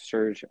as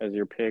surge as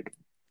your pick.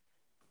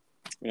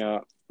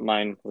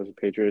 Mine was the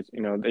Patriots.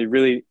 They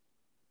really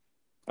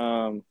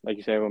like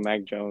you said with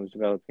Mac Jones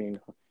developing.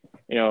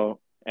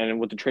 And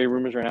with the trade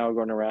rumors right now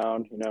going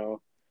around.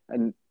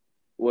 And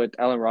with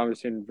Allen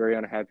Robinson very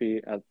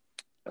unhappy at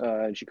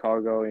in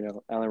Chicago.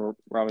 Allen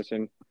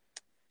Robinson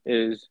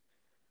is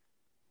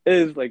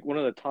like one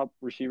of the top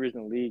receivers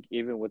in the league,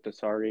 even with the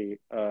sorry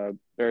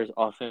Bears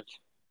offense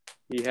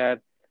he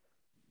had.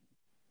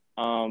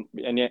 And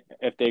yet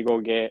if they go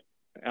get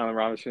Allen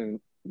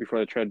Robinson before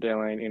the trade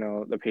deadline,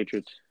 the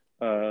Patriots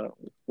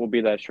will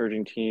be that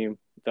surging team.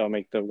 They'll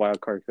make the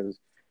wild card because,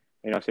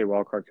 I say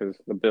wild card because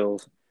the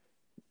Bills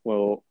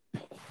will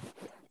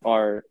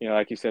are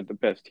like you said the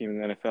best team in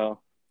the NFL.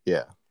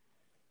 Yeah.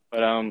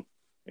 But I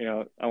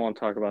won't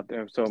talk about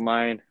them. So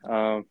mine,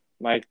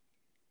 my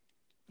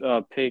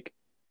pick,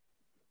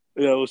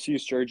 we'll see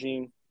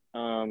surging.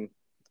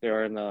 They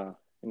are in the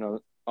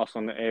also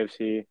in the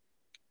AFC,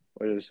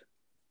 which is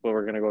but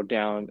we're gonna go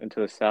down into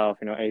the South.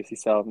 AFC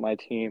South. My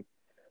team.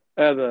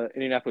 I have the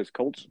Indianapolis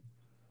Colts.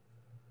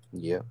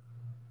 Yeah.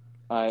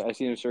 I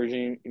see them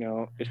surging.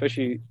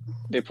 Especially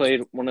they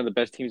played one of the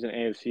best teams in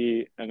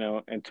AFC.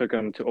 And took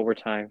them to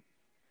overtime.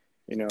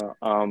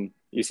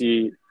 You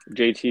see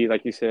JT,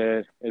 like you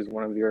said, is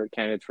one of your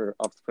candidates for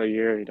offensive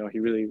player year. He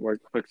really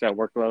puts that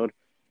workload.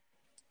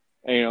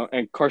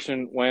 And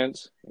Carson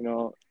Wentz,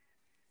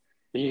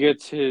 he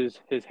gets his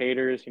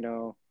haters,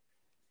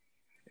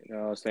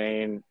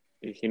 saying,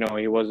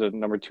 he was a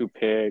number 2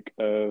 pick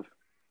of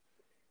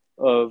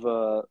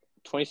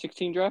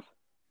 2016 draft,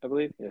 I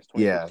believe. Yes,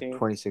 Yeah,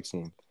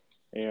 2016.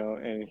 2016.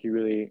 And he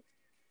really,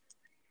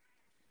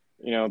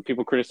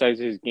 people criticize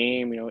his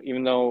game,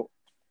 even though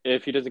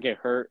if he doesn't get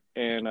hurt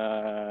in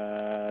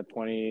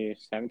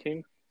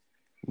 2017.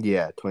 Yeah,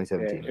 Yeah,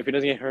 2017. if he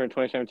doesn't get hurt in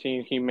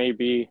 2017, he may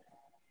be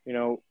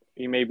the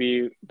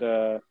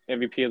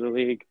MVP of the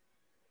league.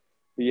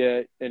 But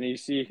yeah, and you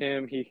see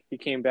him, he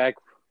came back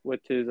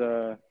with his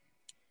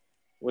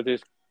with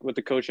his with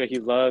the coach that he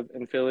loved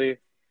in Philly.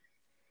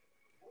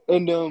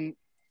 And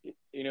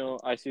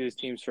I see this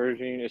team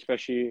surging,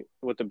 especially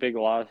with the big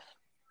loss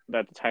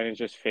that the Titans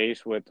just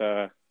faced with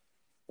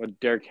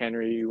Derrick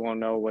Henry. You won't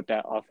know what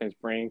that offense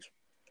brings.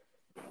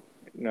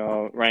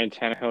 Ryan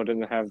Tannehill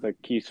doesn't have the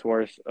key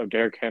source of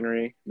Derrick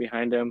Henry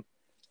behind him.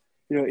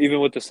 Even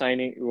with the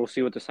signing, we'll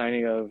see with the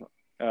signing of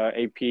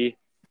AP.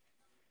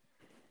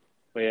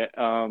 But yeah,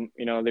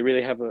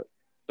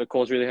 the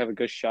Colts really have a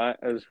good shot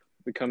as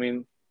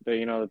becoming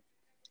the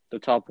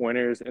top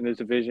winners in this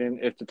division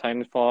if the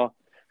Titans fall.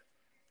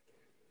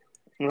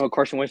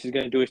 Carson Wentz is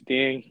going to do his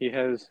thing. He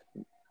has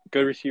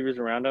good receivers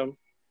around him.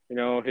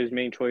 His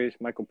main choice,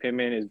 Michael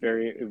Pittman, is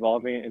very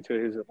evolving into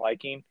his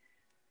liking.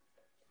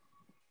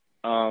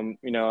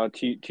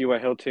 T.Y.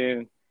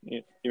 Hilton,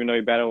 even though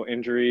he battled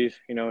injuries,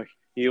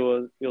 he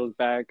was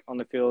back on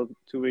the field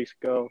 2 weeks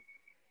ago.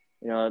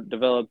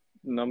 Developed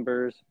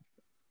numbers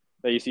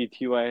that you see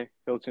T.Y.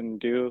 Hilton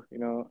do.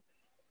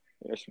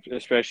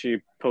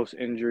 Especially post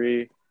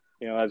injury.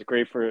 It's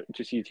great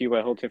to see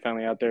T.Y. Hilton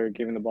finally out there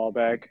giving the ball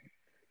back.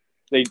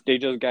 They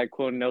just got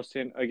Quentin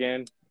Nelson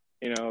again.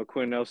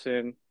 Quentin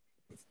Nelson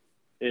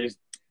is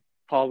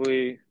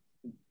probably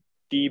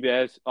the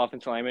best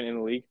offensive lineman in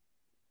the league.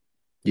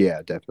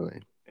 Yeah,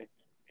 definitely.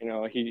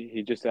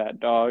 He just that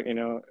dog.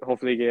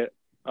 Hopefully get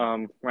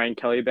Ryan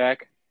Kelly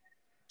back.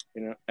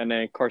 And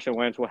then Carson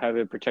Wentz will have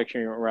the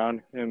protection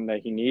around him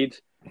that he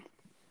needs.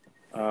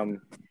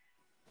 And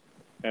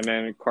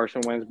then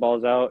Carson Wentz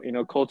balls out.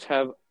 Colts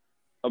have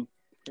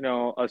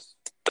almost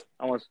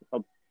a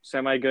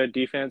semi good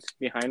defense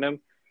behind them.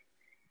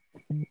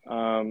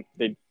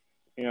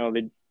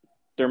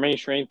 Their main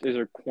strength is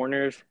their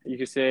corners, you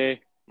could say.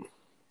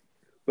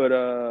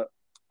 But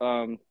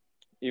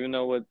even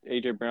though with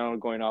AJ Brown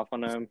going off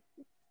on them,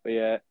 but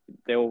yeah,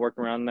 they will work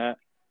around that.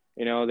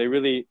 They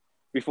really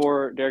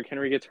before Derrick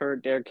Henry gets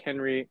hurt, Derrick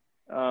Henry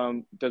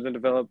doesn't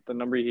develop the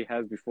number he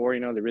has before.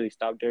 They really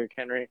stop Derrick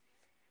Henry.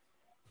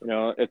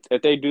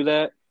 If they do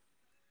that,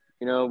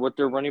 with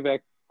their running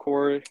back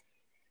core,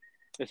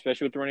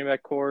 especially with the running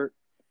back core,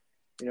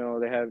 they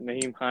have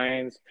Naheem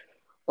Hines,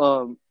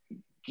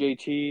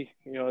 JT.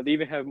 They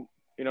even have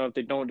if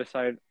they don't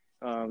decide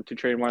to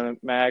trade Marlon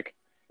Mack,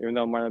 even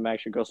though Marlon Mack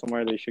should go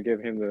somewhere, they should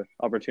give him the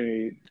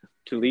opportunity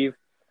to leave.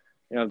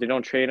 If they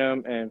don't trade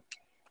him, and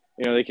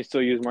they can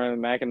still use Marlon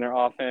Mack in their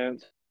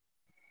offense.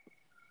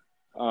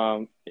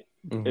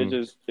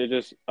 It's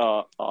just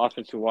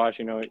offense to watch.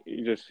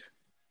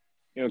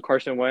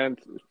 Carson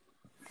Wentz.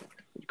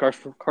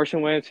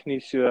 Carson Wentz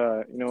needs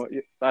to.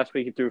 Last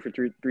week he threw for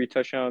three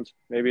touchdowns.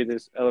 Maybe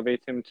this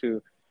elevates him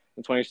to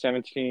the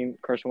 2017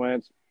 Carson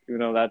Wentz. Even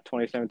though that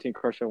 2017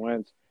 Carson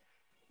Wentz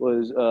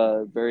was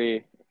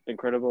very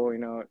incredible.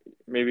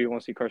 Maybe we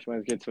won't see Carson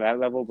Wentz get to that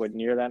level, but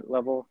near that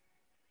level.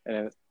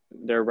 And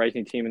they're a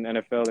rising team in the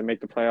NFL. They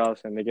make the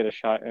playoffs and they get a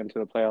shot into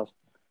the playoffs.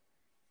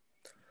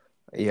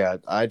 Yeah,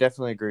 I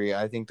definitely agree.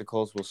 I think the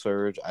Colts will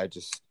surge. I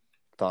just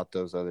thought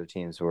those other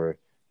teams were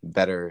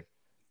better,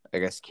 I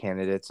guess,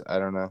 candidates. I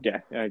don't know.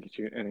 Yeah, I get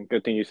you. And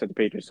good thing you said the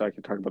Patriots so I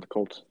can talk about the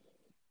Colts.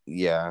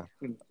 Yeah.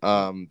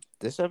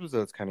 This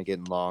episode's kind of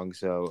getting long,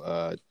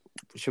 so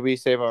should we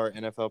save our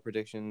NFL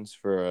predictions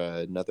for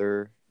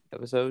another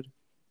episode?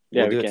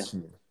 Yeah, we'll we do can. it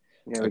soon.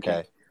 Yeah,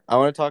 okay. I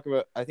want to talk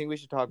about. I think we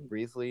should talk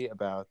briefly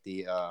about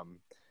the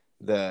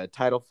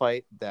title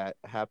fight that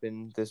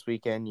happened this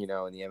weekend. In the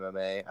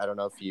MMA. I don't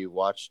know if you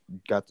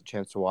got the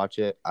chance to watch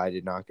it. I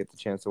did not get the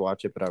chance to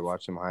watch it, but I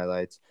watched some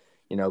highlights.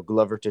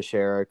 Glover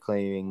Teixeira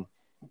claiming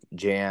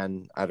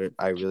Jan. I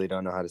really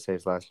don't know how to say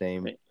his last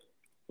name.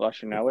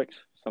 Blashnowicz,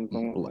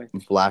 something like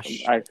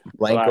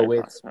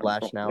Blankowitz,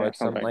 Blashnowicz,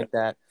 something like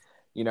that.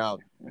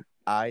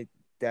 I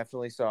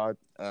definitely saw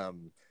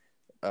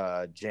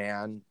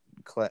Jan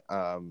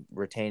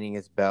retaining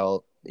his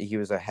belt. He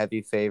was a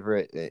heavy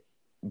favorite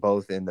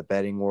both in the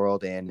betting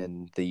world and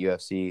in the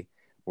UFC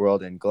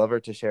world. And Glover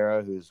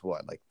Teixeira, who's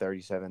like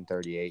 37,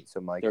 38,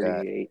 something like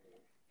 38. That.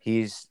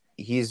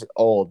 He's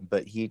old,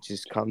 but he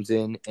just comes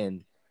in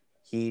and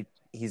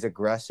he's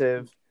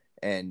aggressive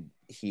and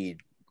he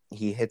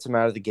he hits him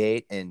out of the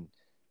gate, and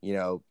you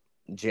know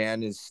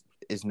Jan is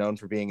known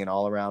for being an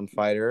all around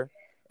fighter,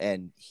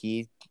 and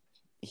he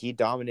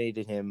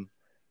dominated him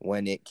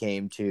when it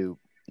came to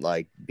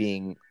like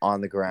being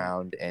on the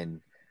ground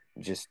and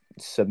just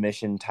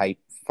submission type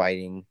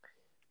fighting,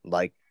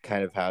 like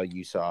kind of how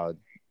you saw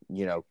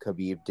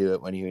Khabib do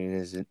it when he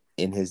was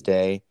in his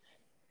day.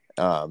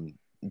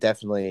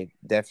 Definitely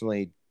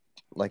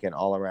like an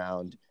all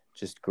around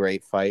just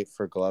great fight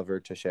for Glover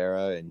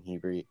Teixeira, and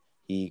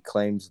he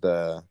claims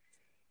the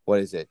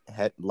what is it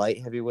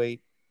light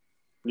heavyweight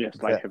Yes,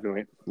 light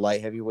heavyweight.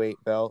 light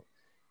heavyweight belt.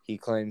 He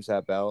claims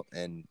that belt,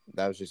 and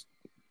that was just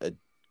a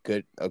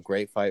a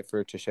great fight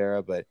for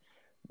Teixeira. But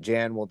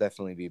Jan will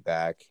definitely be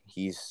back.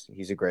 He's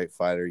a great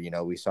fighter.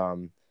 We saw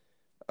him.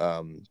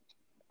 Um,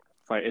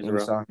 Fight we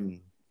Israel. saw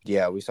him.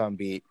 Yeah, we saw him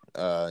beat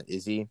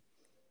Izzy.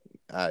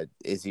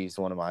 Izzy's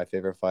one of my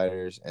favorite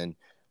fighters, and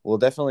we'll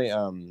definitely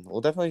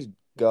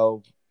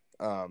go.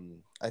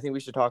 I think we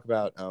should talk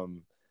about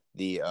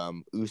the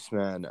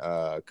Usman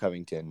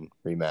Covington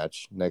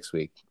rematch next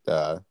week.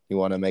 You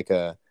want to make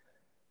a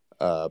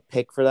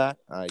pick for that?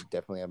 I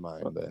definitely have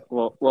mine,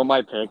 but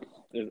My pick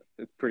is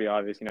it's pretty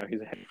obvious.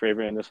 He's a heavy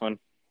favorite in this one.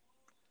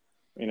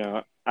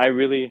 I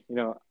really,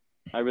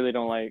 I really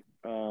don't like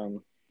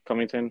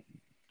Covington.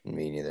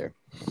 me neither.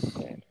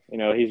 And,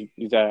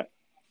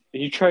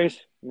 he tries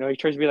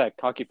to be that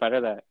cocky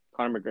fighter that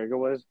Conor McGregor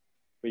was,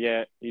 but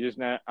yet he's just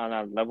not on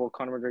that level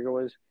Conor McGregor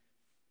was.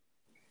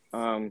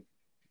 Um,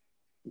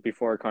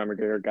 Before Conor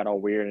McGregor got all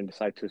weird and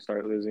decided to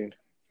start losing.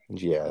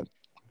 Yeah,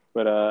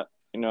 But I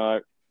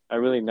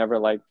really never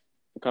liked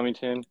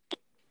Covington.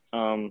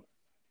 Um,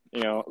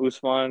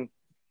 Usman.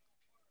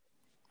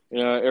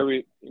 He's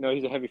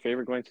a heavy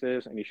favorite going to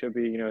this, and he should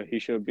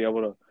be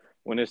able to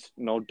win this,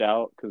 no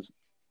doubt. Because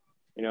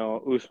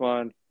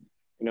Usman,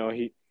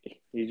 he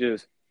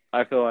just,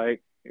 I feel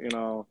like,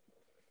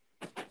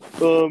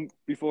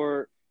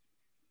 before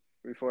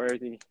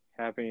everything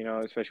happened,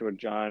 especially with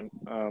John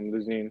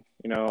losing,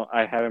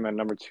 I had him at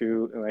number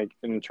two, like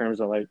in terms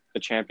of like the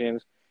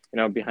champions,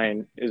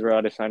 behind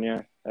Israel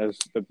Adesanya as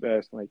the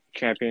best like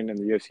champion in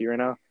the UFC right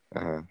now.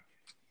 uh-huh.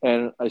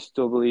 And I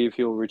still believe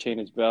he'll retain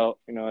his belt.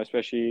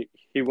 Especially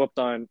he whooped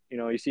on.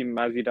 You see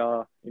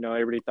Masvidal.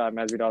 Everybody thought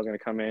Masvidal was gonna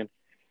come in,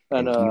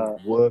 and And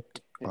he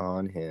whooped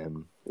on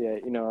him. yeah,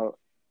 the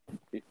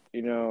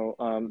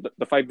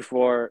fight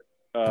before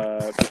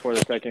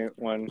the second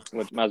one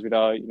with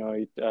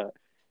Masvidal.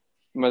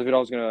 Masvidal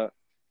was gonna,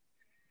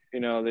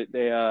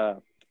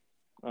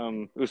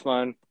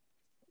 Usman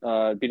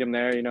beat him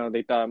there.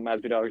 They thought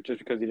Masvidal just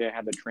because he didn't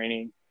have the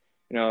training,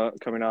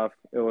 coming off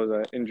it was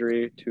an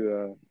injury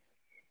to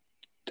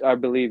I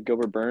believe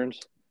Gilbert Burns.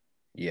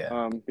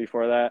 Yeah,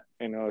 Before that,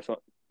 so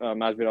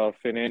Masvidal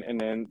fit in, and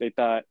then they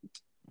thought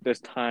this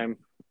time,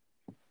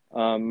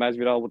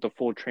 Masvidal with the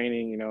full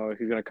training,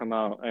 he's gonna come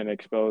out and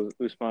expose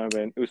Usman,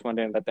 but Usman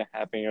didn't let that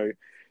happen or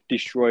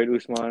destroyed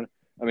Usman.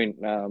 I mean,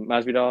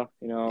 Masvidal,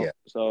 yeah,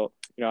 So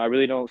I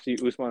really don't see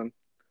Usman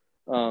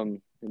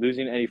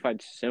losing any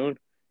fights soon,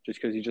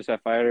 just because he's just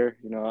that fighter.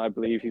 I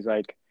believe he's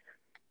like,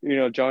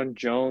 John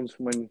Jones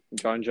when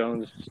John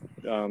Jones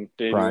didn't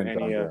do prime any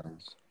John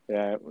Jones.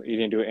 yeah, he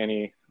didn't do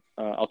any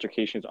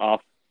altercations the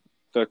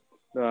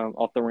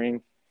off the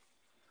ring.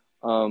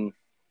 Um,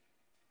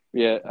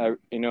 yeah,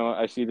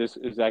 I see this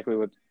exactly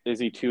with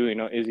Izzy too.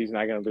 Izzy's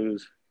not gonna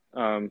lose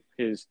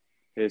his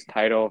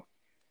title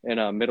in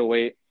a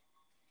middleweight,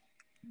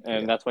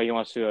 and Yeah, that's why he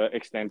wants to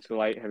extend to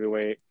light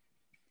heavyweight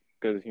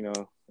because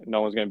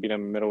no one's gonna beat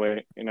him in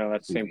middleweight.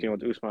 That's the same thing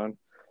with Usman.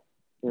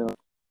 You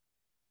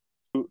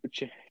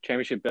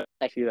Championship belt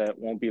actually that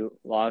won't be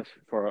lost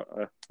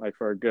for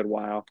for a good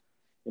while.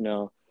 You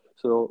know,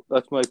 so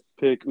that's my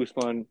pick.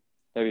 Usman,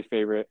 heavy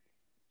favorite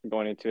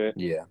going into it,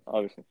 yeah.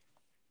 obviously.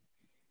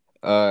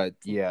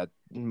 Yeah.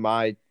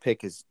 My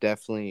pick is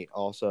definitely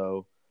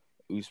also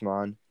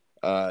Usman.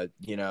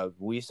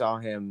 We saw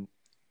him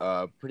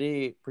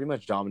pretty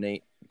much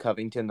dominate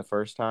Covington the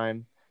first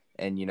time,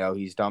 and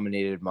he's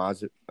dominated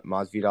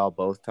Masvidal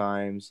both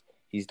times.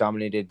 He's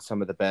dominated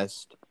some of the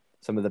best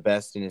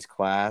in his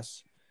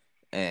class,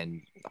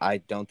 and I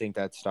don't think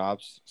that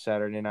stops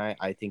Saturday night.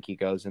 I think he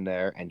goes in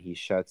there and he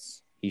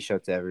shuts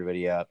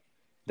everybody up.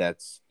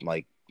 That's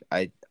like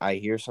I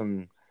hear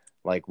some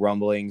like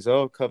rumblings.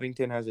 Oh,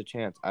 Covington has a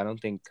chance. I don't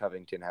think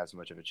Covington has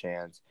much of a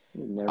chance. I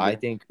Never.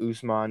 think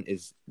Usman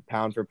is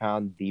pound for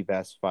pound the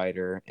best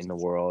fighter in the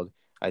world.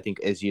 I think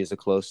Izzy is a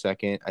close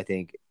second. I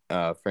think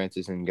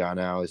Francis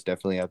Ngannou is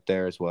definitely up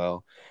there as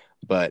well.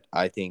 But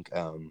I think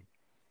the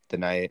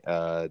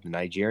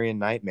Nigerian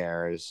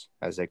Nightmare,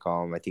 as they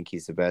call him, I think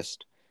he's the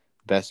best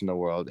in the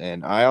world.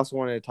 And I also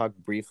wanted to talk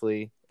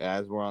briefly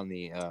as we're on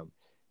the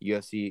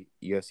UFC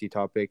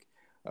topic.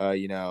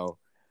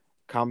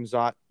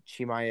 Kamzat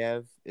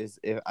Chimaev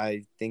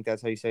I think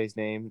that's how you say his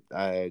name.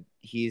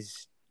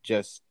 He's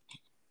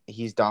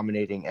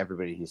dominating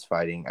everybody he's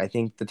fighting. I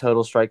think the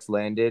total strikes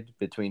landed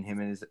between him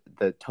and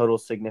the total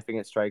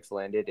significant strikes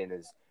landed in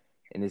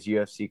his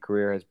UFC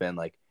career has been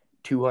like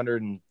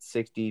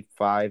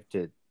 265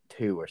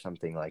 2 or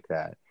something like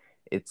that.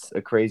 It's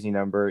a crazy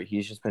number.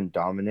 He's just been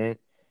dominant,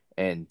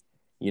 and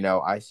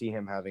I see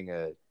him having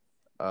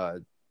uh,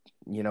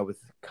 with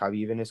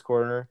Khabib in his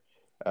corner,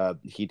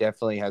 he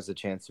definitely has a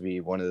chance to be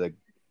one of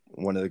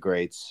the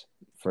greats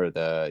for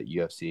the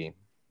UFC.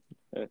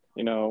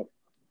 You know,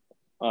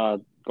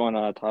 going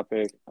on a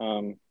topic,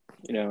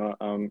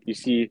 you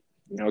see,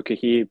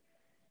 Kahib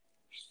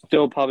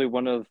still probably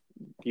one of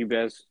the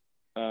best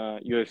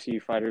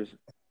UFC fighters,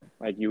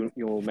 like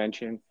you'll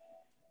mention,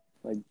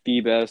 like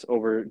the best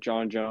over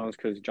John Jones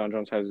because John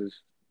Jones has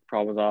his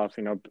problems off,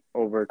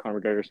 over Conor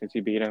McGregor since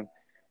he beat him.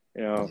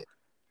 You know,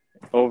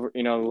 Yeah. over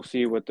we'll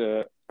see what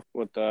the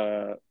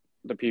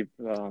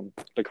people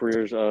the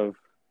careers of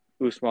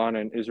Usman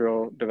and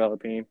Israel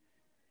developing.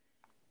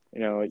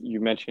 You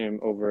mentioned him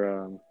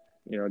over.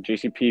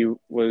 JCP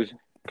was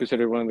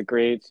considered one of the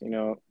greats.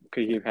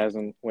 Khabib has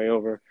him way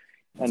over,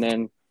 and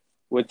then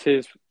with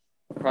his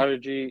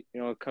prodigy,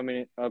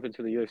 coming up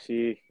into the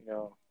UFC,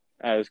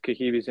 as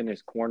Khabib is in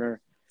his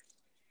corner,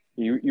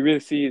 you really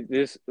see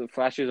this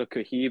flashes of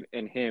Khabib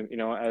and him,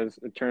 as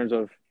in terms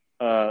of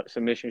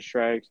submission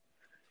strikes,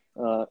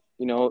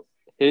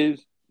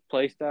 his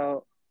play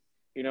style,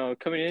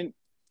 coming in,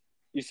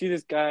 you see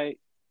this guy,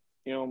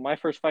 my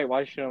first fight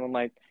watching him, I'm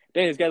like,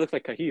 dang, this guy looks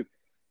like Khabib.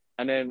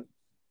 And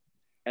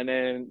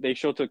then they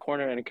show to the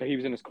corner and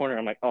Khabib's in his corner.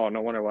 I'm like, oh,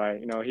 no wonder why.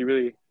 He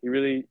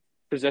really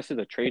possesses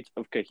the traits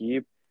of Khabib,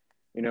 you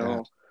Yeah.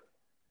 know,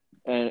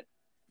 and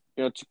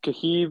to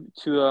Khabib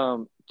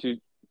to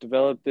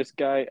develop this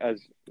guy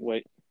as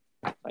what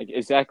like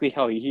exactly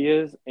how he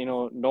is.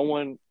 No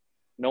one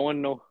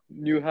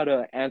knew how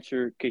to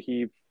answer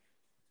Khabib,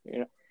 you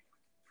know,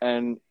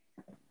 and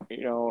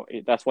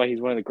that's why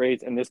he's one of the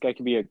greats. And this guy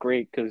could be a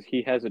great because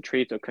he has the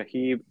traits of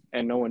Khabib,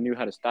 and no one knew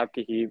how to stop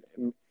Khabib.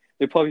 And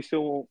they probably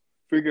still won't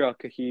figure out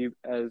Khabib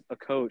as a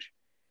coach.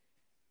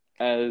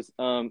 As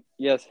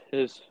yes,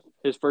 his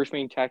first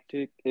main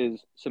tactic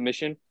is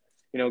submission,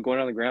 going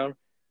on the ground.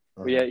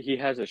 But Uh-huh. yet he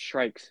has a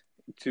strikes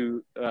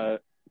to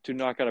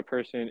knock out a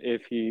person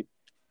if his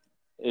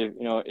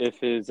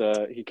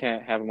he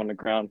can't have him on the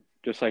ground,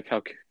 just like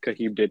how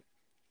Khabib did.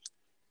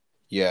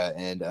 Yeah,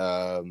 and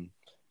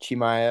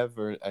Chimaev,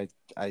 or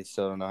I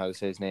still don't know how to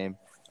say his name.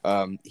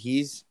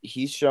 He's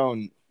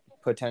shown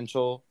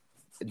potential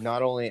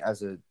not only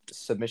as a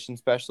submission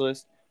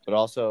specialist but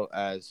also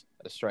as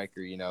a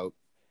striker.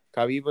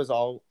 Khabib was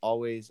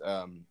always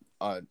an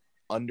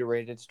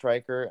underrated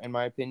striker in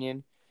my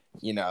opinion.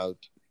 You know,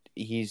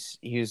 he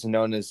was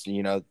known as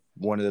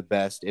one of the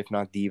best, if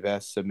not the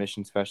best,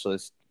 submission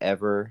specialist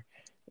ever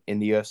in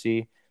the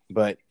UFC.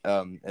 But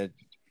a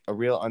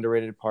real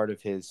underrated part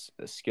of his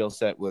skill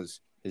set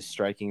was his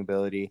striking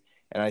ability,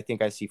 and I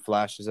think I see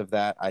flashes of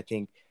that. I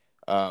think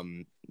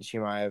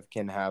Chimaev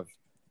can have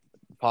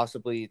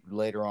possibly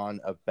later on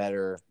a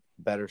better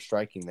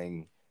striking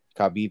than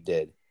Khabib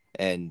did,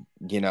 and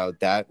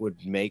that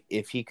would make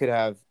if he could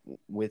have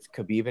with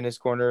Khabib in his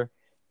corner,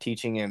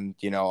 teaching him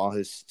all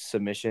his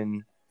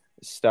submission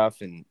stuff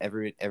and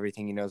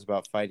everything he knows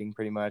about fighting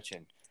pretty much,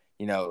 and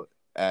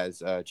as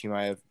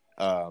Chimaev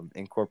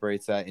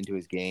incorporates that into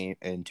his game,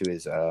 into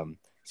his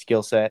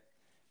skill set,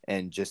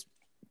 and just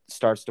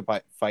starts to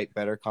fight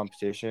better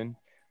competition.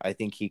 I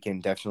think he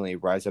can definitely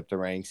rise up the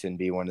ranks and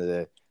be one of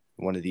the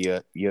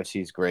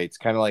UFC's greats.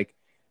 Kind of like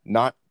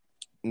not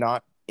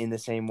not in the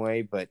same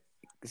way, but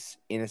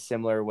in a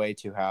similar way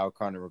to how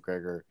Conor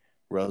McGregor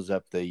rose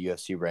up the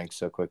UFC ranks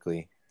so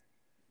quickly.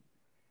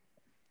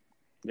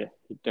 Yeah,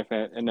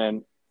 definitely. And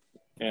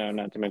then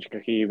not to mention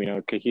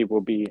Khabib, Khabib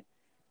will be,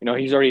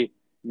 he's already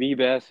the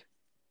best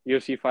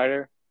UFC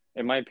fighter.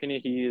 In my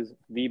opinion, he is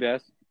the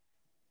best.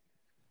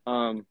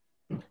 Um,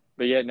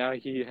 but yet now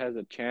he has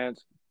a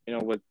chance,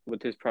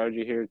 with his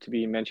prodigy here to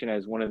be mentioned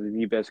as one of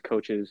the best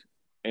coaches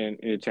and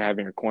to have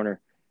in your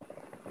corner.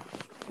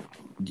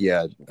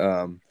 Yeah,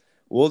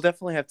 we'll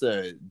definitely have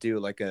to do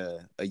like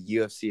a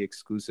UFC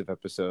exclusive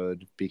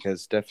episode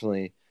because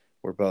definitely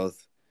we're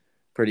both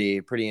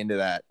pretty into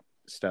that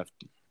stuff,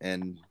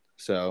 and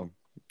so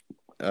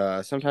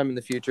sometime in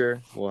the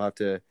future we'll have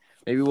to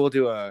maybe we'll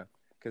do a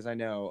because I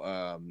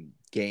know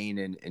Gain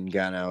in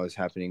Ghana is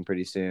happening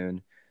pretty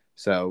soon,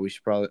 so we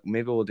should probably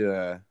maybe we'll do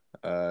a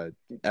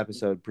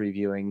episode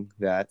previewing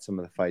that some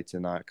of the fights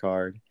in that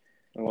card.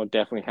 And we'll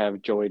definitely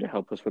have Joey to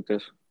help us with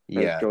this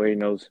because Yeah, Joey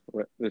knows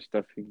what this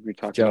stuff we're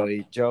talking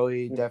about.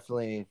 Joey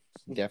definitely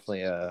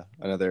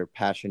another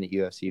passionate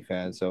UFC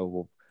fan,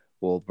 so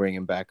we'll bring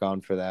him back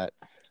on for that.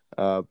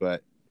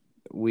 But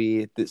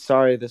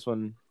sorry, this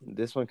one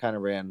kind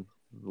of ran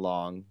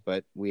long,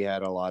 but we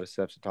had a lot of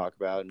stuff to talk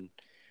about,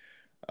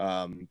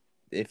 and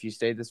if you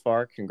stayed this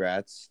far,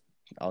 congrats.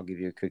 I'll give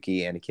you a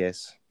cookie and a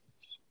kiss.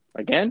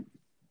 Again?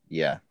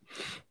 Yeah,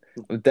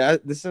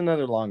 this is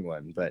another long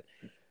one, but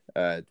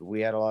we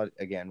had a lot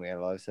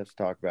of stuff to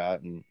talk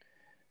about, and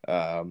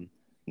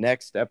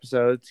next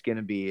episode's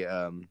gonna be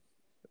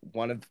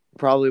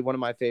probably one of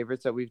my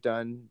favorites that we've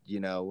done.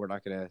 We're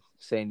not gonna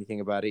say anything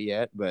about it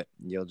yet, but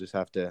you'll just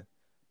have to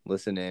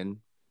listen in.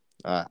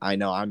 I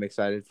know I'm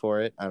excited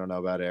for it. I don't know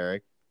about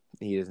Eric.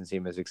 he doesn't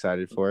seem as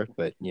excited for it,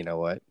 but you know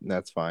what?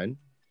 That's fine.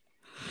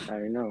 I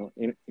don't know.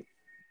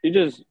 You're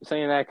just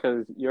saying that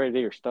because you already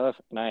did your stuff,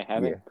 and I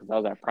haven't Yeah. because I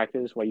was at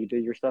practice while you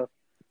did your stuff.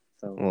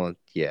 So Well,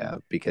 yeah,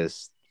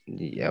 because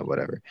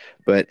whatever.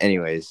 But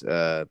anyways,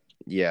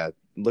 yeah,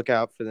 look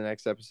out for the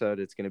next episode.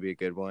 It's gonna be a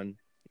good one.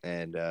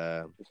 And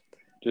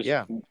just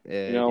yeah, do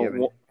you have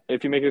any?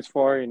 if you make it this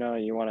far,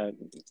 you want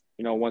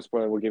to, one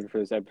spoiler we'll give you for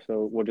this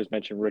episode. We'll just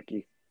mention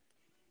rookie.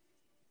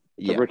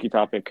 It's a Yeah, rookie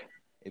topic.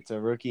 it's a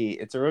rookie.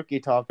 It's a rookie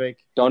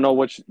topic. Don't know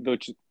which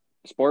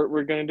sport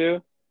we're gonna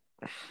do.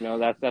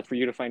 That's for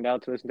you to find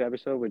out to listen to the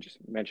episode. We just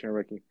mention a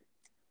rookie.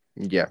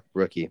 Yeah,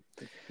 rookie.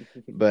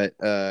 But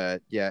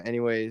yeah.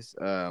 Anyways,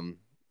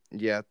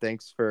 yeah.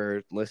 Thanks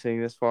for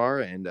listening this far,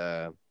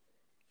 and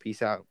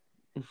peace out.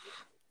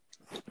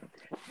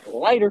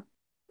 Later.